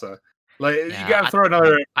Tsukasa. Like Yeah, you gotta throw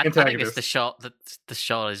another I think it's antagonist. the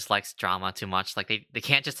show is likes drama too much. Like they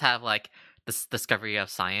can't just have like this discovery of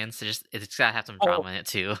science. It's gotta have some drama in it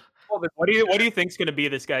too. What do you think's going to be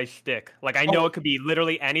this guy's shtick? Like, I know it could be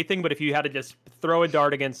literally anything, but if you had to just throw a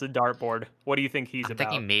dart against the dartboard, what do you think he's I'm about?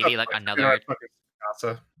 thinking maybe like Fucking another.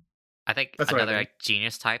 Tsukasa. I think That's what I another think. like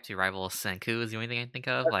genius type to rival Senku is the only thing I can think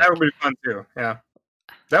of. That Like would be fun too. Yeah,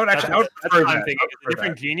 that would actually. I would That's prefer what I'm that. thinking. I would It's a prefer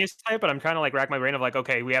different that. genius type, but I'm trying to like rack my brain of like,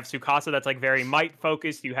 okay, we have Tsukasa that's like very might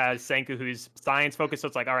focused. You have Senku who's science focused. So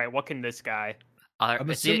it's like, all right, what can this guy? I'm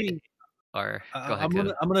assuming Or go ahead, I'm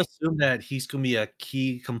go. gonna assume that he's gonna be a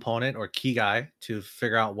key component or key guy to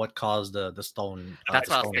figure out what caused the stone. That's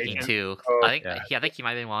what I was stone thinking thing. too. Oh, I think yeah. I think he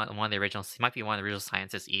might be one of the originals. He might be one of the original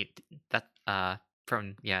scientists eat that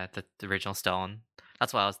from the original stone.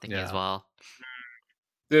 That's what I was thinking as Yeah. well.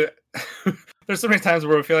 Dude, there's so many times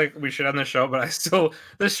where we feel like we should end the show, but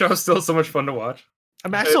this show is still so much fun to watch. I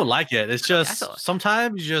mean, I still like it. It's just still-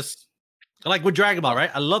 sometimes you just like with Dragon Ball, right?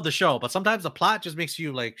 I love the show, but sometimes the plot just makes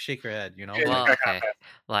you like shake your head, you know? Yeah. Well, okay,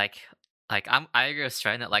 like I agree with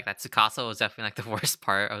Stren that like that Tsukasa was definitely like the worst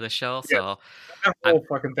part of the show. Yes. So That whole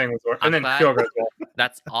fucking thing was worth. I'm And then glad- Hyoga as well.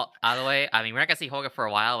 that's all out of the way. I mean, we're not gonna see Hoga for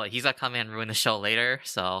a while, but he's gonna come in and ruin the show later.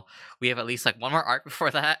 So we have at least like one more arc before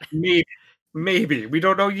that. Maybe. We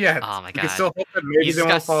don't know yet. Oh my We can God. still hope that maybe He's they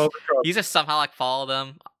won't got- follow the trope. He's just somehow like follow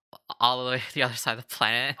them all the way to the other side of the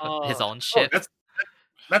planet with his own Oh, ship.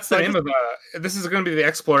 that's the name of the. This is going to be the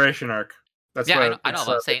exploration arc. That's yeah, what I know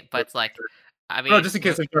what I'm saying, but it's like, I mean, No, just in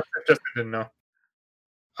case Justin didn't know.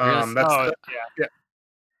 Really? That's yeah.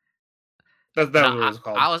 that no, was what it was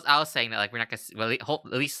called. I was saying that like we're not gonna see, well,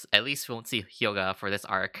 at least we won't see Hyoga for this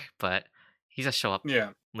arc, but he's gonna show up Yeah.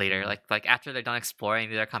 later. Like after they're done exploring,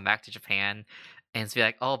 they'll come back to Japan and it's be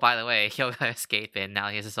like, oh, by the way, Hyoga escaped and now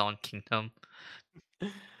he has his own kingdom.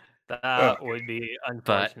 That would be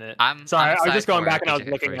unfortunate. I'm Sorry, I was excited just going for back and I was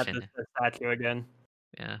Agent looking at Exploration. the statue again.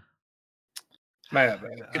 Yeah.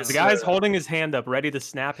 It's The guy's holding his hand up, ready to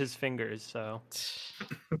snap his fingers. So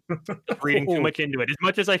reading too much into it. As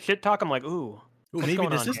much as I shit talk, I'm like, ooh. Ooh, what's maybe going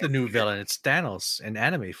this on is here? the new villain. It's Thanos in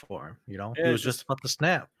anime form. You know, Yeah, he was just- just about to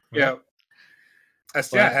snap. Yeah. I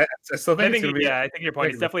still I think it's think, gonna be, I think your point.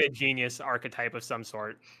 It's big. definitely a genius archetype of some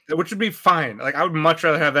sort. which would be fine. Like I would much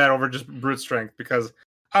rather have that over just brute strength because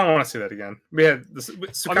I don't want to see that again. We had this. I mean,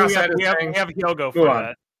 Tsukasa had his we have thing. Hyogo Go for on.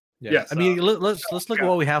 that. Yeah. Yes, I mean, let's look yeah. at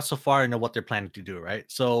what we have so far and know what they're planning to do, right?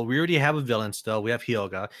 So we already have a villain still. We have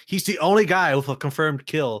Hyoga. He's the only guy with a confirmed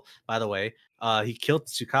kill, by the way. He killed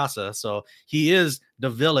Tsukasa, so he is the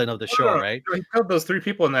villain of the show, right? He killed those 3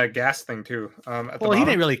 people in that gas thing too. At the Well, he bottom.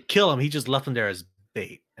 didn't really kill him. He just left him there as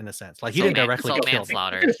bait, in a sense. Like he didn't directly kill him.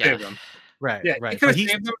 manslaughter. He could've Yeah. saved them. Right, Yeah, right. he could But have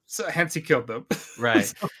saved them, so hence he killed them.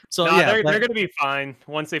 right. So No, yeah, they're but- going to be fine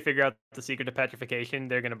once they figure out the secret to petrification.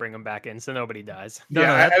 They're going to bring them back in, so nobody dies. No, yeah,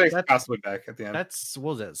 no, I that- think that- possibly back at the end. that's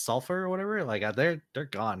what was it, sulfur or whatever? Like they're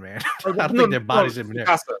gone, man. I No, don't think their bodies even there.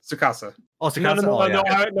 Tsukasa. Oh, No, Tsukasa? Oh,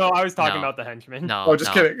 yeah. no, I was talking No. about the henchmen. No. Oh,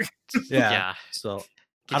 just no. kidding. Yeah. Yeah. So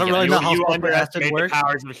Get I don't together. really know how you sulfur acid underestimate the works.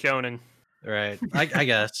 powers of Shonen. Right. I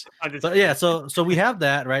guess. I'm just But yeah, so we have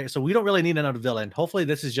that, right? So we don't really need another villain. Hopefully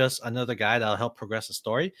this is just another guy that'll help progress the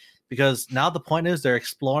story, because now the point is they're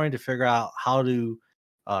exploring to figure out how to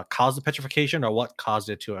cause the petrification or what caused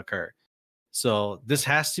it to occur. So this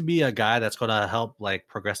has to be a guy that's going to help like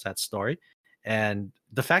progress that story. And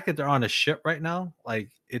the fact that they're on a ship right now, like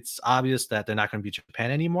it's obvious that they're not going to be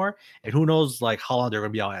Japan anymore, and who knows like how long they're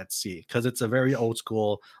going to be out at sea, because it's a very old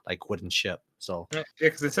school like wooden ship. So Yeah,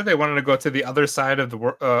 because they said they wanted to go to the other side of the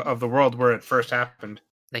world where it first happened.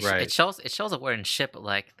 Right. It shows a wooden ship, but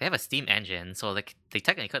like they have a steam engine, so like they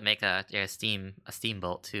technically could make a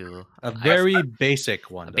steamboat too. a very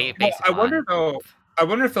basic one. A Though. basic I wonder one. though. I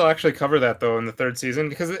wonder if they'll actually cover that though in the 3rd season,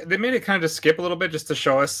 because they made it kind of just skip a little bit just to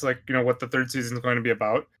show us like what the 3rd season is going to be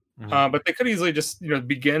about. Mhm. But they could easily just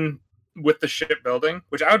begin with the ship building,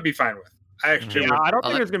 which I would be fine with. I actually Yeah, would. I don't Oh,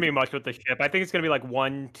 think that- there's gonna be much with the ship. I think it's gonna be like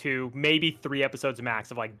 1, 2, maybe 3 episodes max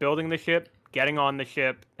of like building the ship, getting on the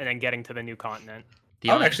ship, and then getting to the new continent. The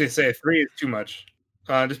I would only- actually say 3 is too much,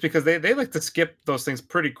 just because they like to skip those things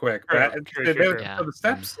pretty quick. True, But true, they true, like true. to show the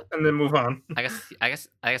steps and then move on. I guess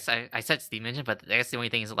I said steam engine, but I guess the only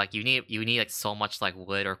thing is like you need like so much like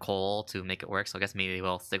wood or coal to make it work. So I guess maybe they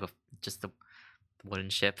will stick with just the wooden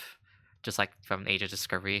ship, just like from Age of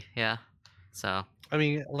Discovery. Yeah. So I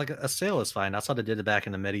mean, like a sail is fine. That's how they did it back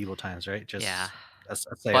in the medieval times, right? Just yeah, a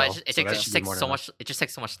sail. but So it that just should be takes more so than enough. much. It just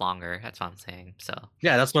takes so much longer. That's what I'm saying. So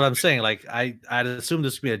Yeah, that's what I'm saying. Like I'd assume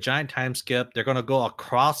this would be a giant time skip. They're gonna go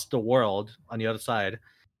across the world on the other side.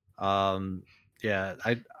 Yeah,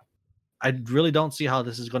 I really don't see how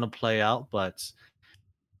this is gonna play out, but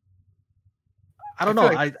I don't I know.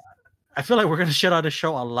 feel like- I feel like we're gonna shut out the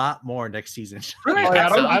show a lot more next season. Really? Oh, yeah,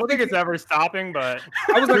 so. I don't think it's ever stopping, but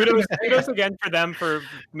I was actually kudos, gonna say- kudos again for them for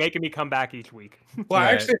making me come back each week. Well, I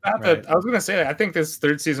Right, actually thought right. that I was going to say that I think this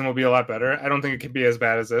 3rd season will be a lot better. I don't think it could be as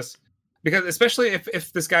bad as this, because especially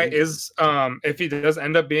if this guy is if he does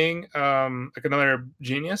end up being like another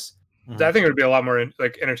genius, Mhm. I think it would be a lot more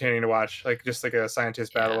like entertaining to watch, like just like a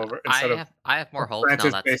scientist battle yeah, over instead of I have more hope now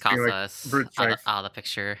scientists that basing, like, Tsukasa is brute strength. out of the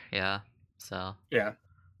picture. Yeah. So yeah.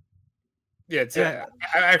 It's, Yeah.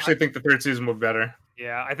 I actually think the 3rd season will be better.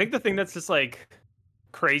 Yeah, I think the thing that's just like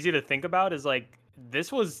crazy to think about is like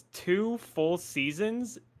this was 2 full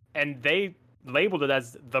seasons, and they labeled it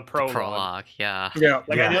as the prologue. Yeah. Yeah,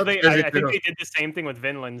 Like Yeah. I know they, Crazy I think too. they did the same thing with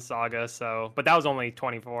Vinland Saga. So, but that was only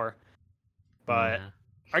 24. But Yeah.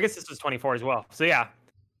 I guess this was 24 as well. So yeah,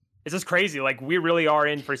 it's just crazy. Like we really are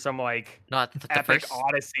in for some like No, the epic first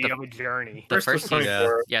odyssey the- of a journey. the First was first season.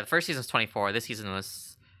 24. Yeah, the first season was 24. This season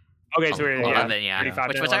was Okay, so we're 11. Yeah, 35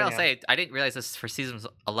 which to I gotta 11, yeah. say, I didn't realize this for seasons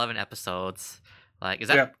 11 episodes. Like, is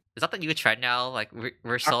that Yeah. is that the new trend now? Like,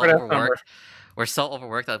 we're so Awkward ass number. overworked. We're so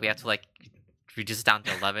overworked that we have to like reduce it down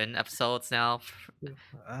to 11 episodes now.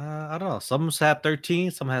 I don't know. Some have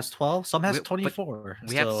 13, some has 12, some has But 24.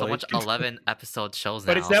 We have so it- much 11 episode shows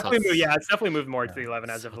But now. it's definitely so moved. Yeah, it's definitely moved more to Yeah. 11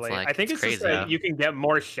 as of So it's late. like- I think it's it's just crazy, that yeah. you can get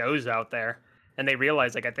more shows out there, and they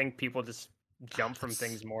realize like I think people just jump from That's-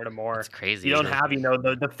 things more to more. It's crazy. You don't dude.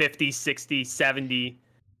 have the 50, 60, 70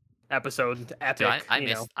 episode epic. Dude, I you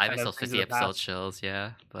miss know, I kind miss of those things 50 of the episode past. shows.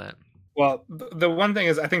 Yeah, but Well, the one thing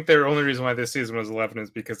is, I think the only reason why this season was 11 is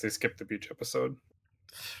because they skipped the beach episode.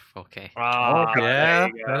 okay. Ah, yeah, there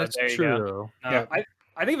you go, that's there you go. true. Yeah.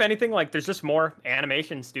 I think if anything, like there's just more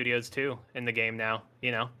animation studios too in the game now.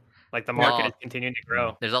 You know, like the market Well, is continuing to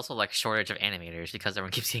grow. There's also like shortage of animators because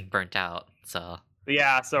everyone keeps getting burnt out. So But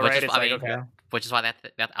yeah, so Which right, is- it's I like mean, okay, which is why they have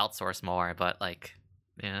to outsource more. But like,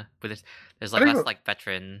 yeah, but there's I like think less it- like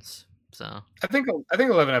veterans. So I think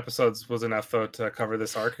 11 episodes was enough though to cover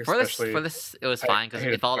this arc, for especially. this it was I- fine I because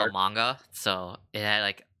hated it followed the a arc. manga, so it had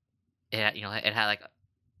like it had like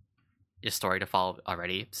a story to follow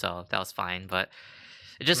already, so that was fine. But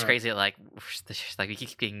it's just Right. crazy that, like we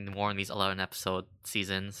keep getting more in these 11 episode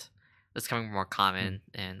seasons. It's becoming more common,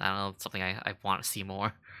 and I don't know, it's something I want to see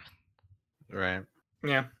more. Right.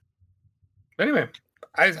 Yeah. Anyway,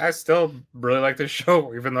 I still really like this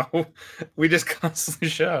show, even though we just constantly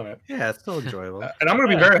shit on it. Yeah, it's still enjoyable. And I'm going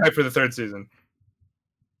to be very hyped for the 3rd season.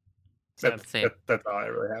 Same. That's all I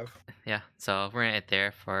really have. Yeah, so we're gonna end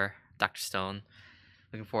there for Dr. Stone.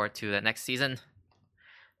 Looking forward to the next season.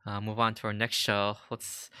 Move on to our next show.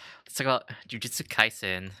 Let's talk about Jujutsu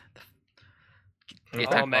Kaisen. We Oh,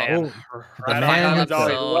 talked man. about Right the on, man as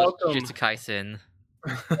always, episode, welcome Jujutsu Kaisen.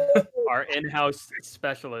 our in-house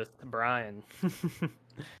specialist, Brian.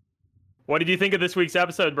 What did you think of this week's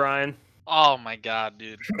episode, Brian? Oh my god,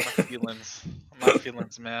 dude. My feelings. My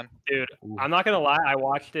feelings, man. Dude, Ooh. I'm not gonna lie, I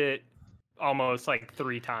watched it almost like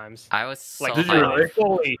 3 times. I was so Like did you hyped. really?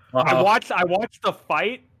 fully. I Uh-huh. watched the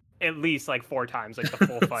fight at least like 4 times, like the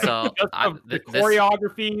full fight. So, Just the this-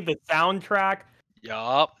 choreography, the soundtrack.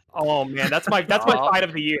 Yup. Oh man, that's my Yup. fight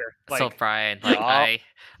of the year. Like, So Brian, like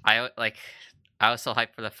Yup. I was so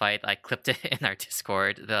hyped for the fight. I clipped it in our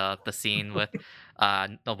Discord. The scene with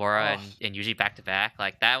Nobara and Yuji back to back.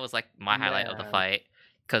 Like that was like my highlight of the Man. fight.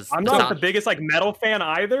 Because I'm not the biggest like metal fan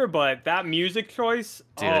either, but that music choice,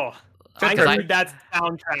 Dude, oh, I because need that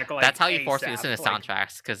soundtrack. Like that's how you force me to ASAP. listen to Like,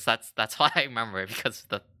 soundtracks. Because that's why I remember it, because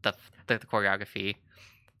of the choreography.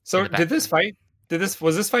 So In the did this fight?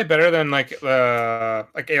 Was this fight better than like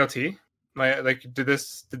AOT?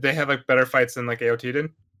 Did they have like better fights than like AOT did?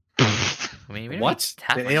 I mean, we didn't What?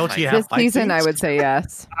 have Did much AOT fight. have This fight season, I scenes? would say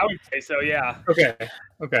yes. I would say so. Yeah. Okay.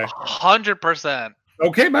 100%.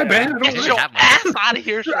 Okay, my Yeah. bad. I Yeah, Get you don't, your have ass out of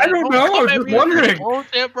here, I don't Shredder. know, Come I was at just me with wondering. this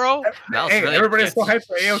bullshit, bro. That was hey, really everybody's so good. hyped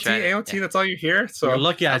for AOT. Shred- AOT, yeah. that's all you hear. So You're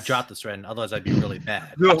lucky I That's- dropped this trend, otherwise I'd be really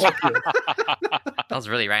bad. That was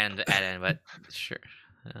really random to add in, but sure.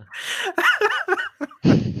 Yeah.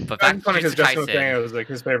 But back it's to funny because Jujutsu Justin was saying it Kaisen. was like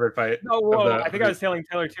his favorite fight. No, of whoa, the- I think I was telling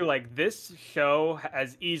Taylor too. Like this show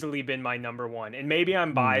has easily been my number one, and maybe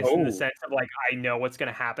I'm biased in the Oh. sense of like I know what's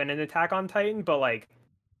gonna happen in Attack on Titan, but like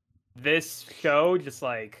this show just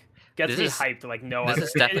like gets This me is- hyped like no this other.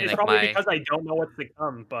 is definitely, it's like, probably my- because I don't know what's to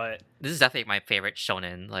come, but This is definitely my favorite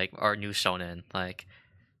shonen, like, or new shonen. Like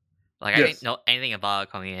I Yes. didn't know anything about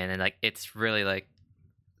it coming in, and like it's really like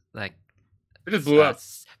It just blew up.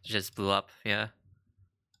 just blew up. Yeah.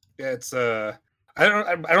 Yeah, it's I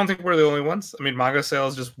don't think we're the only ones. I mean, manga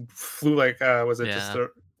sales just flew like is it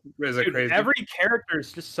dude, crazy? every character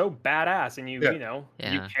is just so badass, and you Yeah. you know you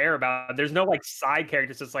Yeah. care about. There's no like side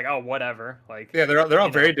characters. It's like oh whatever. Like Yeah, they're all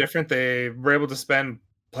you very know. different. They were able to spend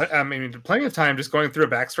plenty of time just going through a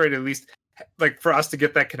backstory to at least like for us to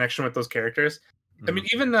get that connection with those characters. I mean,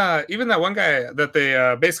 even that one guy that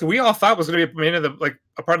they basically we all thought was going to be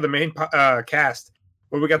a part of the main cast,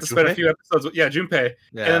 where we got to spend a Junpei? few episodes. With, Junpei,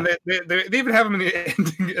 Yeah. and then they even have him in the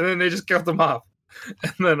ending, and then they just killed him off.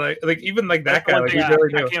 And then like even like that That's guy, one like thing we I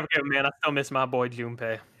really knew. can't forget, man. I still miss my boy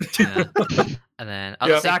Junpei. Yeah. And then I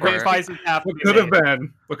Yeah. was gonna say for- Sacrifices have to What be could have made.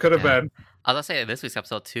 been? What could have Yeah. been? I was gonna say this week's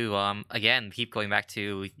episode too. Again, keep going back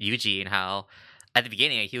to Yuji and how at the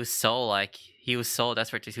beginning he was so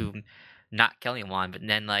desperate to not kill anyone, but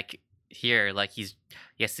then like here like he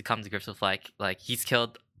has to come to grips with like he's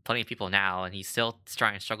killed plenty of people now and he's still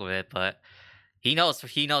trying to struggle with it, but he knows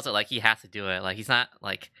that like he has to do it. Like he's not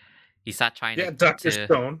trying to Dr.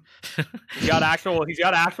 Stone. He's got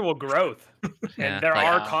actual growth. Yeah, And there like,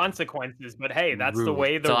 are consequences, but hey, that's the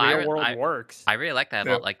way the real world works. I really like that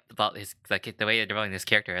about his like the way they're developing this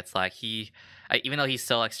character. It's like even though he's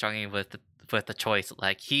still like struggling with the choice,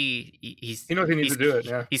 like he knows he needs to do it.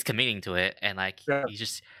 Yeah, he's committing to it, and like he's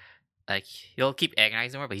just like he'll keep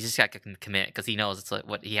agonizing more, but he's just got to commit because he knows it's like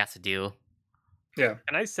what he has to do. Yeah.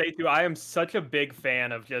 And I say too, I am such a big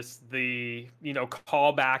fan of just the,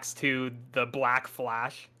 callbacks to the Black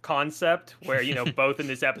Flash concept where, both in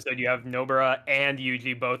this episode you have Nobara and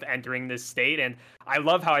Yuji both entering this state. And I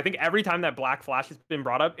love how I think every time that Black Flash has been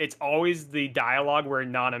brought up, it's always the dialogue where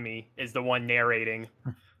Nanami is the one narrating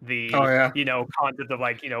the concept of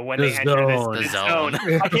like, when they enter this zone.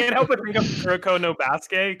 I can't help but think of Kuroko no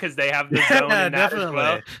Basuke because they have the zone in that as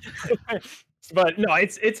well. But no,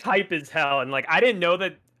 it's hype as hell, and like I didn't know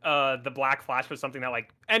that the Black Flash was something that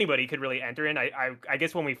like anybody could really enter in. I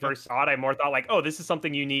guess when we first saw it, I more thought like, oh, this is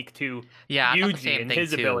something unique to Yuji and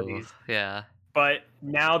his abilities. Yeah. But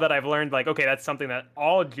now that I've learned like, okay, that's something that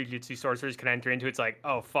all Jujutsu sorcerers can enter into, it's like,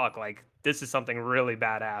 oh fuck, like this is something really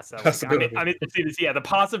badass. So, I'm interested to see. Yeah, the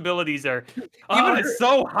possibilities are. It's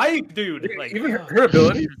so hype, dude. Like even her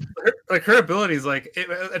abilities, her abilities. Like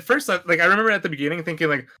at first, like I remember at the beginning thinking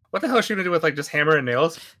like, what the hell is she gonna do with like just hammer and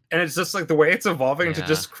nails? And it's just like the way it's evolving into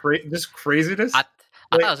just craziness. I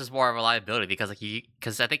thought it was just more of reliability because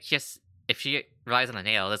I think if she relies on a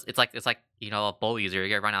nail, it's like a bow user,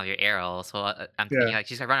 you're gonna run out of your arrow. So I'm thinking like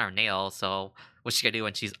she's gonna run out of nails. So what's she gonna do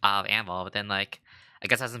when she's out of ammo? But then like I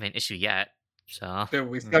guess that hasn't been an issue yet. So dude,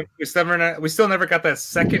 we still never got that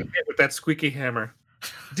second hit with that squeaky hammer.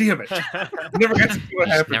 Damn it! Never got to see what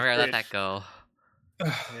happened. Never let that go.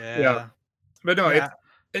 Yeah. But no,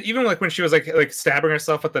 even like when she was like stabbing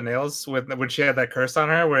herself with the nails when she had that curse on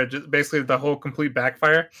her, where it just basically the whole complete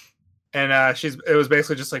backfire, and it was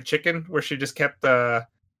basically just like Chicken, where she just kept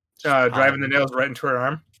driving the nails right into her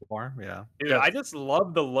arm. Yeah. Dude, I just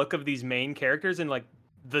love the look of these main characters and like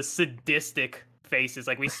the sadistic faces.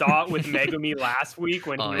 Like we saw it with Megumi last week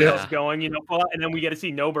when he was going, and then we get to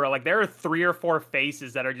see Nobara. Like there are 3 or 4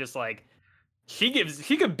 faces that are just like she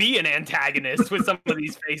could be an antagonist with some of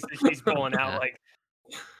these faces she's pulling out. Like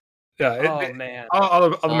man, all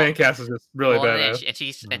the main cast is just really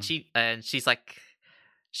bad. She's like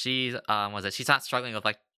she's not struggling with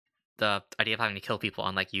like the idea of having to kill people,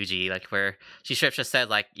 unlike Yuji, like where she straight just said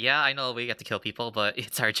like, yeah, I know we get to kill people, but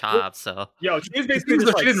it's our job. So she was basically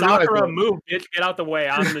just like, Sakura, move, bitch, get out the way.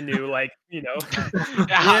 I'm the new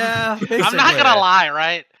Yeah, I'm not gonna lie,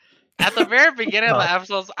 right? At the very beginning of the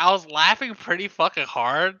episodes, I was laughing pretty fucking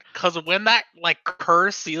hard because when that like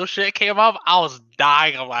curse seal shit came up, I was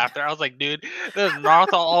dying of laughter. I was like, dude, this is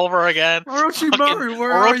Naruto all over again. Orochimaru,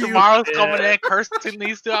 where are you? Orochimaru's coming in, cursing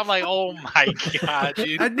these two. I'm like, oh my god,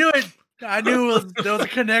 dude. I knew it. There was a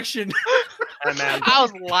connection. Man. I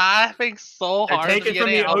was laughing so hard. Take it from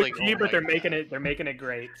the OG, but they're making it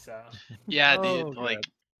great. So yeah, dude, like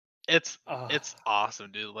it's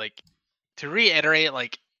awesome, dude. Like to reiterate,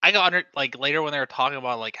 like. I got later when they were talking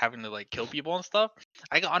about like having to like kill people and stuff,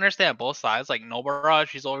 I can understand both sides. Like Nobara,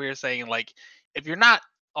 she's over here saying like, if you're not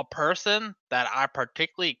a person that I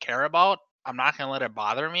particularly care about, I'm not gonna let it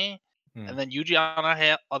bother me. And then Yuji on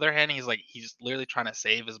the other hand, he's literally trying to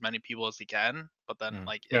save as many people as he can, but then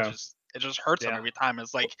like it just hurts him every time.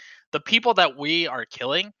 It's like the people that we are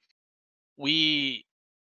killing, they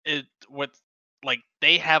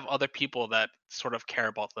have other people that sort of care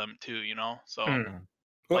about them too, so.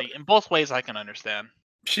 Like in both ways, I can understand.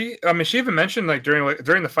 She even mentioned like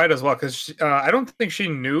during the fight as well, because I don't think she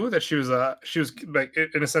knew that she was like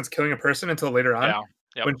in a sense killing a person until later on. Yeah.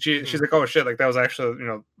 Yep. When she's like, oh shit, like that was actually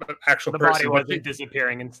actual the person. body wasn't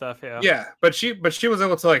disappearing and stuff. Yeah. Yeah, but she was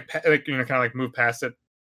able to like kind of like move past it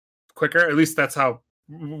quicker. At least that's how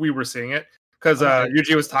we were seeing it. Because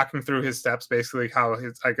Yuji was talking through his steps, basically how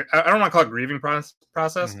his I don't want to call it grieving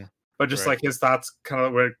process, but just like his thoughts kind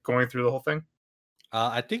of were going through the whole thing.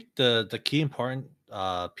 I think the key important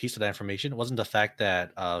piece of that information wasn't the fact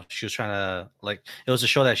that she was trying to like it was to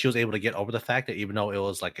show that she was able to get over the fact that even though it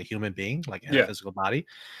was like a human being, like in a physical body,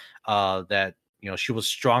 that she was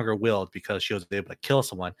stronger willed because she was able to kill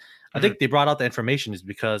someone. I think they brought out the information is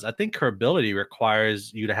because I think her ability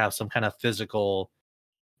requires you to have some kind of physical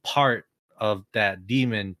part of that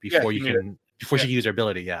demon before she can use her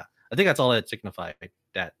ability. Yeah, I think that's all it signified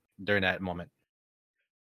that during that moment.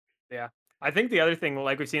 Yeah. I think the other thing,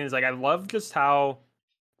 like we've seen, is like I love just how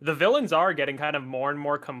the villains are getting kind of more and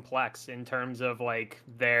more complex in terms of like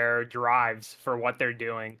their drives for what they're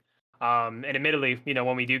doing. And admittedly,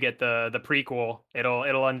 when we do get the prequel,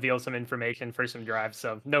 it'll unveil some information for some drives.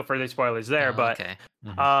 So no further spoilers there. Oh, but okay.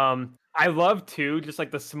 I love too just like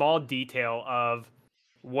the small detail of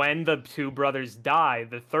when the two brothers die,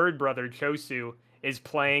 the third brother Chosu is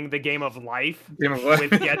playing the game of life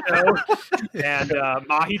with Geto and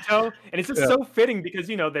Mahito, and it's just so fitting because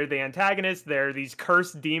they're the antagonists, they're these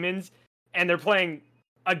cursed demons, and they're playing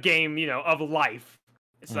a game of life.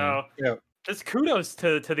 So just kudos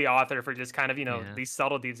to the author for just kind of these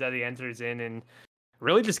subtleties that he enters in, and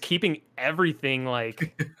really just keeping everything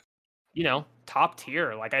like top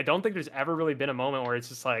tier. Like I don't think there's ever really been a moment where it's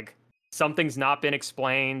just like something's not been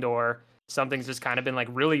explained or something's just kind of been like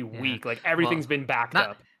really weak. Like everything's been backed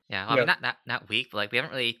up. Yeah, well, I mean, not weak, but like we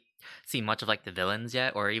haven't really seen much of like the villains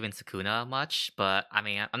yet, or even Sukuna much. But I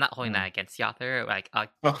mean, I'm not holding that against the author. Like I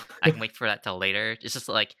can wait for that till later. It's just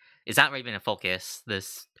like it's not really been a focus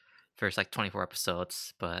this first like 24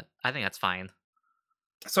 episodes, but I think that's fine.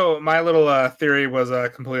 So my little theory was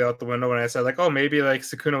completely out the window when I said like, oh, maybe like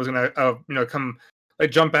Sukuna was gonna come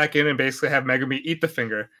like jump back in and basically have Megumi eat the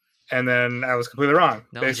finger. And then I was completely wrong.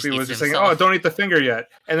 No, basically, was just saying, himself. "Oh, don't eat the finger yet."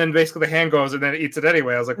 And then basically the hand goes and then it eats it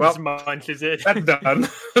anyway. I was like, "Well, munches it. That's done."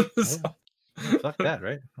 Fuck that,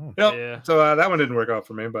 right? Oh. Yep. Yeah. So that one didn't work out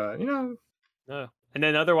for me, but No. And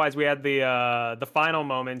then otherwise, we had the final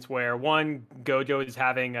moments where one Gojo is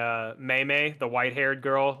having Mei Mei, the white-haired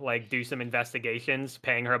girl, like do some investigations,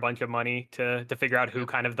 paying her a bunch of money to figure out who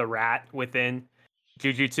kind of the rat within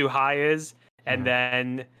Jujutsu High is, and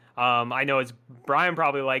then. I know it's Brian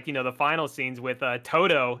probably like the final scenes with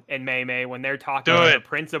Toto and Mei Mei when they're talking to the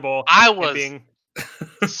principal. I was being...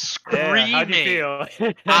 screaming how'd you feel?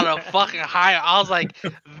 out of fucking high. I was like,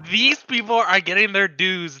 these people are getting their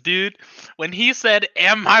dues, dude. When he said,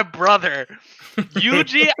 "And my brother,"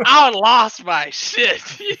 Yuji, I lost my shit.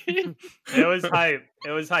 It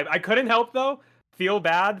was hype. I couldn't help though. Feel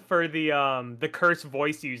bad for the cursed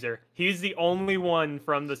voice user. He's the only one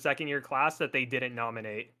from the second year class that they didn't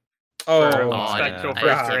nominate. Special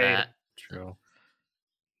first grade. True.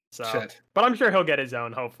 So, Shit. But I'm sure he'll get his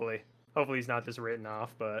own. Hopefully he's not just written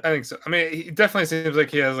off. But I think so. I mean, he definitely seems like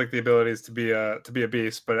he has like the abilities to be a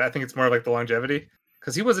beast, but I think it's more like the longevity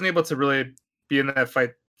because he wasn't able to really be in that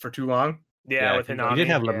fight for too long. Yeah, with Hinami. He did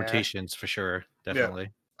have limitations for sure. Definitely. Yeah.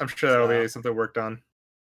 I'm sure that'll be something worked on.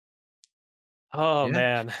 Oh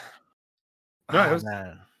man. No,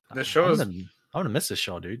 man. The show is. I'm gonna miss this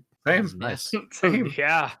show, dude. Same. This is nice. Same.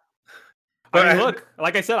 Yeah. But I mean, look,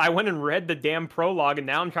 like I said, I went and read the damn prologue, and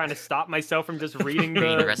now I'm trying to stop myself from just reading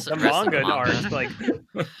the manga art. Like,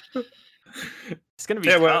 it's gonna be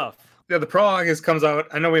tough. Yeah, the prologue comes out.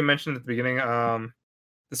 I know we mentioned at the beginning.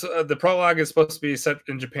 The prologue is supposed to be set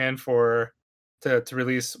in Japan to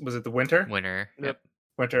release. Was it the winter? Yep.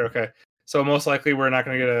 Winter. Okay. So most likely we're not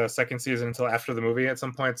going to get a second season until after the movie at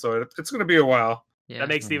some point. So it's going to be a while. Yeah. That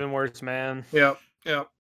makes it even worse, man. Yep.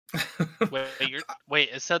 Wait,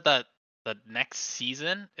 it said that the next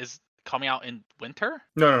season is coming out in winter?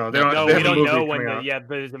 No. We don't know when.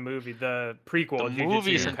 There's a movie. The prequel. The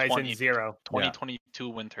movie is in Kaisen 2022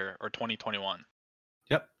 winter or 2021.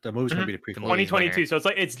 Yep, the movie's gonna be the prequel. 2022. So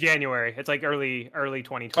it's January. It's like early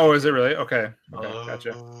 2020. Oh, is it really? Okay,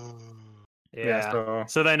 gotcha. Yeah.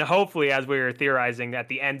 So then hopefully, as we were theorizing, at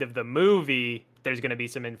the end of the movie, there's going to be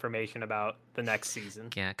some information about the next season.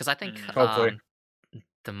 Yeah, because I think hopefully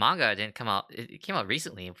the manga didn't come out. It came out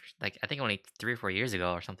recently, like I think only 3 or 4 years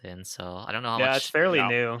ago or something. So I don't know how much. Yeah, it's fairly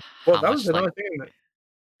new. Well, that was another thing.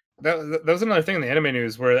 That was another thing in the anime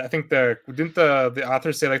news where I think didn't the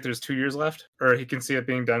author say like there's 2 years left, or he can see it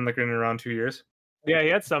being done like in around 2 years. Yeah, he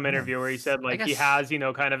had some interview where he said like he has,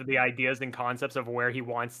 kind of the ideas and concepts of where he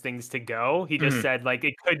wants things to go. He just said like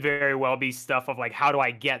it could very well be stuff of like how do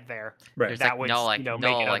I get there? Right. That would make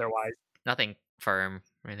it otherwise. Nothing firm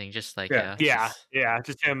or anything, just like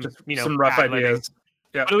just him, some rough ideas.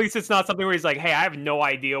 Yeah. But at least it's not something where he's like, "Hey, I have no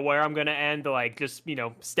idea where I'm going to end, like just,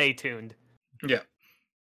 stay tuned." Yeah.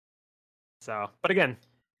 So, but again,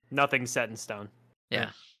 nothing's set in stone.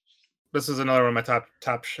 Yeah. This is another one of my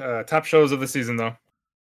top shows of the season, though.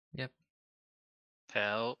 Yep.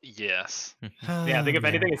 Hell yes. Yeah, I think if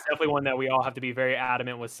anything, it's definitely one that we all have to be very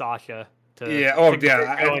adamant with Sasha. We have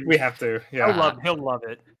to. Yeah, he'll love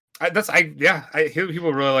it. He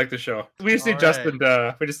will really like the show. We just need Justin.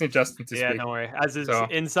 We just need Justin to speak. Yeah, don't worry. As his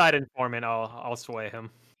inside informant, I'll sway him.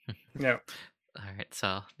 Yeah. All right.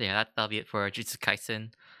 So yeah, that'll be it for Jujutsu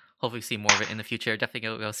Kaisen. Hopefully, see more of it in the future.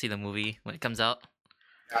 Definitely go see the movie when it comes out.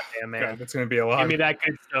 Goddamn, man. God, it's gonna be a lot. Give me that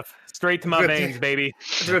good stuff. Straight to my veins, baby.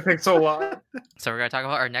 It's gonna take so long. So we're gonna talk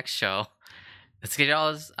about our next show. Let's get it all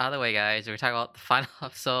out of the way, guys. We're talking about the final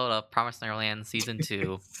episode of Promised Neverland season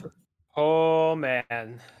 2. Oh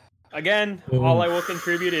man. Again, all I will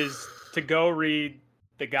contribute is to go read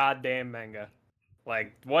the goddamn manga.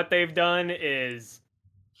 Like, what they've done is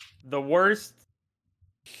the worst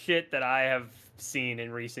shit that I have seen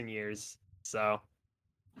in recent years. So,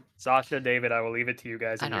 Sasha, David, I will leave it to you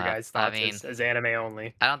guys and your guys' thoughts as anime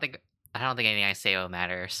only. I don't think anything I say will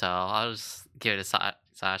matter, so I'll just give it to Sasha.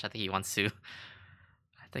 I think he wants to.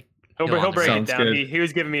 I think he'll break it down. He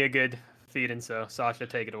was giving me a good feed, and so Sasha,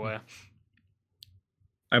 take it away.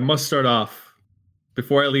 I must start off,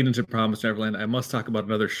 before I lead into Promised Neverland, I must talk about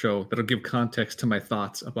another show that'll give context to my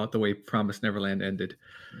thoughts about the way Promised Neverland ended.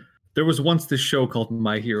 There was once this show called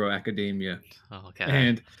My Hero Academia. Oh, okay.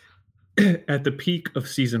 And at the peak of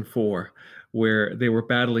season 4, where they were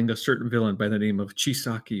battling a certain villain by the name of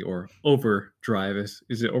Chisaki, or Overdrive.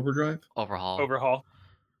 Is it Overdrive?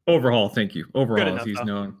 Overhaul, thank you. Overhaul, as he's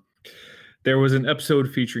known. There was an episode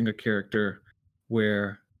featuring a character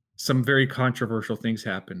where some very controversial things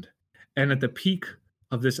happened. And at the peak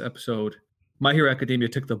of this episode, My Hero Academia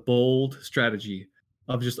took the bold strategy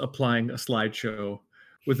of just applying a slideshow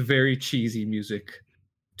with very cheesy music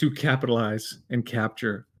to capitalize and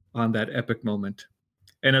capture on that epic moment.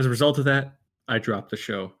 And as a result of that, I dropped the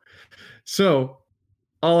show. So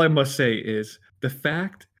all I must say is the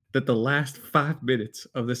fact that the last 5 minutes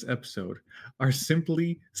of this episode are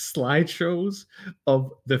simply slideshows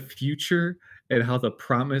of the future and how the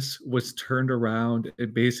promise was turned around.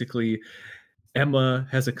 And basically, Emma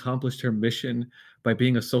has accomplished her mission by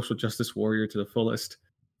being a social justice warrior to the fullest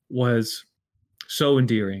was so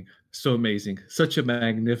endearing, so amazing, such a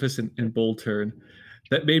magnificent and bold turn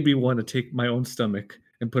that made me want to take my own stomach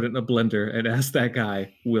and put it in a blender and ask that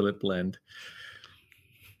guy, will it blend?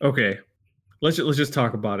 Okay, let's just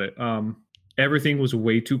talk about it. Everything was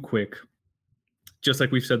way too quick. Just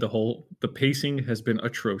like we've said, the pacing has been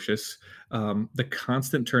atrocious. The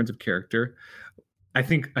constant turns of character. I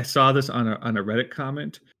think I saw this on a Reddit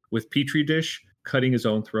comment with Petri Dish cutting his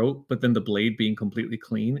own throat, but then the blade being completely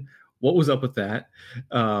clean. What was up with that?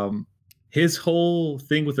 His whole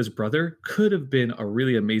thing with his brother could have been a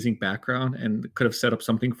really amazing background and could have set up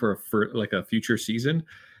something for a future season.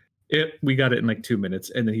 We got it in like 2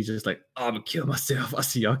 minutes, and then he's just like, oh, I'm gonna kill myself. I'll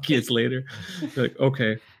see y'all kids later. Like,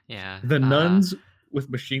 okay. Yeah. The nuns with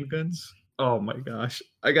machine guns. Oh my gosh.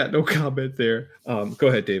 I got no comment there. Go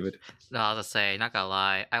ahead, David. No, I was gonna say, not gonna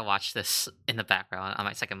lie, I watched this in the background on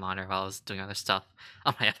my second monitor while I was doing other stuff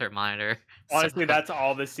on my other monitor. Honestly, that's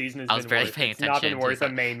all this season has been. I was barely paying attention. It's not been worth a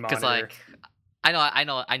main monitor. Because like, I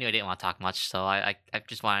knew I didn't want to talk much, so I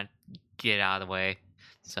just wanted to get it out of the way.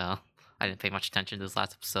 So I didn't pay much attention to this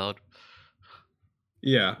last episode.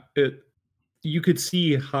 Yeah, you could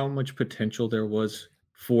see how much potential there was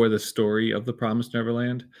for the story of the Promised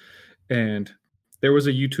Neverland. And there was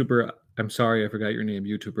a YouTuber, I'm sorry, I forgot your name,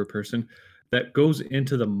 YouTuber person, that goes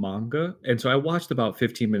into the manga. And so I watched about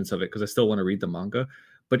 15 minutes of it because I still want to read the manga.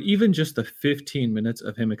 But even just the 15 minutes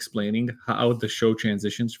of him explaining how the show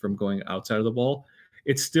transitions from going outside of the wall,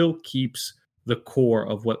 it still keeps the core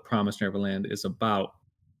of what Promised Neverland is about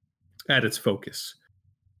at its focus.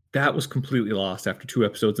 That was completely lost after 2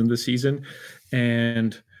 episodes in this season.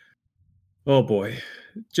 And oh boy,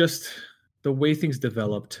 just the way things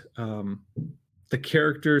developed, the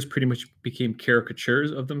characters pretty much became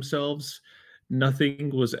caricatures of themselves. Nothing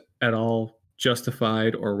was at all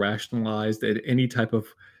justified or rationalized at any type of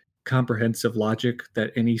comprehensive logic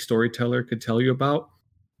that any storyteller could tell you about.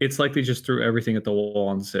 It's like they just threw everything at the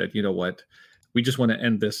wall and said, you know what, we just want to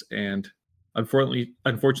end this. And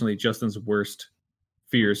unfortunately, Justin's worst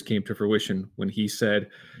fears came to fruition when he said,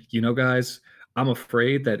 you know, guys, I'm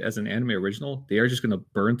afraid that as an anime original, they are just going to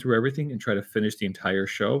burn through everything and try to finish the entire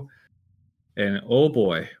show. And oh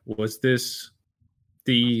boy, was this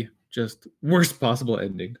the just worst possible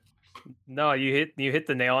ending. No, you hit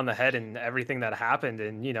the nail on the head and everything that happened.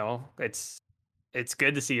 And, you know, it's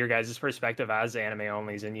good to see your guys' perspective as anime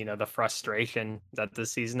onlys and, you know, the frustration that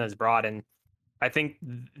this season has brought. And I think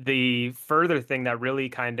the further thing that really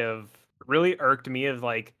irked me is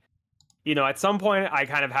like, you know, at some point I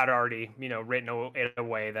kind of had already, you know, written it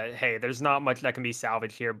away that, hey, there's not much that can be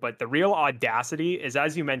salvaged here. But the real audacity is,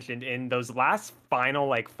 as you mentioned, in those last final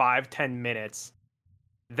like 5-10 minutes,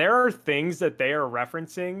 there are things that they are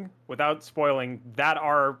referencing, without spoiling, that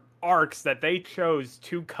are arcs that they chose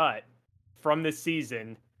to cut from this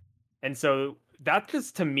season. And so that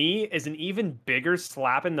just, to me, is an even bigger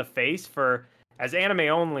slap in the face for as anime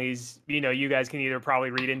onlys, you guys can either probably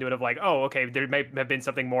read into it of like, oh, okay, there may have been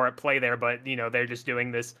something more at play there, but they're just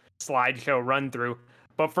doing this slideshow run through.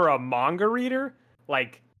 But for a manga reader,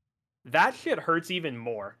 like, that shit hurts even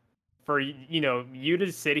more. For you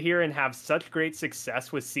to sit here and have such great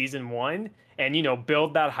success with season 1 and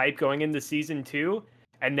build that hype going into season 2,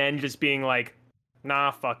 and then just being like, nah,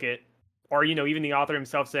 fuck it. Or even the author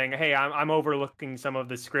himself saying, hey, I'm overlooking some of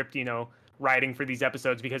the script writing for these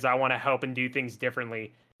episodes because I want to help and do things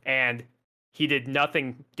differently. And he did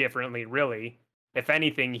nothing differently, really. If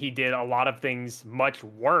anything, he did a lot of things much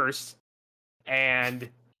worse and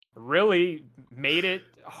really made it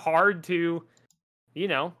hard to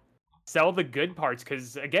sell the good parts.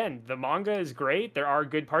 Because again, the manga is great. There are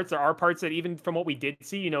good parts. There are parts that, even from what we did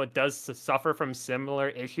see, it does suffer from similar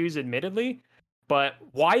issues, admittedly. But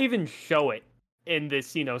why even show it in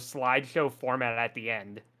this slideshow format at the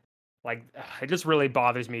end? Like, it just really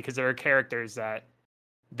bothers me because there are characters that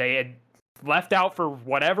they had left out for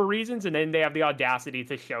whatever reasons, and then they have the audacity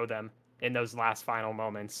to show them in those last final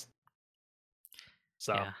moments.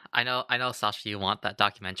 So yeah, I know, Sasha, you want that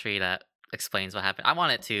documentary that explains what happened. I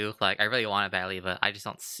want it too. Like, I really want it badly, but I just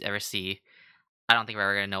don't ever see. I don't think we're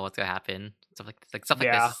ever gonna know what's gonna happen. Stuff like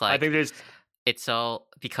this is like. I think there's. It's so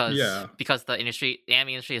because the anime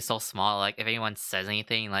industry is so small. Like, if anyone says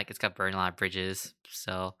anything, like, it's gonna burn a lot of bridges.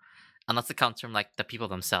 So unless it comes from like the people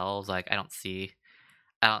themselves, like, I don't think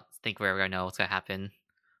we're ever gonna know what's gonna happen.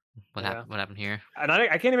 What happened here? And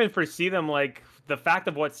I can't even foresee them, like, the fact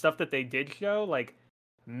of what stuff that they did show. Like,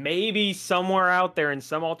 maybe somewhere out there in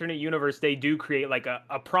some alternate universe they do create like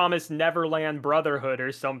a Promised Neverland Brotherhood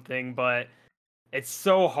or something, but it's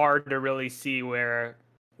so hard to really see where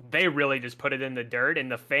they really just put it in the dirt.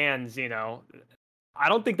 And the fans, I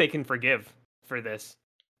don't think they can forgive for this,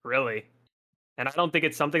 really. And I don't think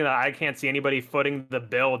it's something that I can't see anybody footing the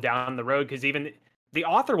bill down the road, because even the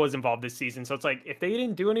author was involved this season. So it's like, if they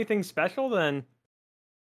didn't do anything special, then,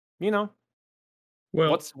 well,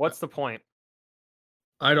 what's the point?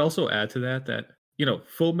 I'd also add to that,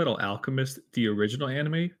 Full Metal Alchemist, the original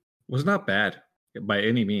anime, was not bad by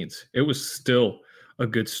any means. It was still a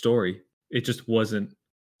good story. It just wasn't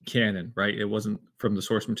canon, right? It wasn't from the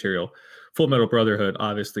source material. Full Metal Brotherhood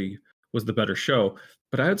obviously was the better show,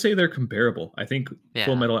 but I would say they're comparable. I think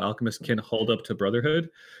Full Metal Alchemist can hold up to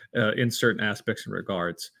Brotherhood in certain aspects and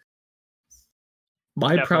regards.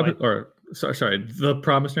 The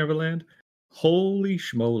Promised Neverland, holy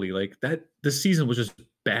schmoly, like that, the season was just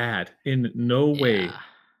bad. In no way,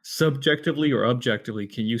 subjectively or objectively,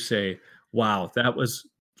 can you say, wow, that was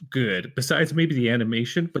good, besides maybe the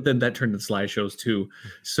animation, but then that turned into slideshows too.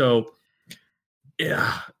 So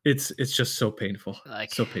yeah, it's just so painful.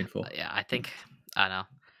 Like, so painful. Yeah, I think, I don't know.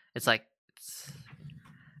 It's like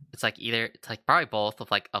either, it's like probably both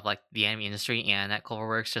of the anime industry and at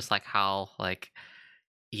Cloverworks, just like how, like,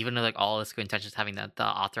 even though like all this good intentions having the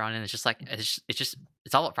author on it, it's just like it's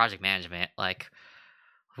all about project management. Like,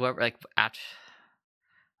 whoever, like, I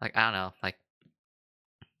don't know, like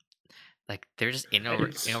they're just in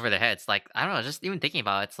over their heads. Like, I don't know, just even thinking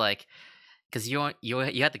about it, it's like, because you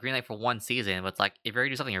had the green light for one season, but it's like, if you're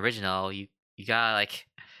gonna do something original, you gotta, like,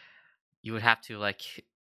 you would have to, like,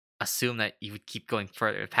 assume that you would keep going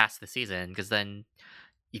further past the season, because then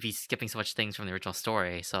you'd be skipping so much things from the original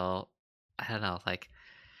story. So I don't know, like,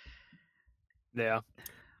 yeah,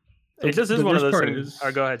 it just is one of those things.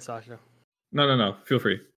 Go ahead, Sasha. No, feel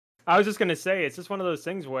free. I was just going to say, it's just one of those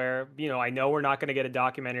things where, I know we're not going to get a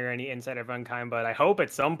documentary or any insight of Unkind, but I hope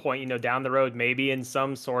at some point, down the road, maybe in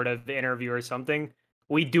some sort of interview or something,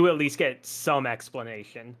 we do at least get some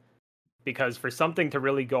explanation. Because for something to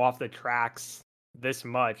really go off the tracks this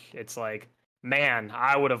much, it's like, man,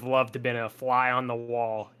 I would have loved to have been a fly on the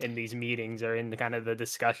wall in these meetings or in the kind of the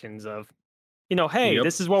discussions of, hey,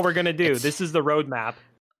 this is what we're going to do. This is the roadmap.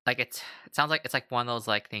 Like, it sounds like it's like one of those,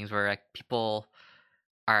 like, things where, like, people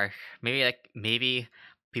are maybe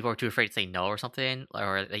people are too afraid to say no or something,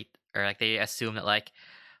 or they assume that like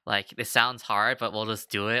this sounds hard, but we'll just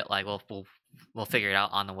do it. Like, we'll figure it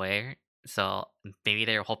out on the way. So maybe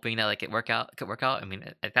they're hoping that, like, it could work out. I mean,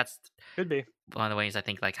 that's could be one of the ways I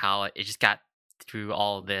think, like, how it just got through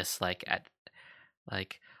all of this, like,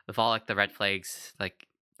 with all, like, the red flags. Like,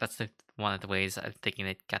 that's one of the ways I'm thinking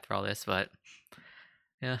it got through all this. But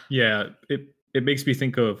yeah, it makes me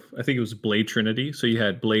think of, I think it was Blade Trinity. So you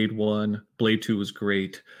had Blade 1, Blade 2 was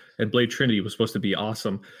great, and Blade Trinity was supposed to be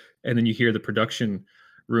awesome. And then you hear the production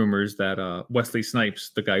rumors that Wesley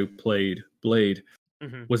Snipes, the guy who played Blade,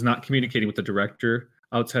 was not communicating with the director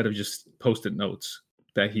outside of just post-it notes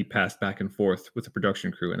that he passed back and forth with the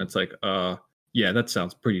production crew. And it's like, yeah, that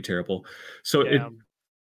sounds pretty terrible. So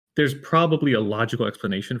there's probably a logical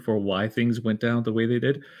explanation for why things went down the way they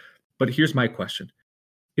did. But here's my question.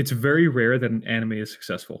 It's very rare that an anime is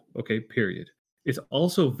successful, okay, period. It's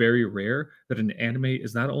also very rare that an anime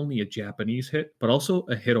is not only a Japanese hit, but also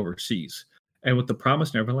a hit overseas. And with The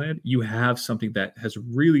Promised Neverland, you have something that has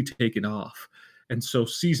really taken off. And so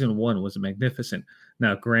season 1 was magnificent.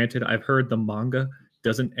 Now, granted, I've heard the manga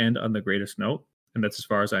doesn't end on the greatest note, and that's as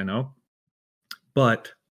far as I know.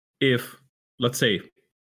 But if, let's say,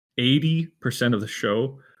 80% of the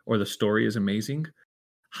show or the story is amazing,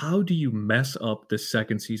 how do you mess up the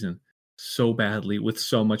second season so badly with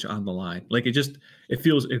so much on the line? Like it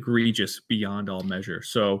feels egregious beyond all measure.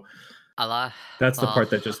 So that's the part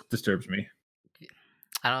that just disturbs me.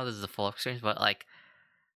 I don't know if this is a full experience, but like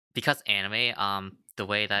because anime, the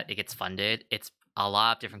way that it gets funded, it's a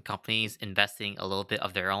lot of different companies investing a little bit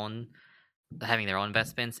of their own, having their own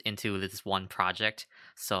investments into this one project.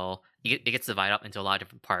 So it gets divided up into a lot of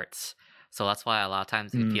different parts. So that's why a lot of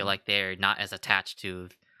times you feel like they're not as attached to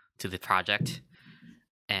the project,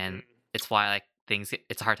 and it's why like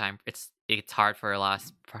it's a hard time. It's hard for a lot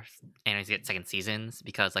of animes to get second seasons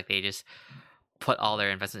because like they just put all their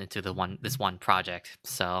investment into this one project.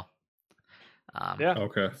 So yeah.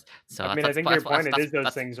 Okay. So I mean, I think your point is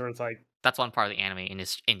those things where it's like that's one part of the anime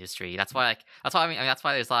industry. That's why that's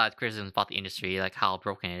why there's a lot of criticisms about the industry, like how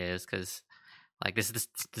broken it is, because like this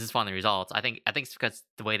is one of the results. I think it's because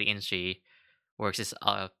the way the industry works is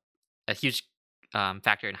a huge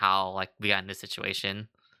factor in how like we got in this situation.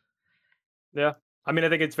 Yeah, I mean, I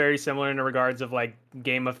think it's very similar in the regards of like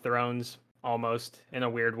Game of Thrones, almost in a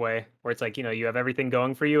weird way, where it's like you have everything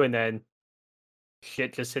going for you, and then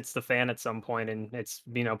shit just hits the fan at some point, and it's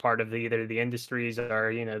part of either the industries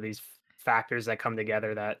or these factors that come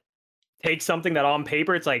together that take something that on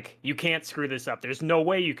paper it's like you can't screw this up. There's no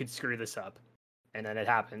way you could screw this up, and then it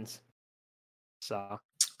happens. So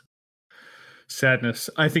sadness.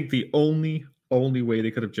 I think the only way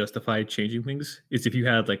they could have justified changing things is if you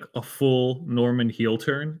had like a full Norman heel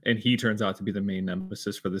turn and he turns out to be the main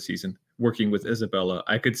nemesis for the season, working with Isabella.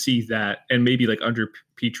 I could see that, and maybe like under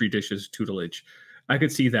Petri Dish's tutelage, I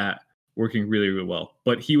could see that working really, really well.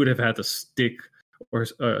 But he would have had to stick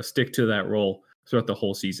to that role throughout the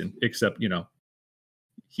whole season, except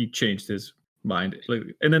he changed his mind. Like,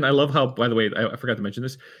 and then I love how, by the way, I forgot to mention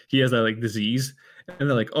this, he has that like disease, and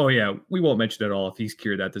they're like, oh yeah, we won't mention it at all if he's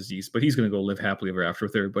cured that disease, but he's gonna go live happily ever after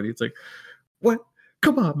with everybody. It's like, what?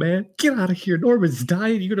 Come on, man, get out of here. Norman's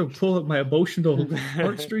dying. You're gonna pull up my emotional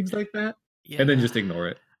heartstrings like that? Yeah. And then just ignore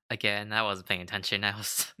it. Again, I wasn't paying attention. I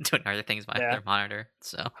was doing other things by their monitor.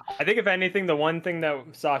 So I think if anything, the one thing that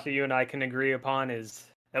Sasha, you and I can agree upon is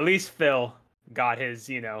at least Phil got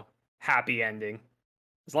his happy ending.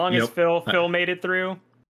 As long as Phil made it through,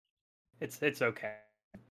 it's okay.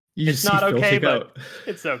 It's not okay, but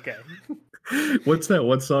it's okay. What's that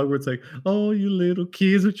one song where it's like, oh, you little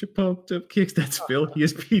kids with your pumped up kicks? That's Phil. He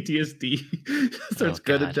has PTSD. Starts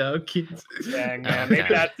gunning down kids. Dang, man. Maybe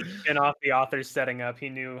that's been off the author's setting up. He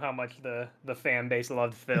knew how much the fan base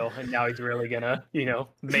loved Phil, and now he's really gonna,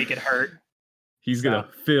 make it hurt. He's gonna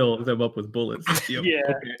fill them up with bullets. Yep.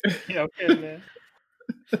 Yeah. Okay, man.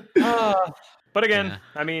 But again,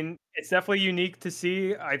 I mean, it's definitely unique to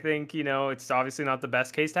see. I think, it's obviously not the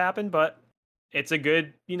best case to happen, but it's a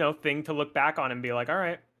good, thing to look back on and be like, all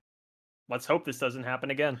right, let's hope this doesn't happen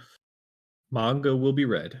again. Manga will be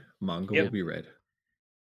read. Will be read.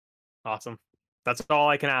 Awesome. That's all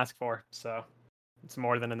I can ask for. So it's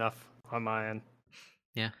more than enough on my end.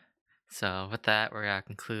 Yeah. So with that, we're going to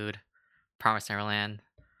conclude Promised Neverland.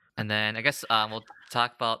 And then I guess we'll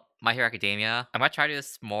talk about My Hero Academia. I might try to do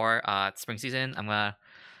this more spring season. I'm going to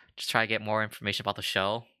just try to get more information about the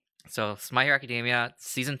show. So it's My Hero Academia,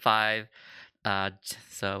 Season 5.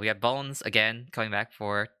 So we have Bones again coming back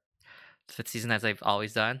for the 5th season as they've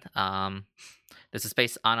always done. This is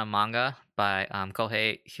based on a manga by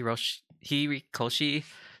Kohei Horikoshi.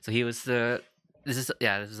 So he was this is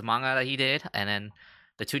a manga that he did, and then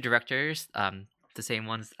the 2 directors, the same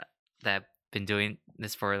ones that have been doing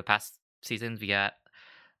this for the past seasons. We got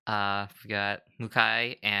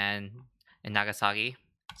Mukai and Nagasaki.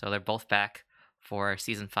 So they're both back for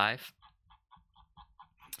season 5.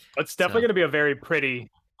 It's definitely going to be a very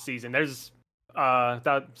pretty season. There's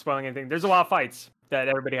without spoiling anything, there's a lot of fights that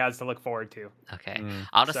everybody has to look forward to. Okay.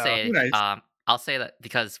 I'll just say nice. I'll say that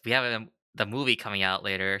because we have the movie coming out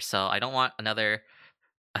later, so I don't want another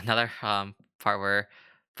part where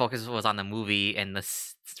focus was on the movie and the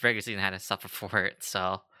regular season had to suffer for it.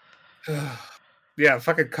 So yeah,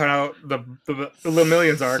 fucking cut out the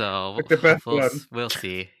Lemillions arc. So like the best one. We'll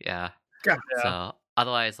see. Yeah. God, yeah. So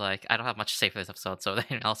otherwise, like, I don't have much to say for this episode. So if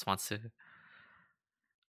anyone else wants to,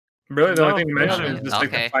 Really, the No, only thing you no, mentioned is no. just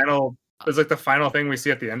like the Okay. final. It's like the final thing we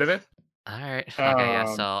see at the end of it. All right. Okay. Yeah.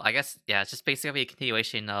 Um, So I guess it's just basically a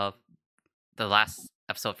continuation of the last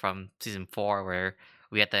episode from season 4, where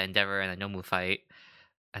we had the Endeavor and the Nomu fight.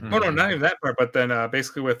 And Oh no, then, not even that part. But then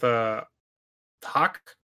basically with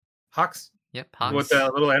Hawks yep, with Hawks, the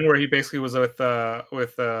little end where he basically was with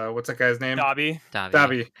what's that guy's name? Dobby.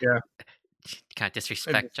 Davi. Yeah. Kind of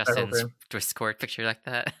disrespect that whole Justin's thing. Discord picture like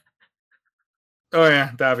that. Oh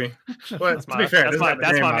yeah, Davi. Well, That's to be fair, my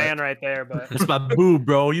man right there. But That's my boo,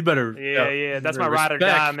 bro. You better. yeah, that's my ride or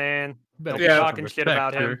die, man. Don't be Yeah. talking shit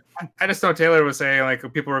about him. I just know Taylor was saying like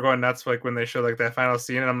people were going nuts like when they showed like that final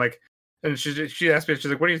scene, and I'm like, and she asked me, she's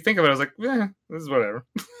like, "What do you think of it?" I was like, "Yeah, this is whatever."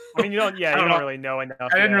 I mean, you don't really know enough.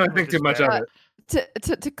 I didn't really think too much of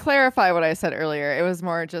it. To clarify what I said earlier, it was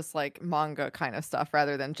more just like manga kind of stuff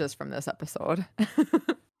rather than just from this episode.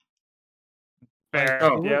 Fair.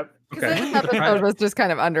 Oh, Yep. Because this episode was just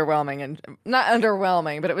kind of underwhelming, and not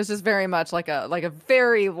underwhelming, but it was just very much like a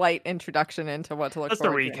very light introduction into what to look Just a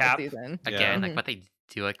forward to recap. in the season. Again, like Mhm. what they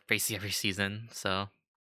do like basically every season. So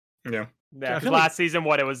Yeah. Yeah, I 'cause feel last season,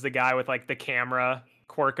 it was the guy with like the camera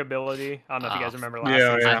quirk ability. I don't know if you guys remember last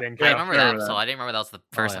Yeah, season. yeah. I remember that remember episode. that. I didn't remember that was the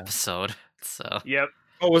first yeah. episode. So Yep.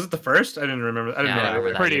 Oh, was it the first? I didn't remember. I didn't Yeah, I know. don't remember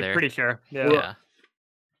That. that. Pretty either. pretty sure. Yeah. yeah.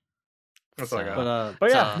 That's all I So- got. But But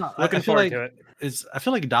yeah, So- I looking feel forward like to it. I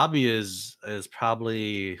feel like Dobby is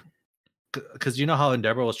probably because you know how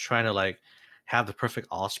Endeavor was trying to like have the perfect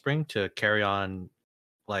offspring to carry on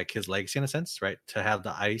like his legacy in a sense, right? To have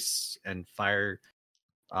the ice and fire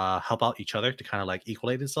help out each other to kind of like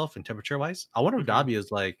equalate itself in temperature wise. I wonder if Mhm. Dobby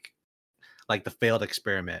is like the failed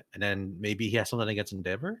experiment, and then maybe he has something against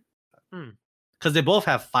Endeavor. Hmm. Because they both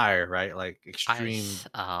have fire, right? Like extreme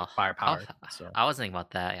Oh, firepower. So I wasn't thinking about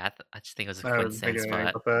that. Yeah, I just think it was a I wasn't coincidence, thinking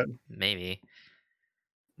anything but about that. maybe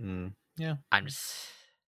yeah. I'm just.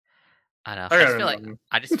 I don't know. I I got just feel like nothing.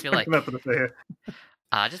 I just feel like Nothing to say here.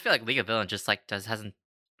 I just feel like League of Villains just like hasn't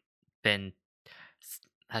been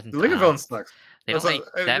hasn't The League of Villains sucks. they don't That's like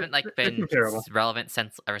not- they haven't like it's been terrible. relevant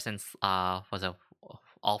ever since was it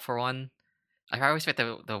All for One? I always forget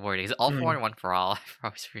the word. Is it All for One or One for All? I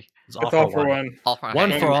always forget. It's It's all for one. All for One.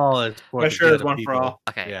 One okay. for all is for My the shirt good is of one for people. all.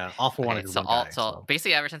 Okay. Yeah, all for one Okay, is so one guy. so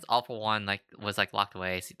basically ever since All for One like was like locked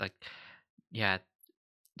away, like yeah,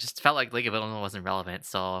 just felt like League of Villains wasn't relevant.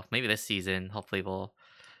 So maybe this season, hopefully we'll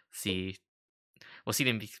see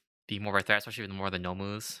them be more of a threat, especially with more of the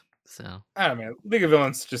Nomus. So I don't know, man. League of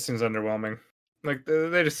Villains just seems underwhelming. Like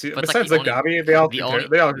they just seem, But it's besides the like only- Dobby, they all the seem only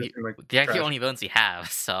they all the, just seem like they're the trash. only villains we have.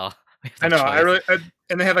 So we have I no know. choice.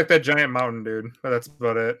 And they have like that giant mountain dude, but that's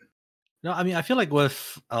about it. No, I mean I feel like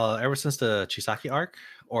with ever since the Chisaki arc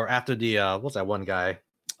or after the what's that one guy?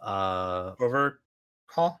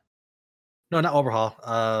 Overhaul. No, not Overhaul.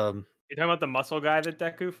 You talking about the muscle guy that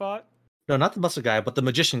Deku fought? No, not the muscle guy, but the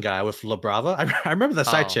magician guy with La Brava. I remember the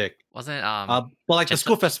side Oh, chick. wasn't it Well, like the Gentle-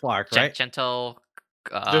 School Fest arc, right? Gentle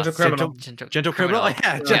Gentle Criminal. Gentle criminal,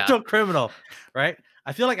 yeah, gentle criminal, right?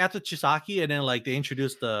 I feel like after Chisaki and then like they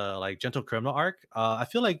introduced the like gentle criminal arc, I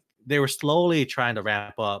feel like they were slowly trying to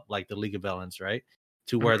ramp up like the League of Villains, right?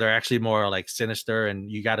 To where they're actually more like sinister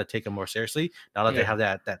and you got to take them more seriously now that they have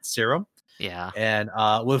that serum. Yeah. And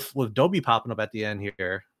with Dobby popping up at the end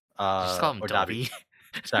here, Just call him or Dobby.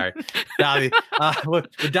 Sorry, Dobby. With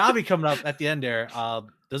Dobby coming up at the end there,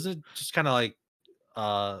 does it just kind of like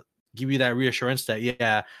give you that reassurance that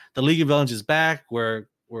yeah, the League of Villains is back. We're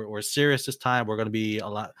serious this time. We're going to be a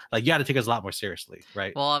lot like you got to take us a lot more seriously,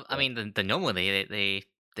 right? Well, I mean, the Nomu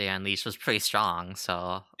they unleashed was pretty strong.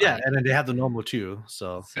 So Yeah, and then they have the normal too.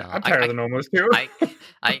 So I'm tired of the Nomos too. I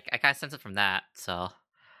kind of sense it from that. So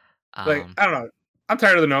like I don't know. I'm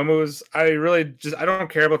tired of the Nomus. I don't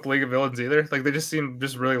care about the League of Villains either. Like they just seem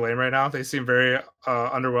just really lame right now. They seem very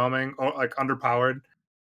underwhelming or like underpowered.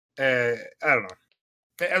 I don't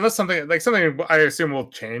know. Unless something I assume will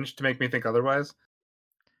change to make me think otherwise.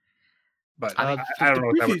 But I don't know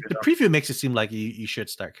what that would the preview makes it seem like you should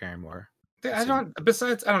start caring more. I don't.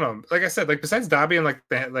 Besides, I don't know. Like I said, like besides Dobby and like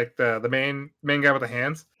the main guy with the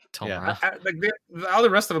hands, Tomura. all the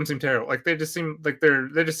rest of them seem terrible. Like they just seem like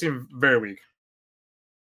they just seem very weak.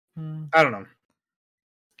 I don't know.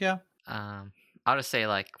 Yeah. I'll just say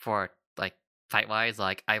like for like fight wise,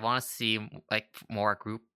 like I want to see like more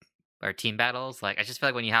group or team battles. Like I just feel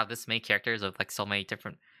like when you have this many characters with like so many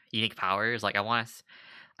different unique powers, like I want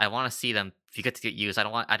to see them get used. I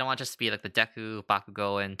don't want just to be like the Deku,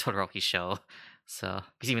 Bakugo, and Todoroki show. So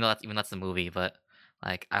because even that's the movie, but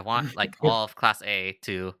like I want like all of Class A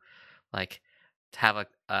to like to have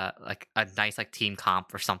a nice like team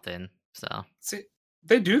comp or something. So see,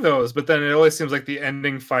 they do those, but then it always seems like the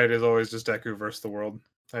ending fight is always just Deku versus the world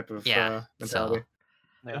type of mentality.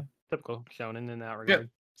 Yeah, typical shonen in that regard.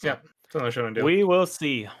 Yeah, that's what shonen do. We will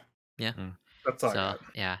see. Yeah. That's all. So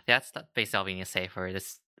yeah, that's basically all we need to say for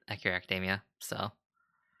this Hero Academia. So.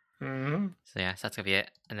 Mm-hmm. So yeah, so that's gonna be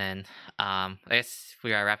it. And then I guess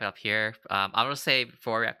we are wrapping up here. I'm gonna say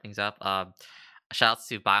before we wrap things up, shout out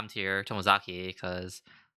to bottom tier Tomozaki because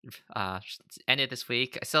ended this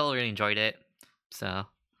week. I still really enjoyed it. So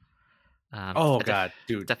oh god,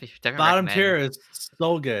 dude, definitely bottom tier is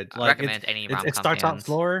so good. I like recommend any it starts out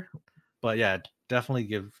slower, but yeah, definitely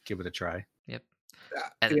give it a try. Yep.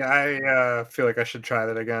 I feel like I should try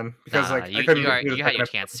that again because you had your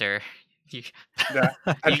chance, sir. Yeah,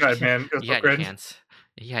 I tried, man. It was you had your chance.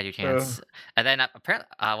 You had your chance. And then apparently,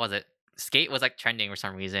 was it Skate was like trending for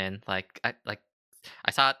some reason.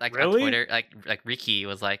 I saw it like on Twitter, like Ricky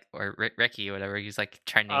was like, or Ricky or whatever. He's like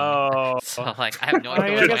trending. Oh, so like I have no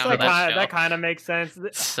idea what's going on with that kind of makes sense.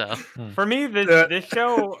 So for me, this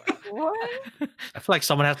show, what? I feel like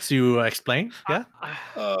someone has to explain. Yeah,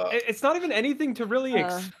 it's not even anything to really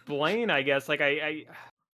explain. I guess like I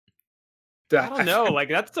don't know. Like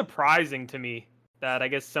that's surprising to me that I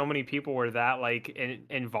guess so many people were that like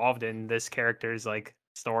involved in this character's like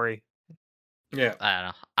story. Yeah, I don't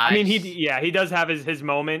know. I mean, he does have his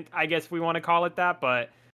moment. I guess we want to call it that. But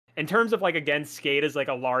in terms of like again, Skate is like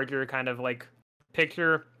a larger kind of like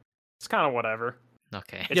picture. It's kind of whatever.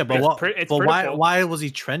 Okay. Why was he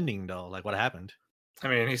trending though? Like what happened? I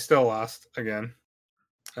mean, he still lost again.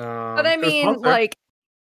 But I mean, like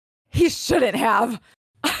he shouldn't have.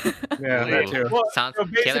 Yeah, that too. Well, sounds like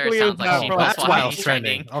that's why it's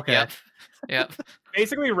trending. Okay. Yep.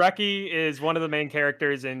 Basically, Reki is one of the main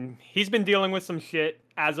characters, and he's been dealing with some shit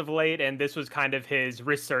as of late, and this was kind of his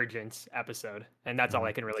resurgence episode, and that's all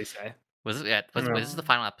I can really say. Was this the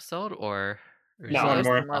final episode, or no? One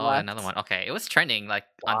more. Oh, another one. Okay, it was trending like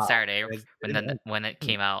on Saturday when it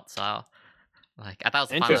came out, so like I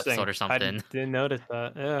thought it was the final episode or something. I didn't notice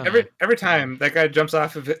that. Yeah. Every time that guy jumps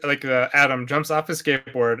off of Adam jumps off his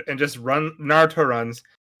skateboard and just Naruto runs,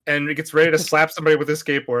 and he gets ready to slap somebody with his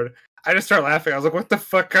skateboard. I just start laughing. I was like, "What the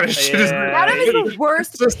fuck kind of shit is this?" Adam is the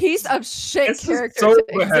worst piece of shit character to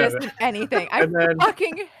exist in anything. I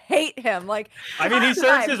fucking hate him. Like, I mean, he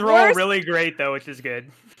serves his role really great though, which is good.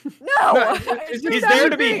 No, he's there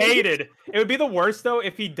to be hated. It would be the worst though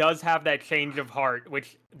if he does have that change of heart,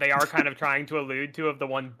 which they are kind of trying to allude to of the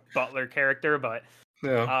one Butler character, but.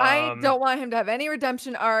 Yeah. I don't want him to have any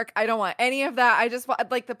redemption arc. I don't want any of that. I just want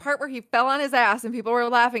like the part where he fell on his ass and people were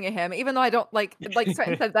laughing at him, even though I don't like Sutton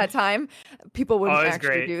said at that time, people wouldn't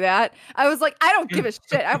actually do that. I was like, I don't give a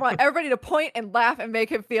shit. I want everybody to point and laugh and make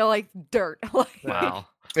him feel like dirt. Wow.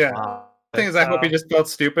 Yeah. The thing is, I hope he just felt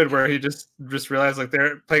stupid where he just realized like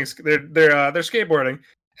they're playing, they're skateboarding.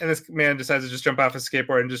 And this man decides to just jump off his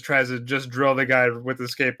skateboard and just tries to just drill the guy with the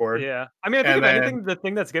skateboard. Yeah, I mean, I think if anything, the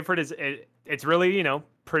thing that's good for it is it's really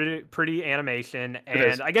pretty animation,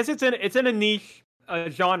 and I guess it's in a niche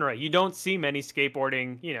genre. You don't see many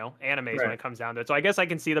skateboarding animes when it comes down to it. So I guess I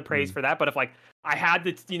can see the praise for that. But if like I had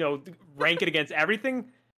to rank it against everything,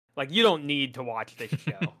 like you don't need to watch this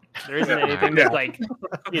show. There isn't anything that's like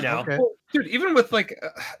Okay. Well, dude, even with like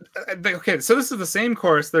okay, so this is the same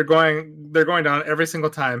course they're going down every single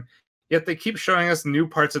time, yet they keep showing us new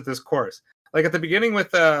parts of this course. Like at the beginning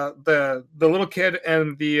with the little kid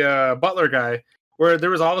and the Butler guy, where there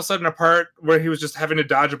was all of a sudden a part where he was just having to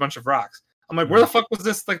dodge a bunch of rocks. I'm like, where the fuck was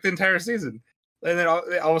this like the entire season? And then all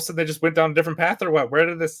of a sudden they just went down a different path or what? Where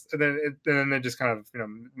did this? And then they just kind of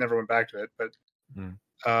never went back to it. But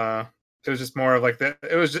it was just more of like that.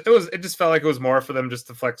 It just felt like it was more for them just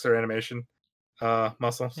to flex their animation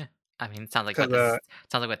muscles. Yeah. I mean, it sounds like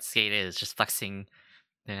what Skate is, just flexing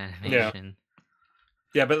the animation.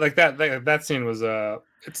 Yeah, but like that scene was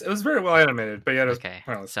it was very well animated. But yeah, it was, okay.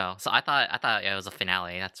 So I thought it was a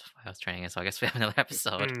finale. That's why I was training it. So I guess we have another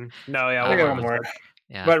episode. No, yeah, we got one more.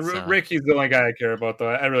 Yeah, but Ricky's the only guy I care about, though.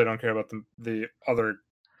 I really don't care about the other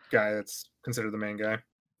guy that's considered the main guy.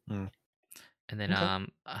 And then I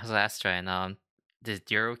was asking,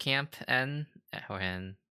 did Euro Camp end or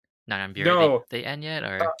in Nananburi? No, they end yet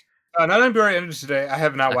or? Nananburi ended today. I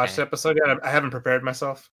have not watched the episode yet. I haven't prepared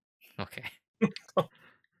myself. Okay.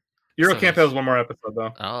 Euro Camp has one more episode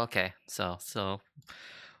though. Oh, okay. So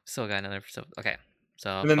still got another episode. Okay.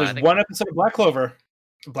 So and then there's one episode of Black Clover.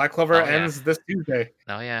 Black Clover ends this Tuesday.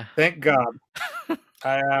 Oh yeah. Thank God.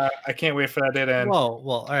 I can't wait for that day to end. Well,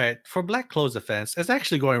 all right. For Black Clover's defense, it's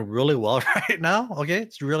actually going really well right now. Okay,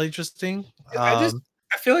 it's really interesting. I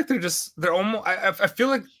feel like they're almost. I feel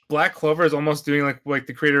like Black Clover is almost doing like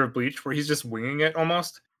the creator of Bleach, where he's just winging it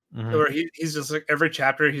almost. where he's just like every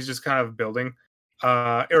chapter he's just kind of building,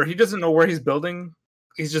 or he doesn't know where he's building.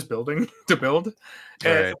 He's just building to build,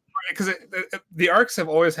 because the arcs have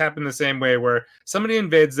always happened the same way, where somebody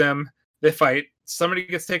invades them, they fight, somebody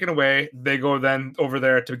gets taken away, they go then over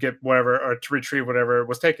there to get whatever or to retrieve whatever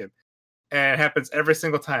was taken, and it happens every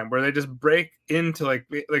single time where they just break into like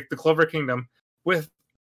the Clover Kingdom with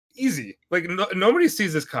easy, like nobody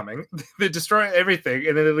sees this coming. They destroy everything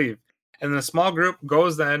and then they leave, and then a small group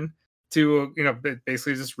goes then to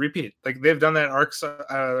basically just repeat. Like they've done that arcs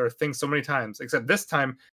or things so many times, except this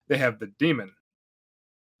time they have the demon,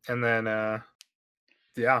 and then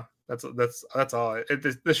that's all.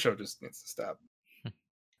 This show just needs to stop.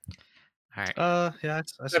 All right. Yeah.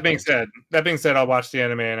 That being said, I'll watch the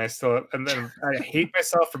anime, and then I hate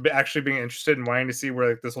myself for actually being interested in wanting to see where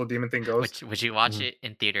like this whole demon thing goes. Would you watch it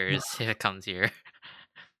in theaters if it comes here?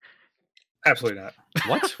 Absolutely not.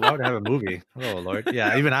 What? Why would I have a movie? Oh Lord.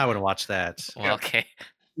 Yeah, even I wouldn't watch that. Well, okay.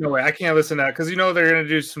 No way. I can't listen to that because they're gonna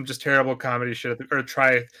do some just terrible comedy shit or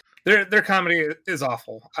try. Their comedy is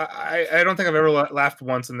awful. I don't think I've ever laughed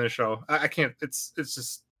once in this show. I can't. It's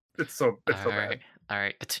so bad. All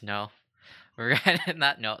right. Good to know. We're gonna end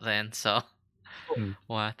that note then. So,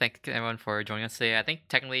 well, thank everyone for joining us today. I think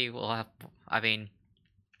technically we'll have. I mean,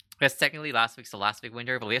 because technically last week's the last big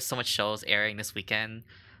winter, but we have so much shows airing this weekend.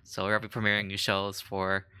 So we'll be premiering new shows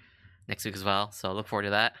for next week as well. So look forward to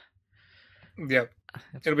that. Yep,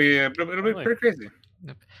 it'll be pretty crazy.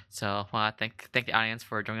 Yep. So thank the audience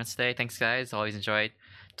for joining us today. Thanks, guys. Always enjoyed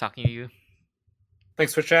talking to you.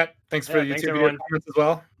 Thanks for chat. Thanks for the YouTube comments as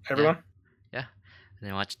well, everyone. Yeah. And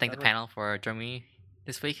then thank the panel for joining me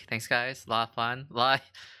this week. Thanks, guys. A lot of fun. A lot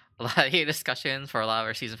of discussions for a lot of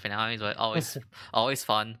our season finales, but always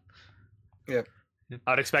fun. Yep.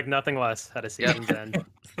 I would expect nothing less at a season's end.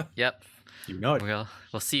 Yep. You know it.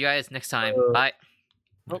 We'll see you guys next time. Bye.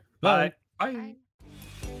 Bye. Bye.